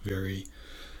of very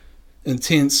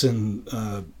intense and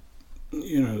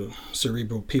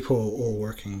cerebral people all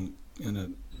working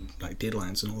in like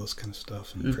deadlines and all this kind of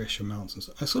stuff and pressure mounts and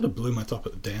stuff. I sort of blew my top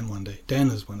at Dan one day. Dan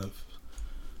is one of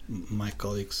my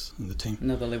colleagues in the team.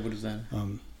 Another level designer.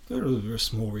 For a very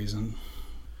small reason,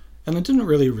 and I didn't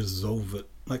really resolve it.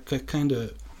 Like I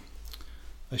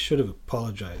should have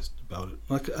apologized about it.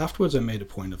 Like afterwards, I made a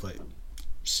point of like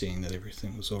seeing that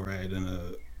everything was all right,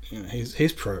 and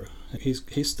he's pro.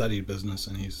 He's studied business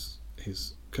and his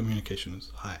communication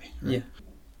is high. Right? Yeah.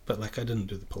 But like I didn't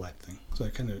do the polite thing, so I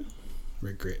kind of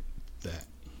regret that.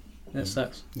 That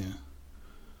sucks. Yeah.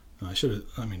 I should have.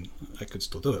 I mean, I could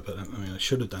still do it, but I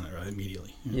should have done it right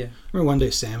immediately. Yeah. I remember one day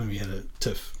Sam and me had a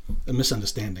tiff, a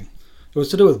misunderstanding. It was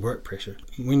to do with work pressure.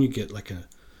 When you get like an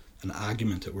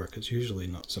argument at work, it's usually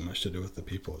not so much to do with the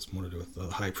people. It's more to do with the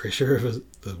high pressure of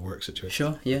the work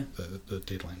situation. Sure. Yeah. The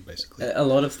deadline, basically. A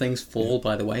lot of things fall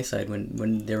by the wayside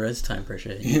when there is time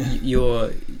pressure. Yeah.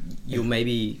 You're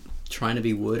maybe trying to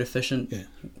be word efficient, Yeah.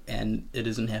 and it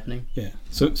isn't happening. Yeah.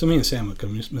 So me and Sam were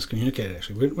miscommunicated.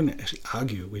 Actually, we didn't actually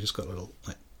argue. We just got a little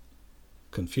like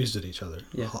confused at each other.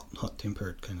 Yeah. Hot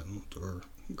tempered kind of or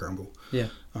grumble. Yeah.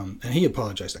 And he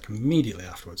apologized like immediately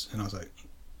afterwards, and I was like,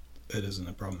 "It isn't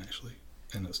a problem actually,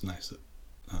 and it's nice that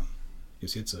you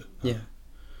said so."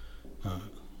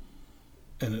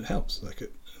 And it helps. Like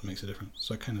it makes a difference.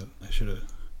 So I should have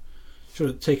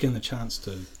taken the chance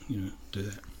to do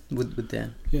that. With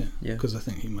Dan. Yeah. Yeah. Because I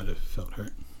think he might have felt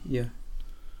hurt. Yeah.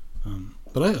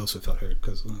 But I also felt hurt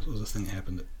because it was a thing that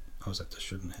happened that I was like, this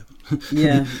shouldn't happen.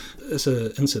 Yeah. It's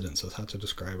an incident, so it's hard to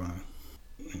describe on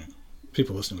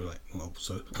people listening were like, well,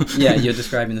 so. Yeah, you're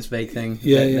describing this vague thing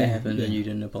that happened and you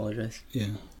didn't apologize.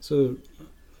 Yeah. So.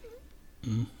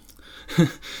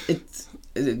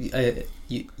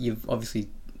 You've obviously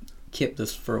kept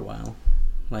this for a while.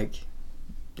 Like,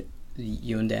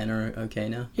 you and Dan are okay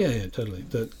now? Yeah, totally.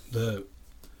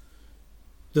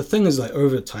 The thing is, like,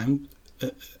 over time,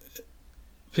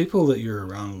 people that you're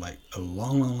around like a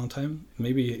long time,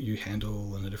 maybe you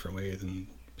handle in a different way than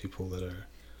people that are,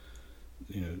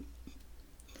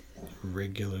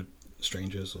 regular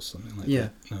strangers or something like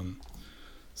that.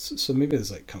 So maybe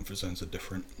there's like comfort zones are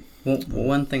different. Well,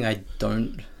 one thing I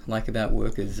don't like about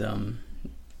work is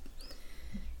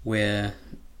where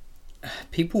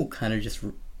people kind of just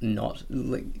not,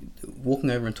 like, walking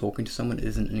over and talking to someone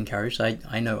isn't encouraged.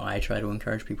 I know I try to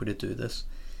encourage people to do this,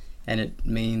 and it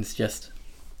means just,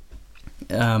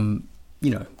 getting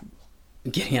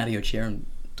out of your chair and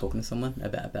talking to someone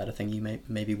about a thing you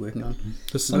may be working on.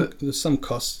 There's some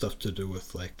cost stuff to do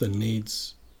with, like, the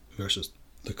needs versus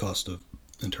the cost of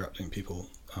interrupting people.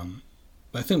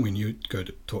 I think when you go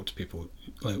to talk to people,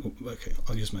 like, okay,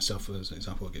 I'll use myself as an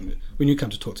example again. When you come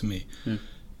to talk to me,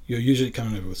 you're usually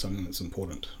coming over with something that's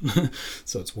important,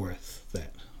 so it's worth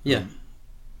that. Yeah.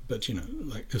 But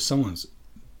like, if someone's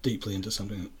deeply into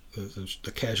something,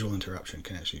 the casual interruption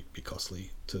can actually be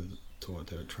costly to what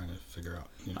they're trying to figure out.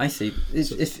 I see.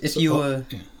 If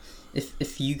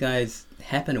you guys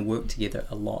happen to work together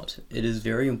a lot, it is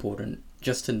very important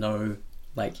just to know,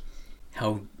 like,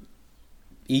 how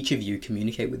each of you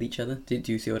communicate with each other. Do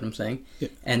you see what I'm saying? Yeah.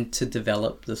 And to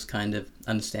develop this kind of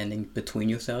understanding between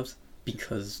yourselves,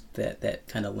 because that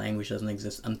kind of language doesn't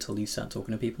exist until you start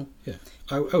talking to people. Yeah,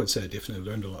 I would say I definitely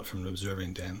learned a lot from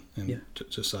observing Dan and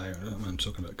Josiah. I'm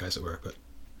talking about guys at work, but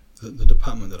the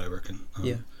department that I work in.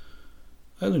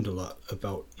 I learned a lot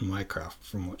about my craft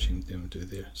from watching them do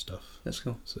their stuff. That's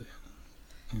cool. So,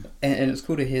 yeah. And it's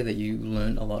cool to hear that you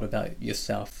learned a lot about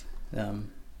yourself.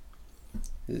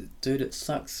 Dude, it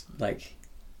sucks, like,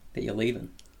 that you're leaving.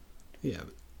 Yeah,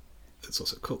 but it's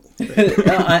also cool.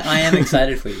 I am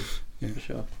excited for you, yeah. for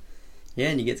sure. Yeah,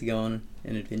 and you get to go on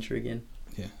an adventure again.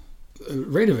 Yeah. The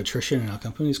rate of attrition in our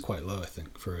company is quite low, I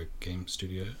think, for a game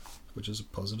studio, which is a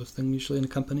positive thing usually in a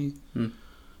company.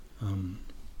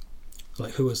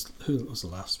 Like, who was the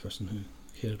last person who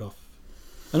hit it off?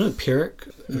 I know Pierrick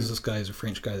is this guy, is a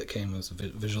French guy that came as a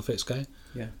visual effects guy.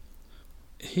 Yeah.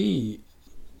 He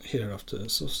hit it off to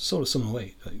sort of similar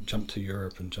way. Like, jumped to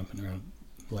Europe and jumping around.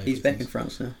 He's back in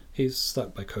France now. He's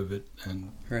stuck by COVID,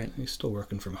 and right. He's still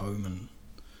working from home and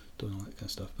doing all that kind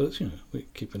of stuff. But it's, we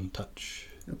keep in touch.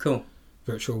 Oh, cool.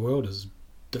 Virtual world is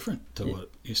different to what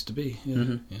it used to be. Yeah,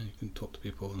 Mm-hmm. yeah, you can talk to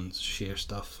people and share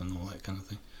stuff and all that kind of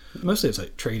thing. Mostly it's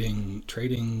like trading,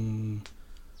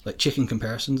 like checking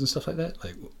comparisons and stuff like that.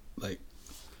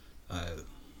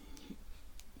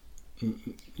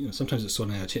 Sometimes it's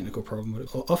sorting out a technical problem, but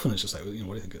often it's just like, what do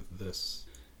you think of this?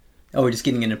 Oh, we're just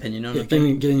getting an opinion on it.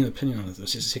 Getting an opinion on it.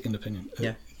 It's just a second opinion.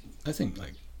 Yeah. I think,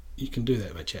 like, you can do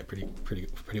that by chat pretty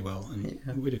well, and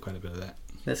we do quite a bit of that.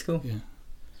 That's cool. Yeah.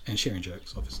 And sharing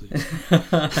jokes, obviously.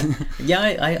 Yeah,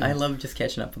 I love just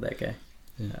catching up with that guy.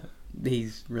 Yeah.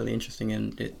 He's really interesting,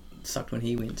 and it sucked when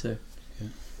he went too. Yeah.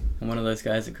 I'm one of those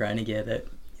guys at Grinding Gear that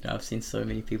I've seen so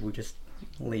many people just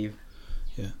leave.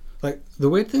 Yeah. Like, the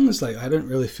weird thing is, like, I don't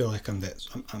really feel like I'm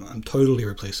totally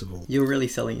replaceable. You're really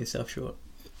selling yourself short.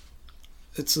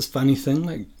 It's this funny thing,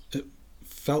 like, it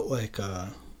felt like I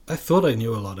thought I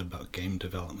knew a lot about game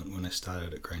development when I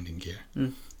started at Grinding Gear.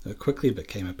 It quickly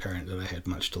became apparent that I had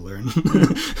much to learn,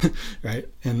 right?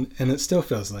 And it still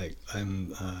feels like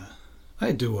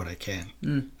I do what I can.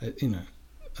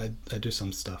 I do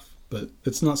some stuff, but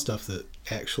it's not stuff that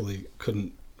actually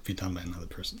couldn't be done by another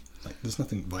person. Like, there's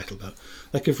nothing vital about it.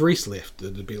 Like, if Reese left,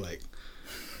 it'd be like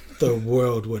the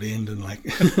world would end, and like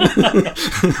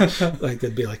like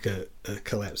there'd be like a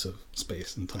collapse of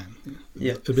space and time.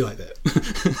 Yeah, it'd be like that.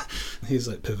 He's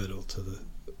like pivotal to the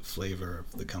flavor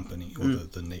of the company, or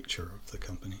the nature of the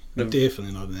company.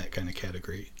 Definitely not in that kind of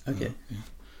category. Okay. Yeah.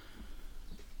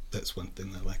 That's one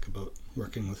thing I like about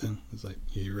working with him. Is like,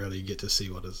 you really get to see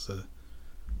what is a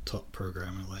top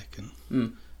programmer like, and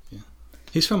yeah,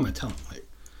 he's from my town. Like,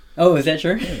 oh, is that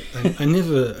true? Yeah, I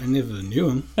never knew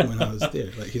him when I was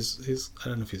there. Like, he's I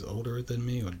don't know if he's older than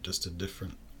me or just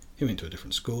he went to a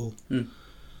different school.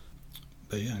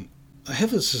 But yeah, I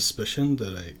have a suspicion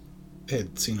that I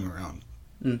had seen him around.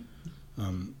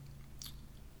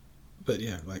 But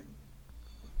yeah, like,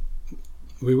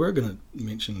 we were going to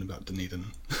mention about Dunedin.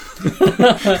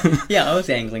 Yeah, I was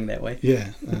angling that way.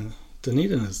 Yeah,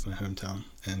 Dunedin is my hometown,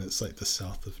 and it's like the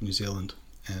south of New Zealand.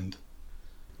 And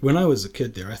when I was a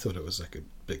kid there, I thought it was like a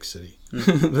big city,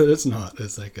 but it's not.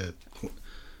 It's like a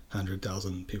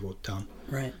 100,000 people town.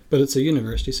 Right. But it's a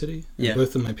university city. Yeah.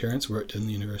 Both of my parents worked in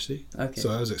the university. Okay. So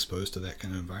I was exposed to that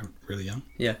kind of environment really young.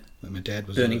 Yeah. Like, my dad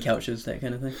was burning couches, that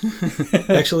kind of thing.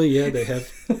 Actually, yeah, they have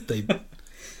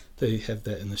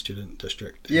that in the student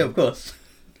district. Yeah, of course.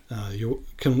 You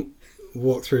can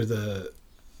walk through the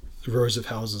rows of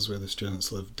houses where the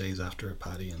students live days after a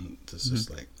party, and there's just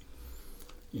like,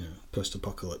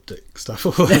 post-apocalyptic stuff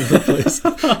all over the place.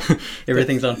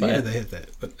 Everything's on fire. Yeah, they have that,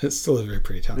 but it's still a very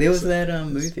pretty town. There was that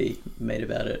movie made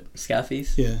about it,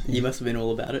 Scarface. Yeah. You must have been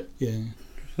all about it. Yeah.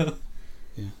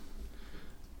 Yeah.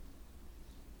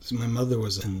 So my mother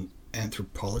was in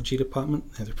anthropology department.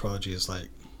 Anthropology is like,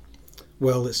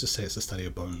 well, let's just say it's the study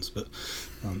of bones, but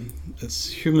it's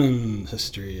human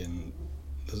history, and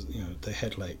they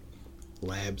had like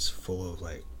labs full of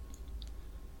like,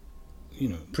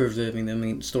 preserving them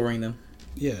and storing them.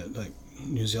 Yeah, like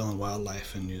New Zealand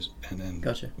wildlife and then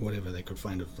Gotcha. whatever they could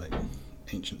find of like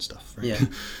ancient stuff, right? Yeah.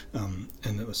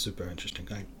 And it was super interesting.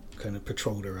 I kind of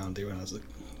patrolled around there when I was like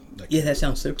Yeah, that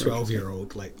sounds super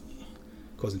 12-year-old, like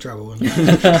causing trouble and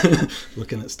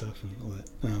looking at stuff and all that.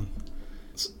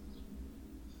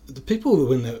 The people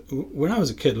when I was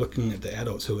a kid looking at the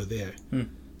adults who were there,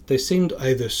 they seemed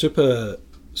either super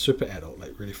adult,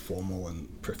 like really formal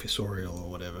and professorial or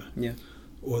whatever. Yeah.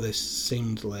 Or they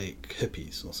seemed like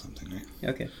hippies or something, right?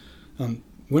 Okay.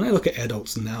 When I look at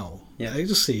adults now, Yeah. I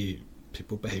just see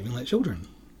people behaving like children.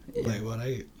 Yeah.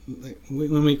 Like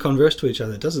when we converse to each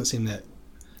other, it doesn't seem that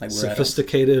Like we're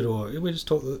sophisticated, or we just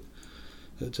talk.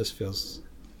 It just feels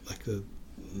like the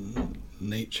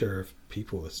nature of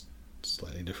people is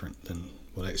slightly different than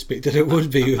what I expected it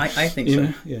would be. I think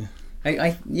so. Yeah.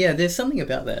 Yeah, there's something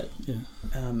about that.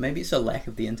 Yeah. Maybe it's a lack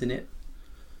of the internet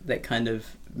that kind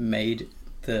of made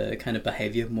the kind of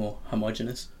behavior more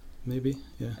homogenous. Maybe.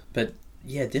 Yeah. But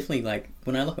yeah, definitely. Like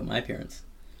when I look at my parents,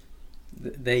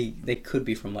 they could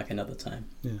be from like another time.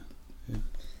 Yeah. Yeah.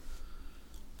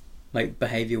 Like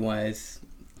behavior wise,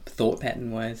 thought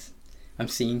pattern wise, I'm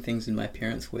seeing things in my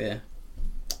parents where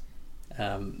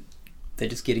they're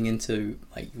just getting into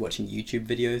like watching YouTube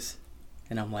videos,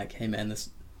 and I'm like, hey man, this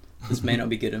may not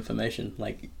be good information.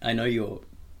 Like I know you're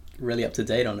really up to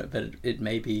date on it, but it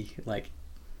may be like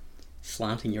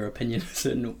slanting your opinion a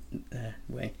certain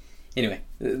way. Anyway,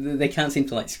 they can't seem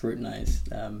to like scrutinize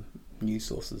news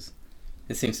sources.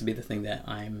 It seems to be the thing that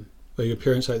I'm. Are your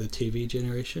parents like the TV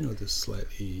generation, or the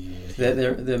slightly?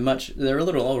 They're a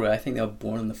little older. I think they were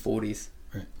born in the 40s.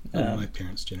 Right. My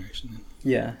parents' generation then.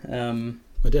 Yeah.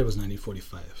 My dad was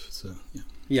 1945, so yeah.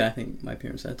 Yeah, I think my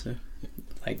parents had too. Yeah.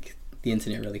 Like the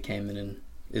internet really came in and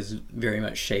is very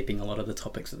much shaping a lot of the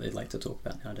topics that they'd like to talk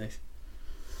about nowadays.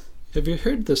 Have you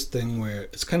heard this thing where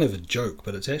it's kind of a joke,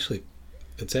 but it's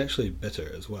actually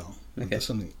bitter as well? Okay. There's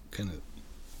something kind of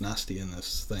nasty in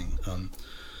this thing.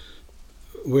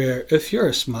 Where if you're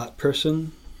a smart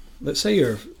person, let's say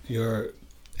your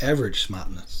average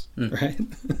smartness, right?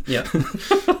 Yeah.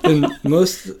 Then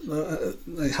most,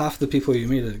 like half the people you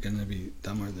meet are going to be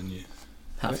dumber than you.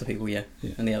 Half the people, yeah.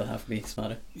 And the other half will be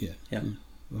smarter. Yeah. Yeah.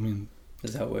 I mean,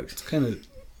 this is how it works. it's kind of,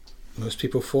 most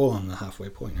people fall on the halfway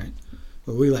point, right?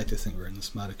 Well, we like to think we're in the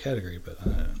smarter category, but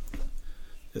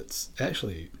it's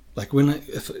actually like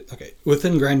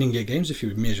within grinding gear games, if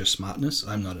you measure smartness,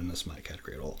 I'm not in the smart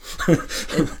category at all.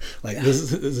 Like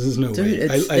this is no Dude, way.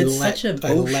 It's such a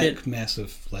bullshit. I lack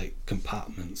massive like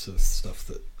compartments of stuff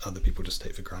that other people just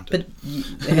take for granted.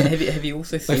 But have you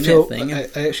also seen I that thing?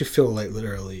 I actually feel like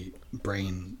literally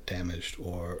brain damaged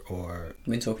or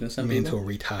when talking to some mental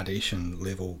people? retardation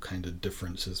level kind of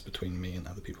differences between me and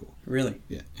other people. Really?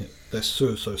 Yeah. They're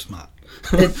so smart.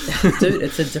 Dude,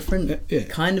 it's a different Yeah.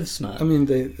 kind of smart. I mean,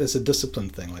 it's a discipline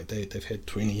thing. Like they've had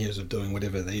 20 years of doing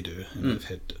whatever they do, and they've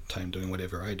had time doing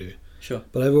whatever I do. Sure.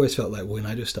 But I've always felt like when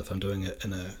I do stuff, I'm doing it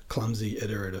in a clumsy,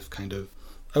 iterative kind of,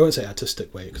 I won't say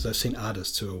artistic way, because I've seen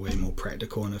artists who are way more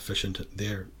practical and efficient at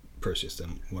their process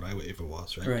than what I ever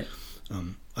was, right? Right.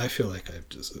 I feel like I've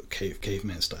just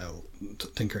caveman style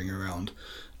tinkering around,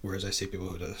 whereas I see people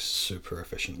who are super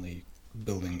efficiently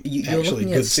building You're actually looking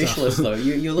good at specialists, stuff. though.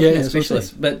 You're looking at that's what I'm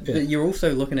specialists, saying. but you're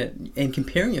also looking at and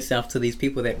comparing yourself to these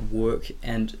people that work,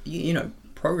 and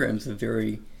programs are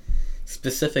very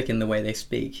specific in the way they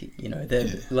speak. They're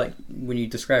like when you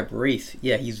describe Reese,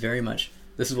 he's very much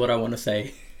this is what I want to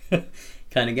say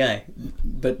kind of guy.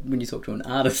 But when you talk to an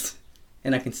artist,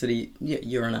 and I consider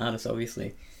you're an artist,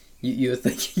 obviously, you're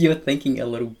thinking a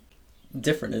little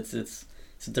different. It's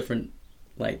a different,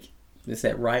 like it's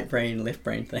that right brain left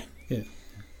brain thing. Yeah.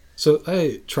 So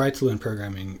I tried to learn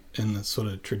programming in the sort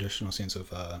of traditional sense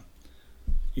of,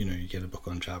 you get a book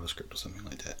on JavaScript or something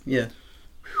like that. Yeah.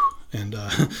 And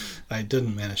I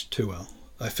didn't manage too well.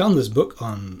 I found this book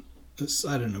on,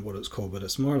 I don't know what it's called, but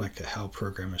it's more like how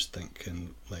programmers think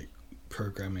and like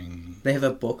programming. They have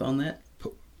a book on that?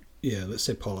 Yeah, let's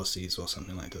say policies or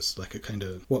something like this, like a kind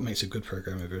of what makes a good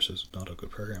programmer versus not a good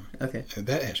programmer. Okay. And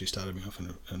that actually started me off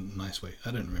in a nice way.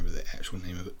 I don't remember the actual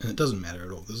name of it, and it doesn't matter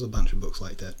at all. There's a bunch of books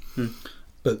like that.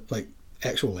 But like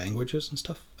actual languages and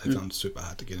stuff, I found super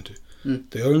hard to get into.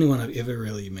 The only one I've ever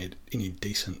really made any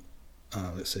decent,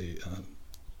 let's say,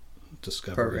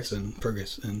 discoveries and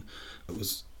progress in, it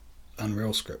was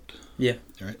Unreal Script. Yeah.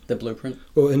 Right. The blueprint.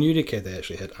 Well, in UDK they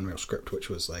actually had Unreal Script,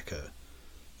 which was like a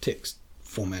text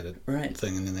formatted Right.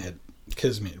 thing, and then they had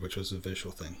Kismet, which was a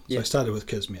visual thing. So Yeah. I started with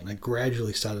Kismet, and I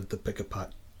gradually started to pick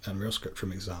apart Unreal Script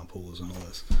from examples and all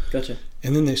this. Gotcha.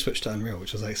 And then they switched to Unreal,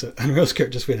 which was like, so Unreal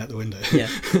Script just went out the window. Yeah.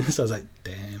 So I was like,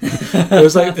 damn.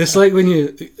 It's like when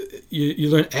you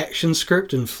learn Action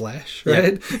Script in Flash, Yeah.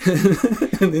 right?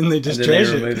 And then they just And then they trash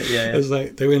remove it, yeah, yeah. It's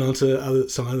like they went on to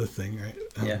some other thing, right?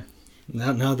 Yeah.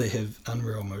 Now they have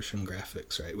Unreal Motion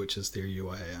Graphics, right, which is their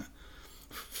UI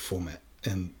format,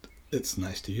 and it's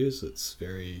nice to use. It's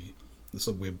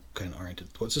a web kind of oriented.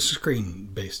 Well, it's a screen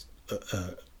based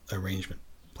arrangement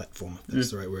platform, if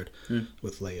that's the right word,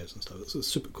 with layers and stuff. It's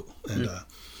super cool. And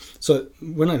so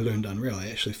when I learned Unreal, I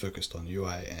actually focused on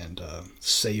UI and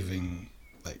saving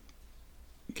like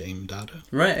game data.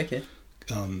 Right. Okay.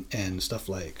 And stuff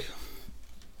like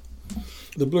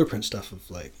the blueprint stuff of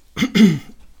like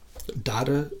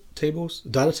data tables.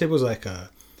 Data tables like our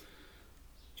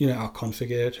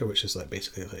config editor, which is like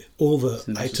basically like all the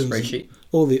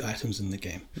items in the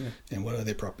game, and what are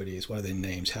their properties, what are their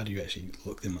names, how do you actually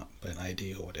look them up by an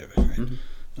ID or whatever, right?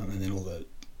 And then all the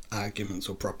arguments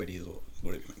or properties or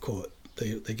whatever you might call it,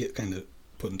 they get kind of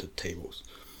put into tables.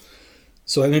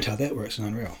 So I learned how that works in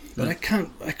Unreal, but I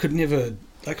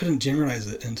couldn't generalize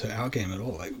it into our game at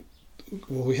all. Like,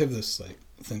 well, we have this like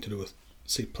thing to do with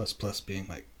C++ being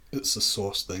like it's a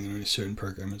source thing, and only certain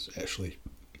programmers actually.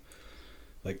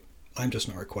 Like, I'm just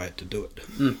not required to do it,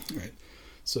 right?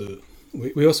 So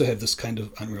we also have this kind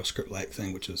of Unreal Script-like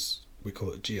thing, which is, we call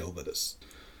it GL, but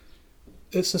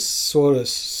it's a sort of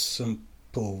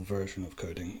simple version of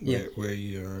coding where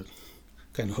you're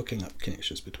kind of hooking up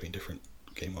connections between different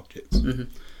game objects.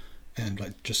 And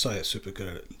like Josiah's super good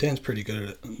at it. Dan's pretty good at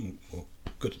it, well,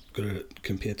 good at it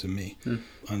compared to me.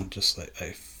 I'm just like,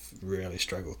 I really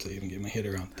struggle to even get my head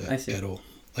around that at all.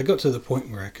 I got to the point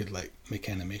where I could like make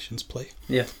animations play.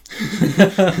 Yeah.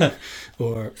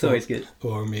 It's always good.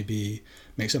 Or maybe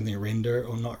make something render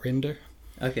or not render.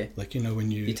 Okay. Like, when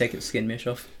you take the skin mesh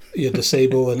off.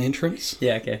 disable an entrance.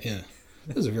 Yeah. Okay. Yeah.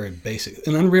 Those are very basic.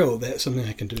 In Unreal, that's something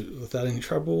I can do without any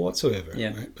trouble whatsoever.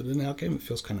 Yeah. Right? But in our game, it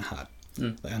feels kind of hard,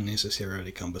 like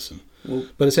unnecessarily cumbersome. Well,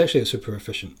 but it's actually a super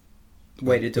efficient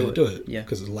way to do it. Yeah.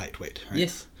 Because it's lightweight. Right?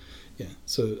 Yes. Yeah.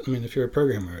 So I mean, if you're a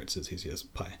programmer, it's as easy as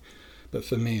pie. But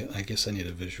for me, I guess I need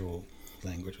a visual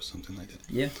language or something like that.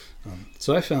 Yeah.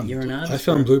 So I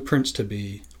found blueprints to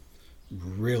be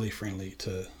really friendly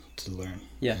to learn.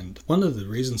 Yeah. And one of the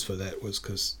reasons for that was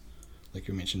because, like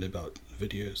you mentioned about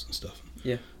videos and stuff.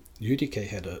 Yeah. UDK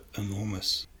had an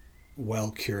enormous,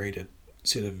 well curated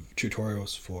set of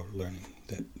tutorials for learning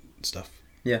that stuff.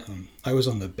 Yeah. I was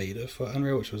on the beta for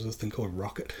Unreal, which was this thing called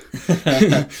Rocket.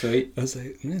 Sweet. I was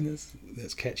like, man,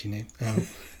 that's a catchy name.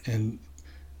 And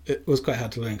it was quite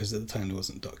hard to learn because at the time there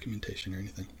wasn't documentation or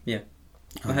anything. Yeah.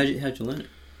 Well, how'd you learn it?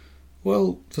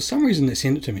 Well, for some reason they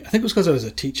sent it to me. I think it was because I was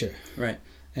a teacher. Right.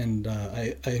 And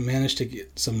I managed to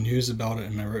get some news about it,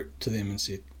 and I wrote to them and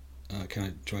said, can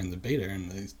I join the beta?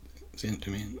 And they sent it to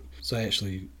me. So I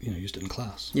actually used it in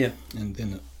class. Yeah. And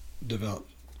then it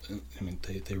developed. I mean,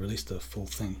 they released the full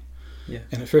thing. Yeah.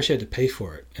 And at first you had to pay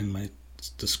for it, and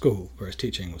the school where I was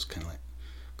teaching was kind of like,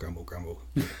 grumble,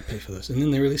 pay for this. And then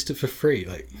they released it for free.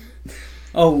 Like,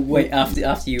 oh wait, after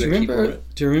you do you remember?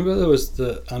 Do you remember there was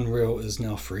the Unreal is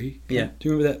now free? Yeah. Do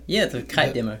you remember that? Yeah, the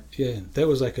kite demo. Yeah, that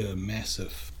was like a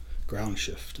massive ground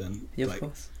shift, and Yeah, like of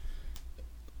course.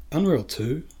 Unreal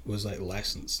 2 was like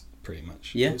licensed pretty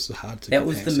much. Yeah. It was hard to. That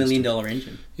was the $1 million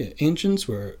engine. Yeah, engines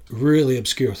were really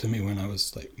obscure to me when I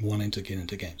was like wanting to get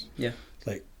into games. Yeah.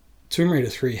 Like Tomb Raider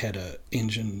 3 had a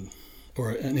engine, or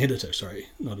an editor, sorry,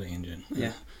 not an engine.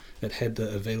 Yeah. That had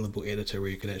the available editor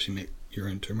where you could actually make your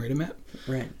own Tomb Raider map.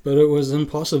 Right. But it was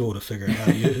impossible to figure out how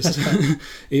to use.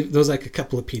 There was like a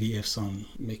couple of PDFs on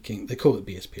making, they call it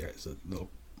BSP, right? It's a little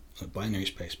binary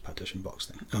space partition box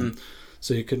thing.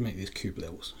 So you could make these cube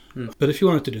levels. But if you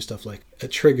wanted to do stuff like a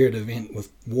triggered event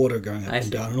with water going up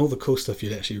and down and all the cool stuff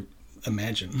you'd actually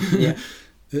imagine,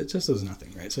 it just was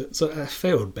nothing, right? So I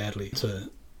failed badly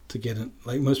to get in.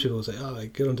 Like most people say, I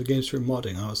get onto games through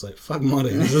modding. I was like, fuck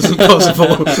modding, this isn't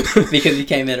possible. Because you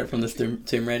came at it from the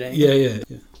Tomb Raider angle?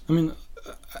 Yeah. I mean,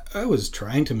 I was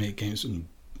trying to make games, and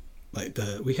like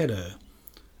we had a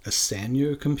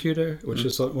Sanyo computer, which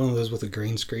was like one of those with a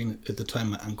green screen. At the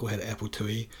time, my uncle had an Apple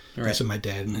IIe, right. So my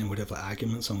dad and him would have like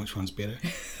arguments on which one's better,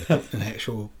 like an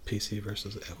actual PC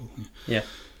versus Apple. Yeah.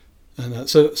 And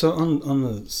so on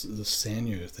the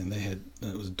Sanyo thing, they had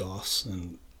it was DOS,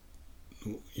 and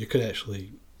you could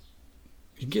actually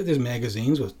get these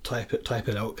magazines with type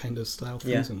it out kind of style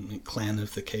things, and like Clan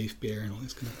of the Cave Bear and all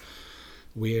these kind of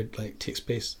weird like text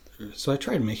based so I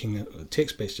tried making a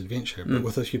text-based adventure, but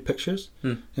with a few pictures.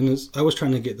 Mm. And I was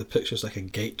trying to get the pictures like a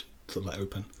gate to let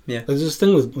open. Yeah. There's this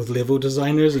thing with level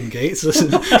designers and gates.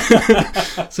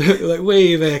 So like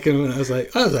way back, and when I was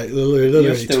like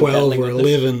literally 12 or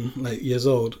 11 like years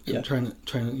old, Yeah. and trying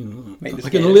to Make this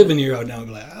like an game. 11-year-old now, I'd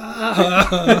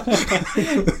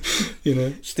be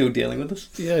like Still dealing with this?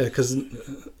 yeah, because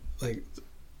like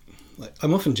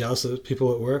I'm often jealous of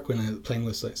people at work when they're playing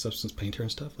with like Substance Painter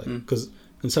and stuff, like because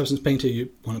in Substance Painter you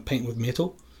want to paint with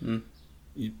metal.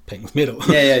 You paint with metal.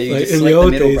 Yeah, you like just in select the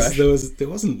old metal days, brush. there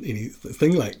wasn't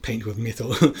anything like paint with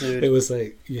metal. Dude. It was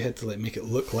like you had to like make it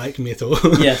look like metal.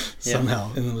 Yeah,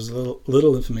 somehow, and there was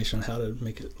little information on how to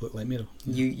make it look like metal.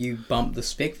 You bump the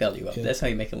spec value up. Yeah. That's how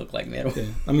you make it look like metal. Yeah,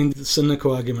 I mean the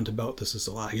cynical argument about this is,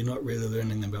 you're not really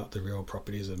learning about the real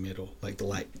properties of metal, like the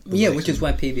light. Yeah, which is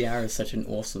why PBR is such an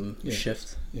awesome Yeah.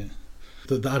 shift. Yeah,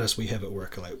 the artists we have at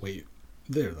work are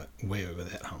they're way over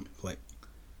that hump. Like,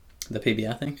 The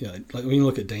PBR thing. yeah, like when you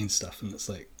look at Dane's stuff, and it's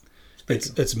like pretty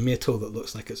cool. it's metal that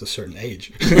looks like it's a certain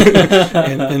age,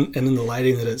 and in the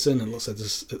lighting that it's in, it looks like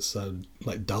it's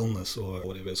like dullness or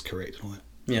whatever is correct and all that.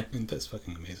 Yeah. I mean, that's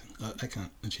fucking amazing. I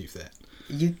can't achieve that.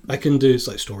 You I can do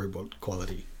like storyboard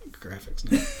quality graphics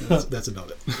now. That's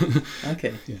about it.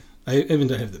 okay? Yeah, I even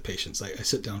don't have the patience. Like I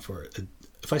sit down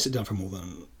if I sit down for more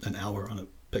than an hour on a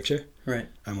picture, Right.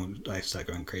 I start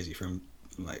going crazy from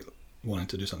like wanting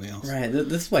to do something else. Right.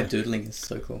 This is why doodling is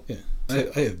so cool. Yeah,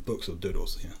 I have books of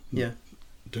doodles. Yeah. Yeah.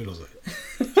 Doodles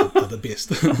are the best.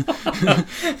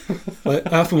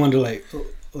 But I often wonder, like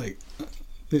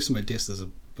next to my desk there's a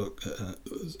book.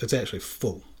 It's actually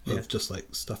full of just like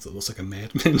stuff that looks like a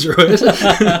madman drew it.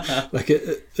 Like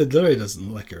it literally doesn't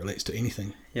look like it relates to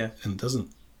anything. Yeah. And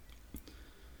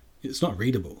it's not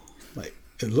readable. Like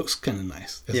it looks kind of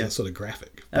nice as a sort of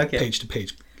graphic. But Okay. Page to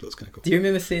page looks kind of cool. Do you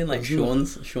remember seeing like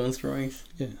Doesn't Sean's drawings?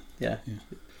 Yeah. Yeah. Yeah.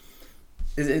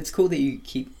 It's cool that you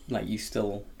keep you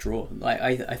still draw. Like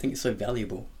I think it's so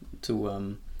valuable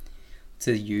to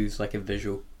use like a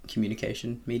visual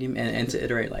communication medium and to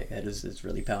iterate like that is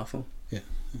really powerful. Yeah.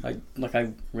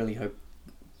 I really hope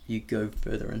you go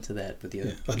further into that with your.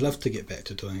 Yeah. I'd love to get back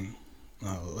to doing,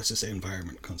 let's just say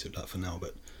environment concept art for now,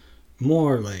 but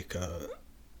more like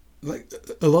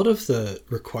a lot of the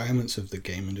requirements of the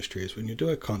game industry is when you do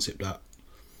a concept art.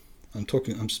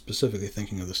 I'm specifically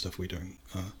thinking of the stuff we're doing,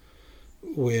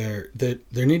 where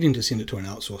they're needing to send it to an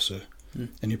outsourcer,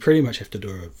 and you pretty much have to do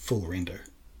a full render.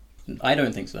 I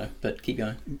don't think so, but keep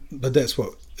going. But that's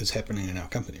what is happening in our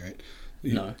company, right?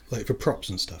 No. Like for props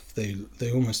and stuff, they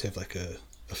almost have like a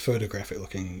photographic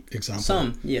looking example.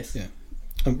 Some, yes. Yeah.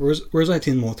 Whereas I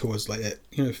tend more towards like that,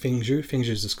 Fengzhu. Fengzhu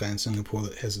is this guy in Singapore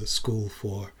that has a school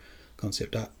for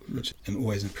concept art, which I'm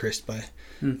always impressed by.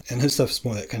 And his stuff's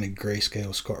more that kind of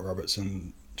grayscale Scott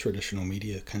Robertson traditional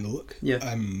media kind of look. Yeah.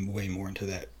 I'm way more into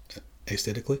that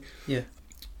aesthetically. Yeah.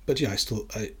 But yeah,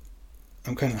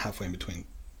 I'm kind of halfway in between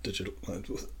digital,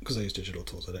 because I use digital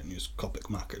tools. I don't use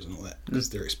Copic markers and all that because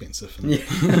they're expensive. And,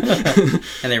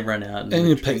 And they run out. and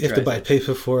you have to buy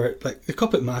paper for it. Like the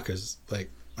Copic markers, like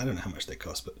I don't know how much they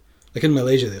cost, but like in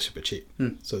Malaysia they're super cheap.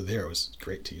 So there it was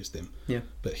great to use them. Yeah.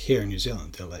 But here in New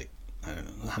Zealand they're like, I don't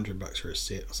know, $100 for a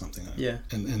set or something. Yeah.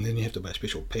 And then you have to buy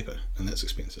special paper, and that's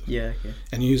expensive. Yeah. Yeah.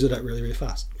 And you use it up really, really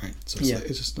fast, right? So it's Yeah. like,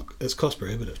 it's just not, it's cost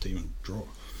prohibitive to even draw.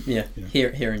 Yeah. You know.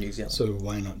 Here in New Zealand. So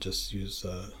why not just use?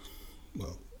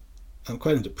 I'm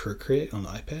quite into Procreate on the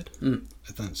iPad.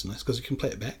 I think it's nice because you can play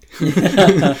it back. You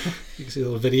can see a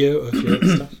little video of your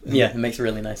stuff. And yeah, it makes a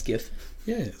really nice GIF.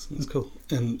 yeah, it's cool.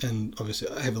 And obviously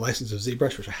I have a license of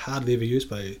ZBrush, which I hardly ever use,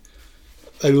 but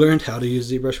I learned how to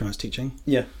use ZBrush when I was teaching.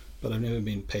 Yeah. But I've never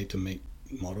been paid to make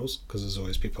models because there's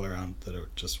always people around that are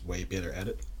just way better at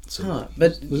it. So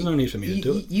But there's no need for me to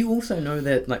do it. You also know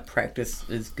that like practice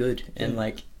is good and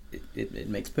like it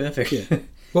makes perfect. Yeah.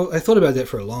 Well, I thought about that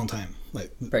for a long time.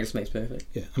 Like Practice makes perfect.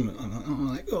 yeah, I'm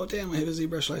like, oh damn, I have a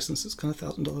ZBrush license. It's kind of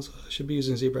 $1,000. I should be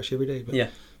using ZBrush every day.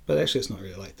 But actually, it's not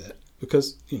really like that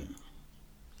because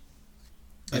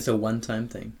It's a one-time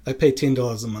thing. I pay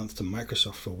 $10 a month to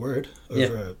Microsoft for Word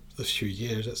over a few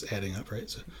years. That's adding up, right?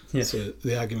 So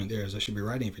the argument there is I should be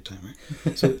writing every time,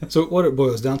 right? so what it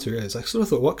boils down to is I sort of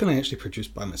thought, what can I actually produce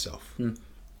by myself?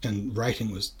 And writing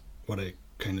was what I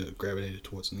kind of gravitated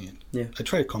towards in the end. Yeah. I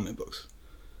tried comic books.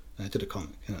 And I did a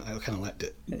comic, and I kind of liked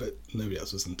it, but nobody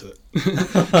else was into it.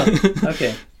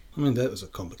 Okay. I mean, that was a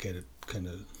complicated kind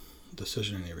of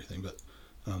decision and everything. But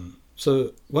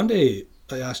so one day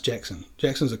I asked Jackson.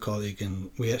 Jackson's a colleague,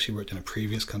 and we actually worked in a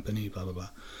previous company, blah, blah, blah.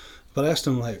 But I asked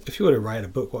him, like, if you were to write a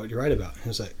book, what would you write about? And he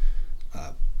was like,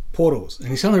 portals, and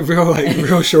he sounded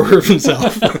real sure of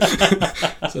himself.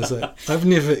 So it's like, I've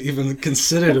never even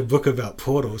considered a book about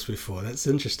portals before. That's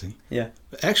interesting. Yeah.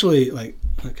 But actually,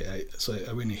 so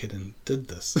I went ahead and did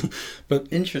this. But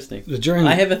interesting.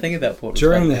 I have a thing about portals.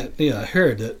 During that, I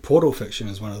heard that portal fiction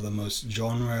is one of the most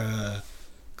genre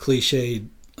cliched.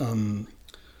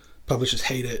 Publishers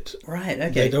hate it. Right. Okay.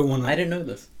 They don't want. I didn't know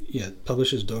this. Yeah,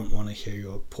 publishers don't want to hear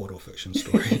your portal fiction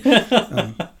story.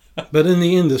 But in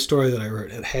the end, the story that I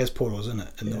wrote, it has portals in it,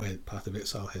 in the way Path of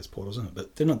Exile has portals in it,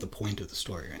 but they're not the point of the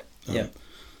story, right?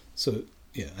 So,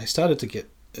 I started to get,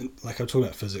 like I was talking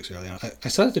about physics earlier, I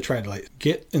started to try to,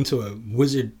 get into a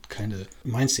wizard kind of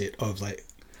mindset of,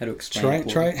 how to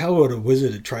explain how would a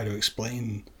wizard try to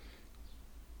explain,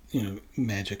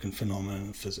 magic and phenomena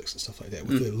and physics and stuff like that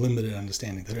with their limited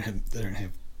understanding. They don't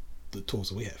have the tools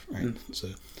that we have, right? So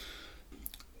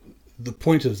the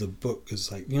point of the book is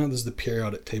there's the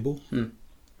periodic table.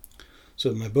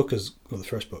 So my book the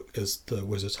first book is the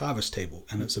Wizard's Harvest table,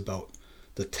 and it's about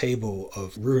the table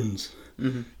of runes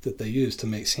that they use to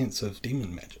make sense of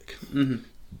demon magic.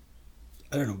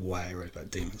 I don't know why I wrote about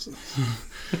demons.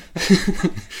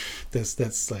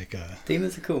 that's like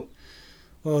demons are cool.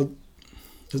 Well,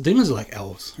 the demons are like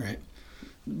elves, right?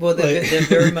 Well, they're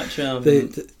very much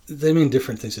they mean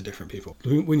different things to different people.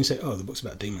 When you say, "Oh, the book's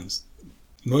about demons,"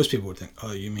 most people would think,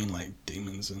 "Oh, you mean like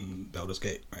demons in Baldur's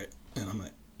Gate, right?" And I'm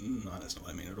like, "No, that's not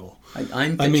what I mean at all."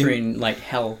 I'm picturing like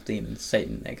hell demons,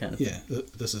 Satan, that kind of thing. Yeah,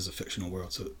 this is a fictional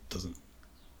world, so it doesn't.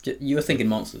 You were thinking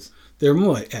monsters. They're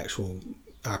more like actual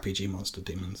RPG monster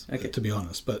demons, okay. To be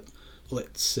honest. But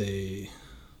let's say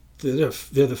they're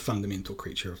the fundamental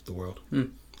creature of the world.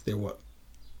 They're what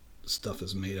stuff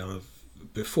is made out of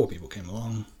before people came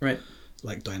along. Right.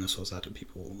 Like dinosaurs out of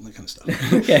people, that kind of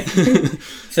stuff. Okay.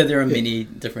 So there are many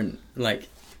different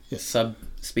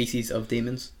subspecies of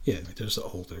demons? Yeah, they're just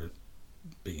older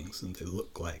beings and they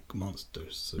look like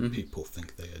monsters, so people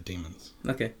think they are demons.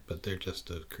 Okay. But they're just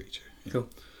a creature. Cool.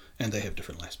 And they have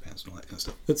different lifespans and all that kind of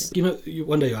stuff. It's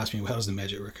one day you asked me, well, how does the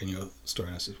magic work in your story?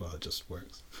 And I said, well, it just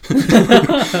works.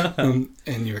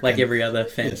 And you're like every other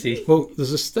fantasy. Yeah. Well,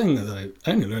 there's this thing that I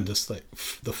only learned this, the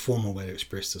formal way to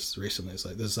express this recently. It's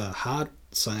there's a hard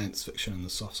science fiction and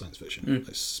the soft science fiction.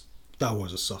 Like Star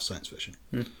Wars is soft science fiction.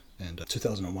 And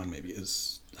 2001 maybe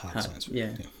is hard science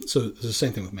fiction. Yeah. So there's the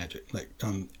same thing with magic.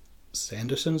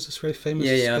 Sanderson is this very famous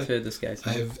guy. I've heard this guy. I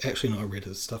have actually not read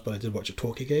his stuff, but I did watch a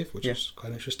talk he gave, which was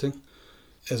quite interesting.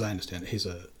 As I understand it, he's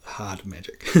a hard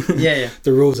magic. Yeah.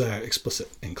 The rules are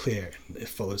explicit and clear, and it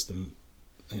follows them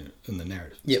in the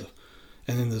narrative. Yep. Stuff.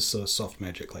 And then there's soft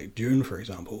magic, like Dune, for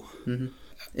example.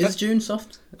 Is Dune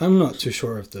soft? I'm not too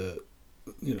sure of the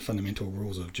fundamental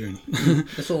rules of Dune.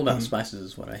 It's all about spices,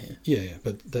 is what I hear. Yeah,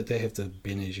 but they have the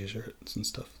Bene Gesserits and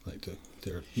stuff,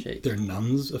 they're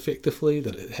nuns effectively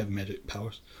that have magic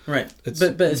powers. Right,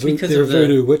 but it's because they're of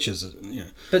voodoo witches,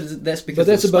 But that's because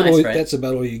that's of the about spice, all. right? That's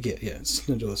about all you get. Yeah, it's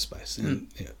to do with spice, and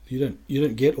you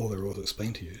don't get all the rules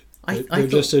explained to you. They're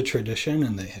just a tradition,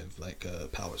 and they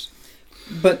have powers.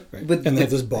 But right? And they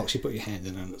have this box you put your hand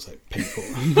in, and it's painful.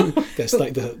 That's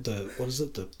the what is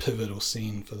it? The pivotal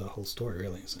scene for the whole story,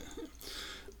 really. So.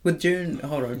 With Dune,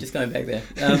 hold on, just going back there.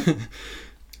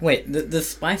 Wait, the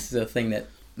spice is a thing that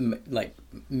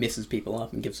messes people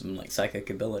up and gives them psychic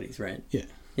abilities, right? Yeah.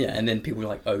 Yeah, and then people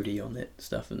OD on that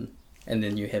stuff, and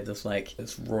then you have this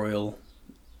this royal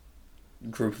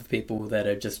group of people that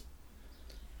are just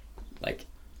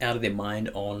out of their mind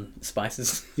on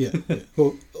spices. Yeah.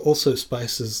 Well, also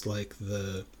spices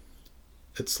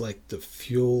it's like the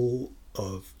fuel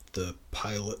of the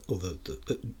pilot, or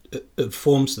it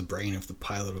forms the brain of the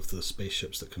pilot of the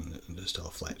spaceships that can interstellar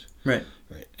flight. Right.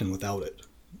 Right. And without it,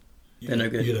 they're no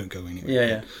good. You don't go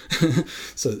anywhere. Yeah.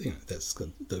 So that's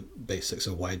the basics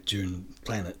of why Dune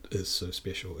Planet is so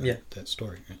special in that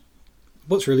story. Right?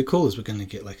 What's really cool is we're going to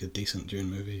get a decent Dune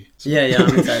movie. So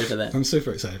I'm excited for that. I'm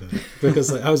super excited for that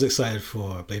because I was excited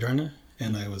for Blade Runner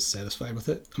and I was satisfied with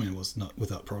it. I mean, it was not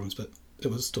without problems, but it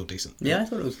was still decent. Yeah, I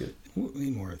thought it was good. We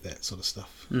need more of that sort of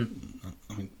stuff. I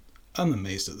mean, I'm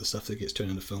amazed at the stuff that gets turned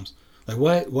into films.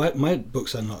 Why my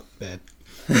books are not bad.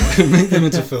 Make them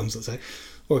into films, let's say,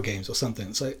 or games or something.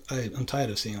 It's I'm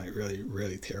tired of seeing really,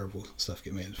 really terrible stuff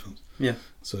get made into films. Yeah.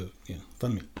 So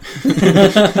fund me.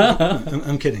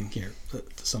 I'm kidding here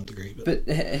to some degree. But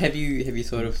have you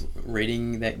thought of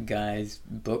reading that guy's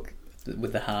book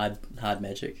with the hard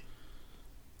magic?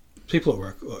 People at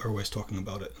work are always talking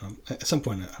about it. At some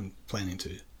point, I'm planning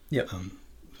to. Yep.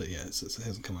 But yeah, it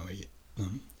hasn't come my way yet.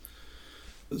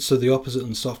 So the opposite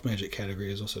in soft magic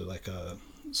category is also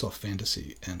soft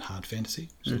fantasy and hard fantasy.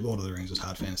 So Lord of the Rings is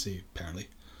hard fantasy, apparently,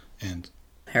 and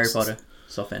Harry Potter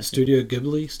soft fantasy. Studio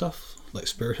Ghibli stuff, like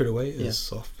Spirited Away, is Yeah.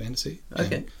 soft fantasy.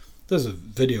 Okay. And there's a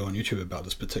video on YouTube about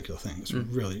this particular thing. It's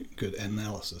really good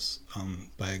analysis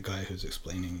by a guy who's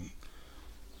explaining,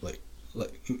 like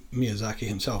Miyazaki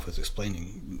himself is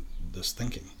explaining this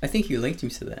thinking. I think you linked me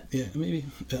to that. Yeah, maybe.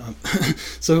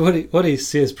 So what he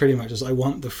says pretty much is, I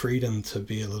want the freedom to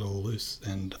be a little loose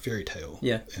and fairy tale.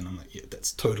 Yeah. And I'm like, yeah,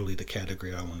 that's totally the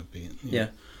category I want to be in.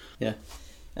 Yeah.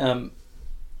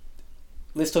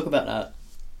 Let's talk about art.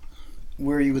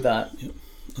 Where are you with art? Yeah.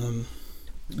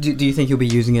 Do you think you'll be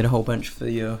using it a whole bunch for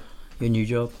your new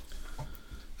job?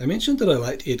 I mentioned that I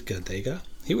liked Edgar Degas.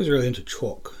 He was really into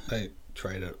chalk. I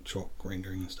tried out chalk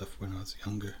rendering and stuff when I was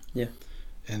younger. Yeah.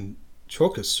 And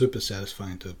chalk is super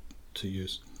satisfying to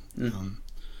use. I'm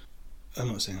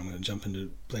not saying I'm going to jump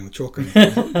into playing with chalk or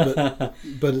anything,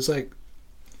 but it's like,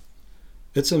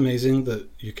 it's amazing that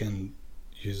you can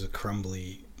use a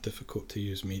crumbly, difficult to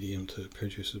use medium to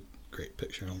produce a great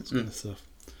picture and all this kind of stuff.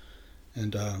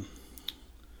 And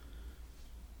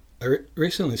I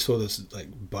recently saw this like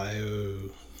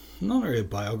not really a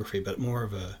biography, but more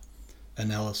of a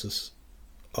analysis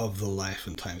of the life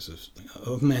and times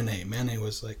of Manet. Manet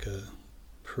was like a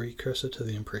precursor to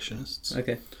the Impressionists.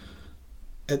 Okay.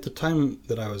 At the time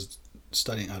that I was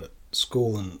studying art at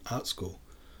school and art school,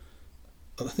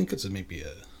 I think it's maybe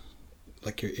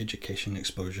like your education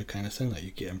exposure kind of thing. Like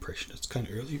you get Impressionists kind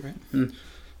of early, right?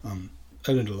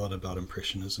 I learned a lot about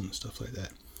Impressionism and stuff like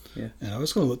that. Yeah. And I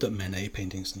was going to look at Manet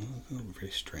paintings and they were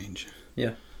very strange.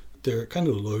 Yeah. They're kind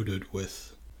of loaded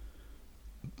with,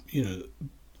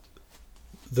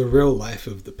 the real life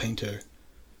of the painter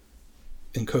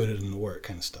encoded in the work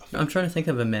kind of stuff. I'm trying to think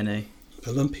of a Manet.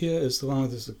 Olympia is the one where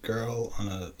there's a girl on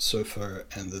a sofa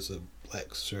and there's a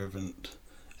black servant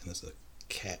and there's a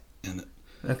cat in it.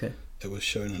 Okay. It was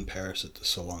shown in Paris at the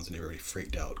salons and everybody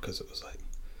freaked out because it was like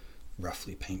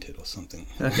roughly painted or something.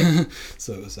 Okay.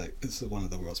 So it was like, it's one of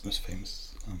the world's most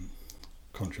famous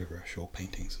controversial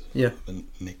paintings Yeah. of a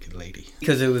naked lady.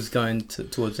 Because it was going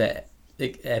towards that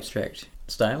abstract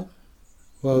style?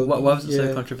 Well, Why was it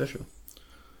so controversial?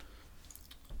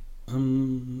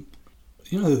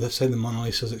 They say the Mona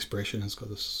Lisa's expression has got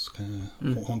this kind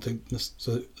of hauntingness.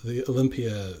 So the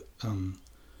Olympia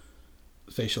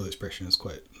facial expression is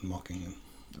quite mocking. And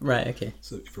Right, okay.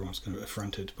 so everyone's kind of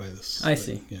affronted by this. I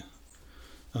see. Yeah.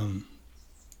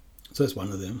 So that's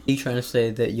one of them. Are you trying to say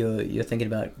that you're thinking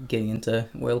about getting into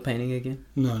oil painting again?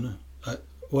 No. I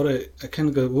kind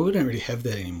of go, well, we don't really have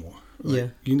that anymore. Like, Yeah.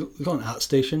 You go on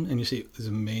ArtStation and you see these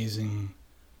amazing,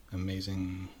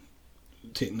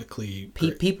 technically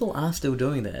People are still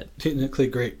doing that. technically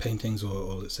great paintings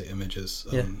or let's say images.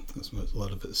 Yeah. A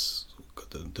lot of it's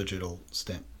got the digital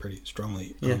stamp pretty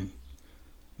strongly. Yeah.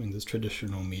 There's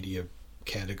traditional media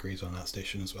categories on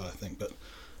ArtStation as well, I think, but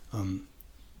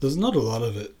there's not a lot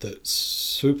of it that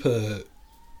super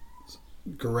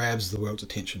grabs the world's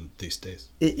attention these days.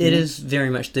 It is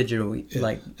very much digital. Yeah.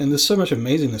 Like, and there's so much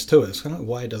amazingness to it. It's kind of like,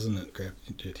 why doesn't it grab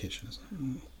your attention?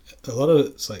 A lot of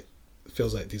it's like, it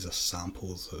feels like these are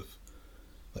samples of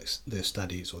like their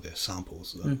studies or their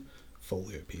samples of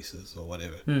folio pieces or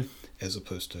whatever, as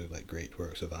opposed to like great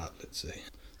works of art, let's say.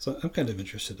 So I'm kind of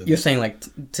interested in you're that. saying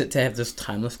like to have this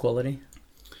timeless quality?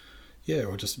 Yeah,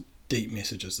 or just deep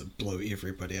messages that blow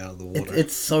everybody out of the water.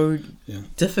 It's so Yeah.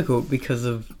 difficult because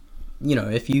of,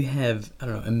 if you have, I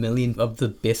don't know, 1 million of the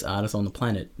best artists on the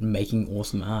planet making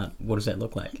awesome art, what does that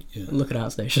look like? Yeah. Look at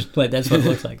ArtStation. Like, that's what it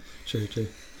looks like. True.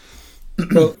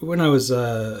 Well, when I was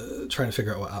trying to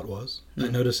figure out what art was, I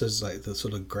noticed there's like the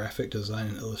sort of graphic design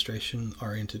and illustration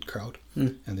oriented crowd,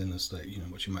 and then there's like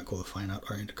what you might call the fine art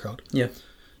oriented crowd. Yeah.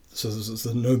 So there's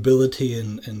the nobility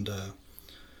and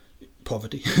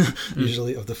poverty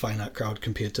usually of the fine art crowd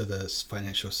compared to the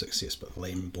financial success but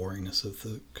lame boringness of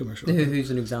the commercial crowd.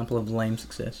 Who's an example of lame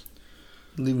success?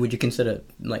 Would you consider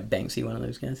like Banksy one of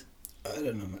those guys? I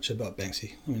don't know much about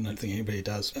Banksy. I don't think anybody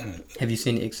does. Have you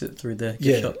seen Exit through the gift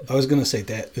Yeah, shop? I was going to say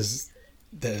that is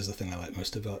the thing I like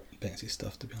most about Banksy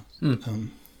stuff, to be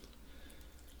honest.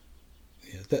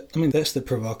 That's the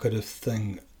provocative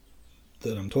thing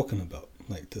that I'm talking about.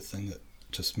 Like the thing that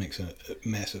just makes a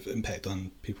massive impact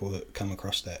on people that come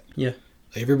across that. Yeah.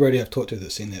 Everybody I've talked to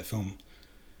that's seen that film,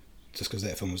 just because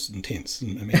that film was intense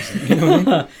and amazing. You know what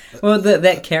I mean? Well,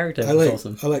 that character was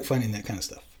awesome. I like finding that kind of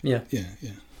stuff. Yeah. Yeah.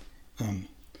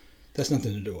 That's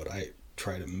nothing to do with what I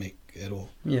try to make at all.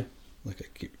 Yeah. Like I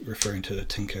keep referring to the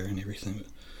tinker and everything.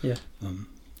 But, yeah.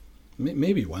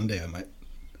 Maybe one day I might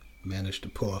manage to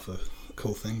pull off a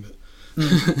cool thing, but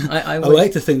I I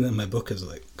like to think that my book has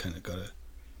like kind of got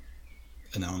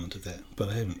an element of that, but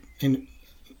I haven't. And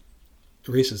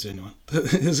Reese is the only one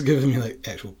has given me like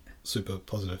actual super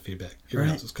positive feedback. Everyone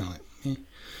Right. else is kind of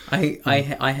like,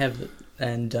 I have,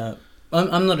 and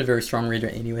I'm not a very strong reader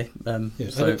anyway. yeah.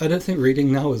 So I don't think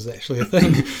reading now is actually a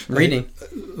thing. reading,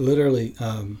 Literally,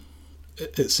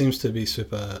 it seems to be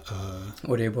super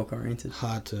audiobook oriented.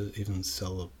 hard to even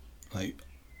sell. Like,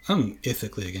 I'm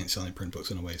ethically against selling print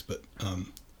books in a ways, but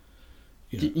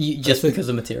Just because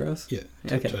of materials. yeah,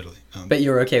 Okay. totally. But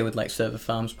you're okay with like server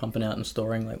farms pumping out and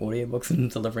storing like audiobooks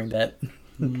and delivering that.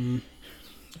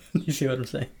 You see what I'm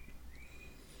saying?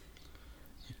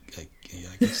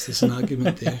 I guess there's an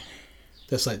argument there.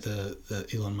 That's like the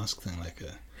Elon Musk thing. Like, he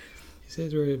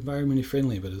says we're environmentally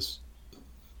friendly, but his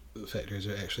factories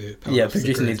are actually powered off the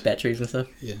producing grid. these batteries and stuff.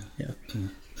 Yeah.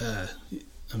 Yeah.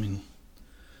 I mean,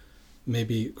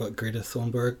 maybe what Greta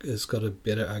Thunberg has got a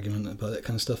better argument about that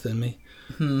kind of stuff than me.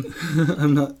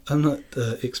 I'm not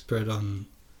the expert on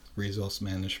resource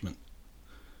management,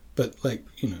 but like,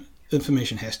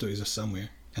 information has to exist somewhere,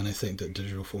 and I think that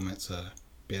digital formats are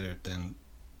better than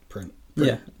print.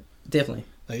 Yeah, definitely.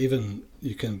 Like, even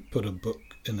you can put a book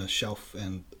in a shelf,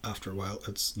 and after a while,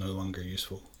 it's no longer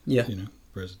useful. Yeah.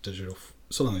 Whereas digital,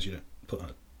 so long as you don't put on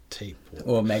a tape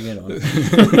Or a magnet on it.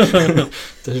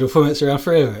 digital formats are around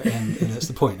forever, and that's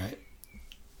the point, right?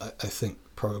 I think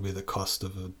probably the cost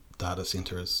of a data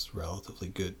center is relatively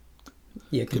good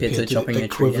Yeah, compared to the chopping a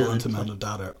tree down. equivalent amount of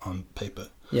data on paper.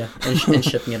 Yeah, and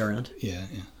shipping it around. Yeah.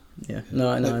 Yeah. No,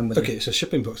 I'm with Okay, you. so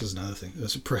shipping books is another thing.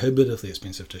 It's prohibitively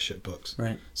expensive to ship books.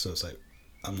 Right. So it's like,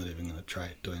 I'm not even going to try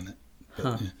doing that. But,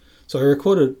 Huh. yeah. So I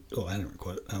recorded, I didn't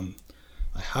record it.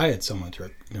 I hired someone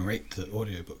to narrate the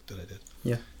audiobook that I did.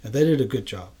 Yeah. And they did a good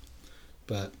job.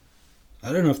 But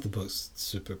I don't know if the book's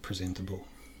super presentable.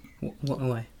 What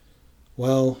way?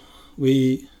 Well,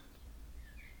 we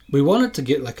wanted to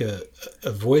get like a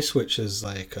voice which is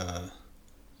like, a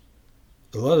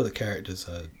lot of the characters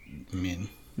are men,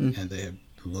 and they have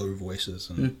low voices,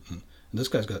 and this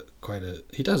guy's got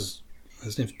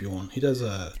his name's Bjorn, he does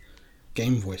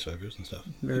game voiceovers and stuff.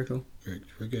 Very cool. Very,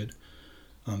 very good.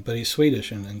 But he's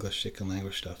Swedish and English second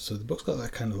language stuff, so the book's got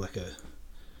that kind of like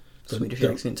Swedish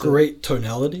accent to it. great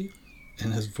tonality,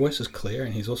 and his voice is clear,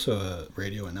 and he's also a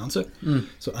radio announcer.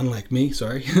 So unlike me,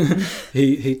 sorry,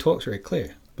 he talks very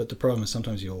clear. But the problem is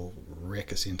sometimes you'll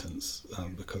wreck a sentence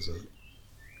because of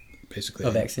basically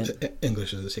Of accent.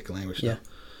 English as a second language Yeah.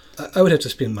 stuff. I would have to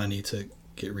spend money to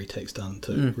get retakes done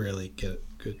to really get it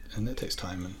good, and that takes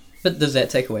time. And But does that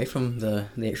take away from the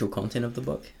actual content of the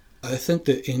book? I think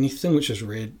that anything which is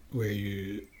read where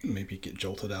you maybe get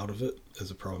jolted out of it is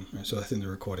a problem. Right? So I think the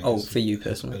recording is, for you is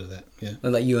personally? a bit of that. Yeah.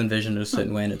 Like you envision it a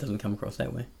certain way and it doesn't come across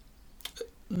that way.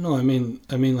 No, I mean,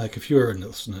 like if you were a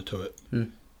listener to it,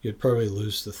 you'd probably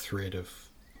lose the thread of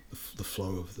the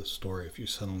flow of the story if you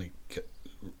suddenly get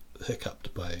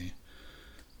hiccuped by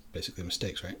basically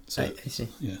mistakes, right? So I see.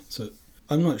 yeah, so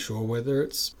I'm not sure whether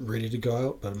it's ready to go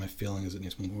out, but my feeling is it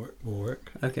needs more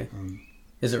work. Okay.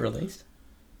 Is it released?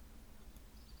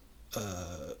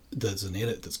 There's an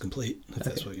edit that's complete, if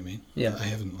that's what you mean. Yeah. I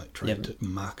haven't tried to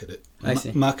market it. I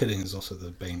see. Marketing is also the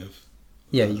bane of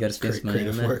Yeah, you got to spend some money on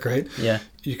creative that. work, right? Yeah.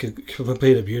 You could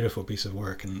complete a beautiful piece of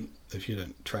work, and if you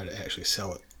don't try to actually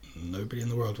sell it, nobody in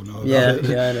the world will know about it.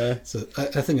 Yeah, I know. So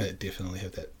I think I definitely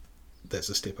have that. That's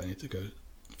a step I need to go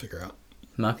figure out.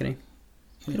 Marketing.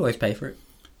 You could always pay for it.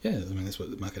 Yeah, I mean that's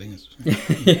what marketing is.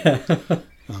 Yeah.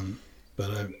 But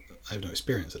I have no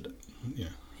experience at it. Yeah.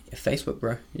 Facebook,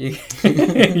 bro. You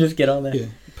just get on there. Yeah.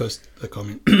 Post a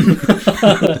comment.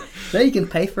 No, you can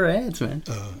pay for ads, man.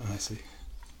 Oh, I see.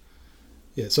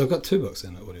 Yeah, so I've got 2 books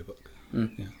in the audiobook.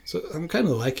 Yeah, so I'm kind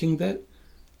of liking that.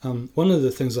 One of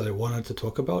the things that I wanted to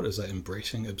talk about is like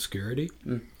embracing obscurity.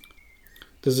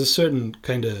 There's a certain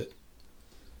kind of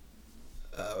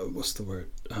what's the word?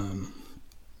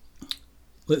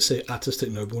 Let's say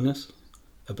artistic nobleness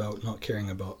about not caring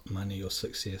about money or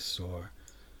success or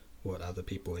what other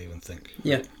people even think.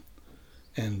 Yeah. Right?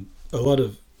 And a lot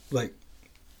of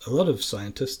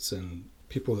scientists and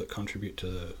people that contribute to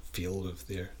the field of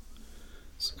their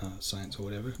science or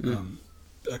whatever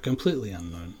are completely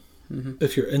unknown.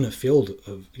 If you're in a field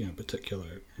of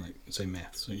particular, like say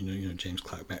maths, so you know James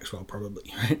Clerk Maxwell probably,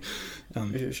 right?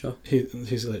 Sure.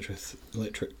 He's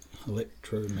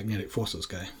electromagnetic forces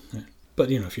guy, right? But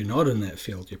if you're not in that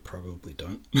field, you probably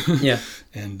don't. Yeah.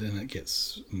 And then it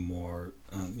gets more,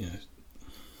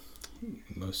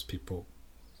 most people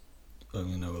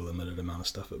only know a limited amount of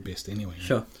stuff at best anyway. Right?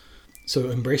 Sure. So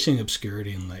embracing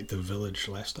obscurity and like the village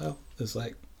lifestyle is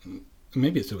like,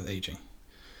 maybe it's to do with aging.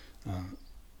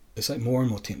 It's like more and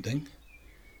more tempting.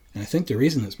 And I think the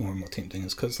reason it's more and more tempting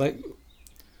is because like,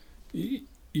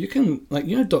 you can, like,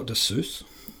 Dr. Seuss?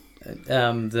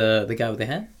 The guy with the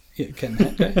hat? Yeah, Cat in the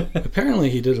Hat guy. Apparently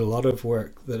he did a lot of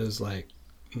work that is like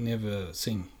never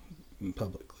seen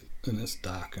publicly, and it's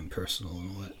dark and personal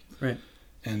and all that. Right.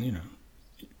 And you know,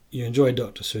 you enjoy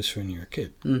Dr. Seuss when you're a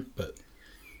kid, but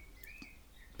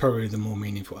probably the more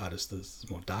meaningful artist is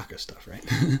the more darker stuff, right?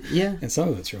 Yeah. And some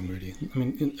of it's real moody. I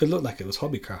mean, it looked like it was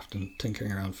hobbycraft and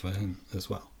tinkering around for him as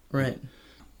well. Right.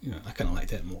 You know, I kind of like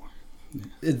that more. Yeah.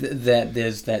 That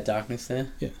there's that darkness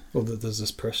there. Yeah. Well, there's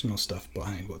this personal stuff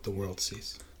behind what the world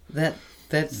sees.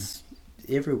 That's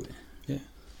everywhere. Yeah.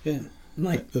 Yeah.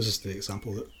 Like that was just the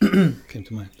example that came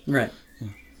to mind. Right. Yeah.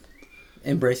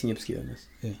 Embracing obscureness.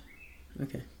 Yeah.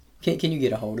 Okay. Can you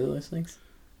get a hold of those things?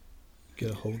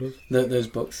 Get a hold of those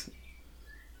books.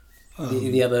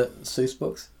 The other Seuss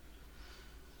books.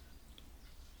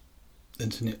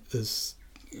 Internet is.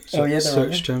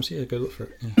 Search terms. Yeah, go look for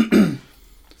it. Yeah.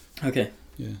 Okay.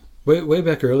 Yeah. Way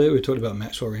back earlier, we talked about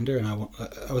Maxwell Render, and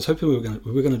I was hoping we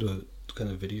were gonna do a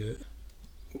kind of video.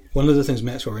 One of the things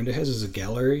Maxwell Render has is a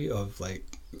gallery of like,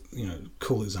 you know,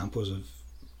 cool examples of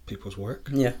people's work.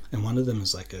 Yeah. And one of them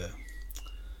is like a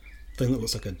thing that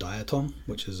looks like a diatom,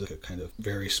 which is a kind of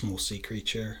very small sea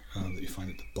creature that you find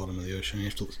at the bottom of the ocean.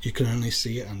 You can only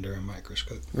see it under a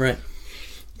microscope. Right.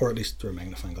 Or at least through a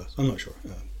magnifying glass. I'm not sure.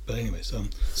 But anyways,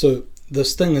 so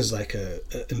this thing is like a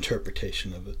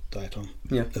interpretation of a diatom.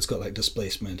 Yeah. It's got like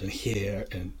displacement and hair,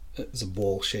 and it's a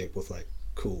ball shape with like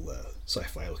cool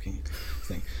sci-fi looking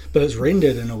thing. But it's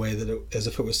rendered in a way that as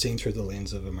if it was seen through the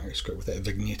lens of a microscope with that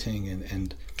vignetting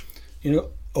and you know,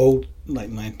 old like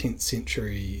 19th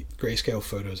century grayscale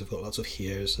photos have got lots of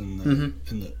hairs and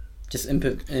the just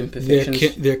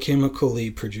imperfections. They're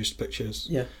chemically produced pictures.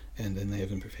 Yeah. And then they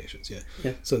have imperfections, yeah.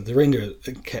 Yeah. So the render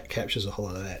captures a whole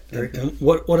lot of that. And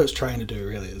what it's trying to do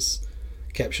really is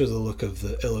capture the look of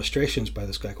the illustrations by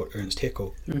this guy called Ernst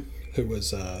Haeckel, who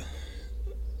was an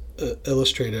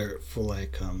illustrator for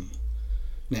like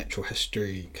natural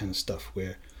history kind of stuff,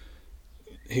 where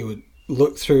he would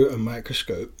look through a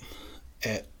microscope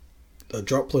at a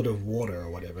droplet of water or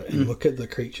whatever and look at the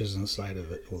creatures inside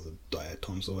of it, or the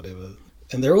diatoms or whatever.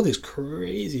 And there are all these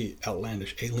crazy,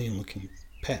 outlandish, alien-looking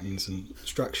patterns and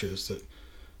structures that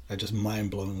are just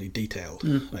mind-blowingly detailed,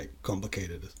 like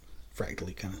complicated,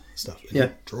 fractally kind of stuff. And you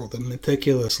draw them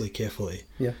meticulously, carefully.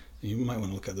 Yeah. You might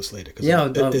want to look at this later. Cause I'll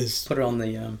put it on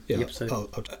the episode.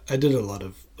 I did a lot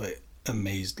of like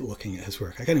amazed looking at his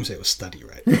work. I can't even say it was study,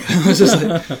 right? I was just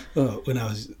like, when I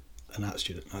was an art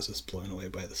student, I was just blown away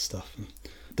by this stuff. And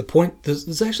the point,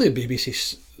 there's actually a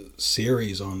BBC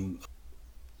series on,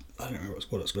 I don't remember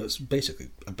what it's, but it's basically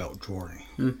about drawing,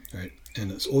 right? And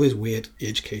it's all these weird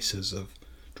edge cases of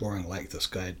drawing, like this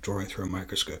guy drawing through a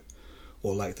microscope,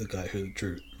 or like the guy who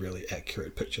drew really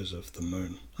accurate pictures of the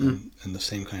moon in the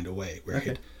same kind of way, where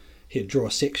he'd draw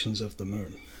sections of the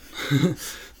moon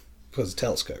because a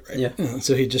telescope, right? Yeah. And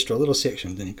so he'd just draw a little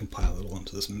section, then he'd compile it all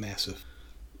into this massive,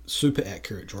 super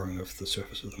accurate drawing of the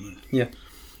surface of the moon. Yeah.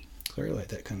 So I really like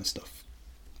that kind of stuff.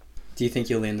 Do you think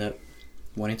you'll end up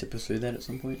wanting to pursue that at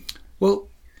some point? Well,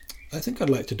 I think I'd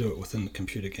like to do it within the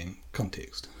computer game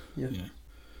context. Yeah. You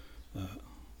know,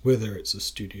 whether it's a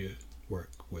studio work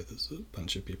where there's a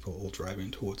bunch of people all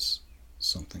driving towards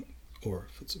something, or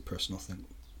if it's a personal thing,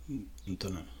 I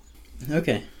don't know.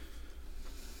 Okay.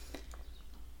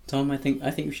 Tom, I think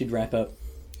we should wrap up.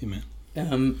 Yeah,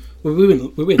 man. Well,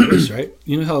 we went this, right?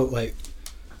 You know how, like,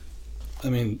 I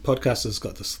mean, podcasters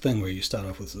got this thing where you start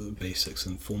off with the basics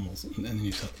and formals, and then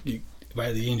you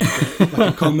by the end, you go,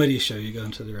 like a comedy show, you go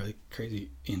into the really crazy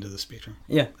end of the spectrum.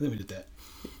 Yeah. I think we did that.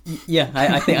 Yeah,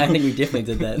 I think we definitely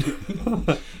did that.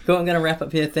 Cool, I'm going to wrap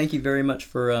up here. Thank you very much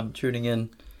for tuning in.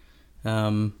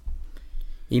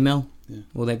 Email,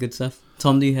 all that good stuff.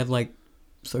 Tom, do you have like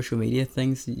social media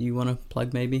things that you want to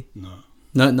plug maybe? No,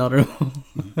 not at all.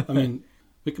 No. I mean,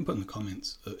 we can put in the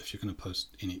comments if you're going to post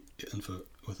any info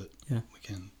with it. Yeah. We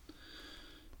can.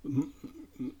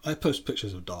 I post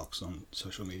pictures of dogs on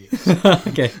social media.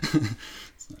 Okay.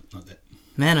 It's not that.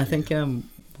 Man, I think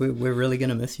we're really going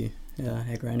to miss you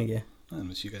at Groningen. I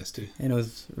miss you guys too. And it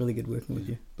was really good working with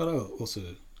you. But I'll also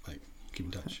like keep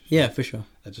in touch. Yeah, for sure.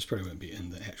 I just probably won't be in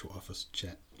the actual office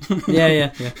chat.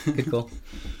 Yeah. Good call.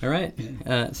 All right.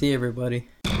 See you, everybody.